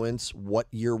influence what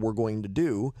year we're going to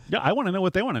do. Yeah, I want to know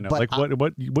what they want to know. But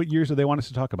what years do they want us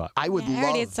to talk about? I would I already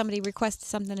love. had somebody request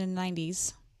something in the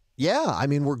 90s. Yeah, I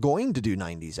mean, we're going to do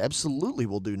 90s. Absolutely,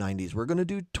 we'll do 90s. We're going to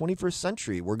do 21st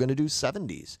century. We're going to do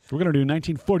 70s. We're going to do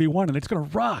 1941, and it's going to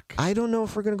rock. I don't know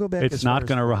if we're going to go back. It's not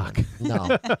going to rock.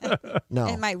 No, no.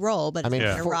 It might roll, but I mean,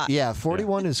 it's going to rock. yeah,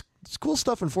 41 is it's cool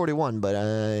stuff in 41, but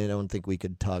I don't think we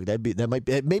could talk. That might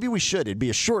be. Maybe we should. It'd be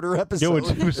a shorter episode.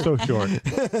 It was so short.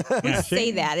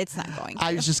 Say that. It's not going to.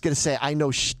 I was just going to say, I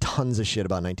know tons of shit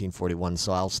about 1941,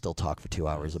 so I'll still talk for 2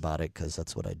 hours about it because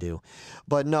that's what I do.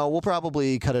 But no, we'll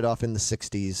probably cut it off in the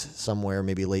 60s somewhere,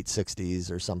 maybe late 60s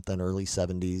or something, early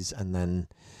 70s, and then,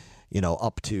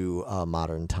 up to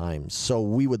modern times. So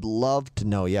we would love to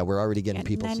know. Yeah, we're already getting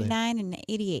people saying 99 and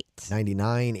 88.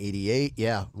 99, 88.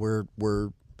 Yeah, we're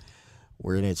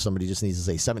in it. Somebody just needs to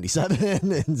say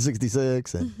 77 and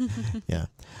 66. And yeah.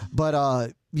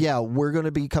 But we're going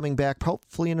to be coming back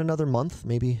hopefully in another month,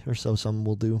 maybe or so.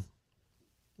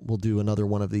 We'll do another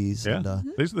one of these. Yeah.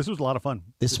 And, This was a lot of fun.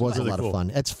 this was really a lot cool. of fun.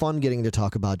 It's fun getting to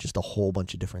talk about just a whole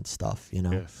bunch of different stuff,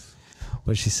 Yes.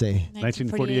 What did she say?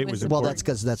 1948 was Well, important. that's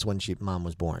because that's when mom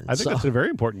was born. I think that's a very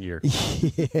important year.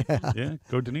 yeah. Yeah,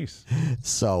 go Denise.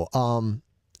 So,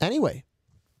 anyway,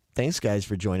 thanks guys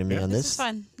for joining me on This this. was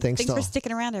fun. Thanks for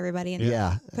sticking around, everybody,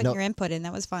 and putting No, your input in.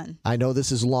 That was fun. I know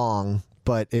this is long,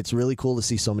 but it's really cool to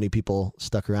see so many people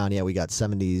stuck around. Yeah, we got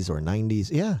 70s or 90s.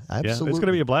 Yeah, absolutely. Yeah, it's going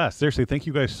to be a blast. Seriously, thank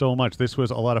you guys so much. This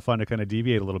was a lot of fun to kind of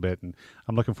deviate a little bit, and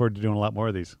I'm looking forward to doing a lot more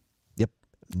of these. Yep.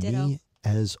 Ditto. Me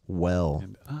as well.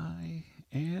 And I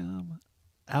am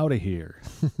out of here.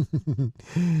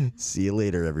 See you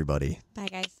later, everybody. Bye,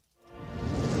 guys.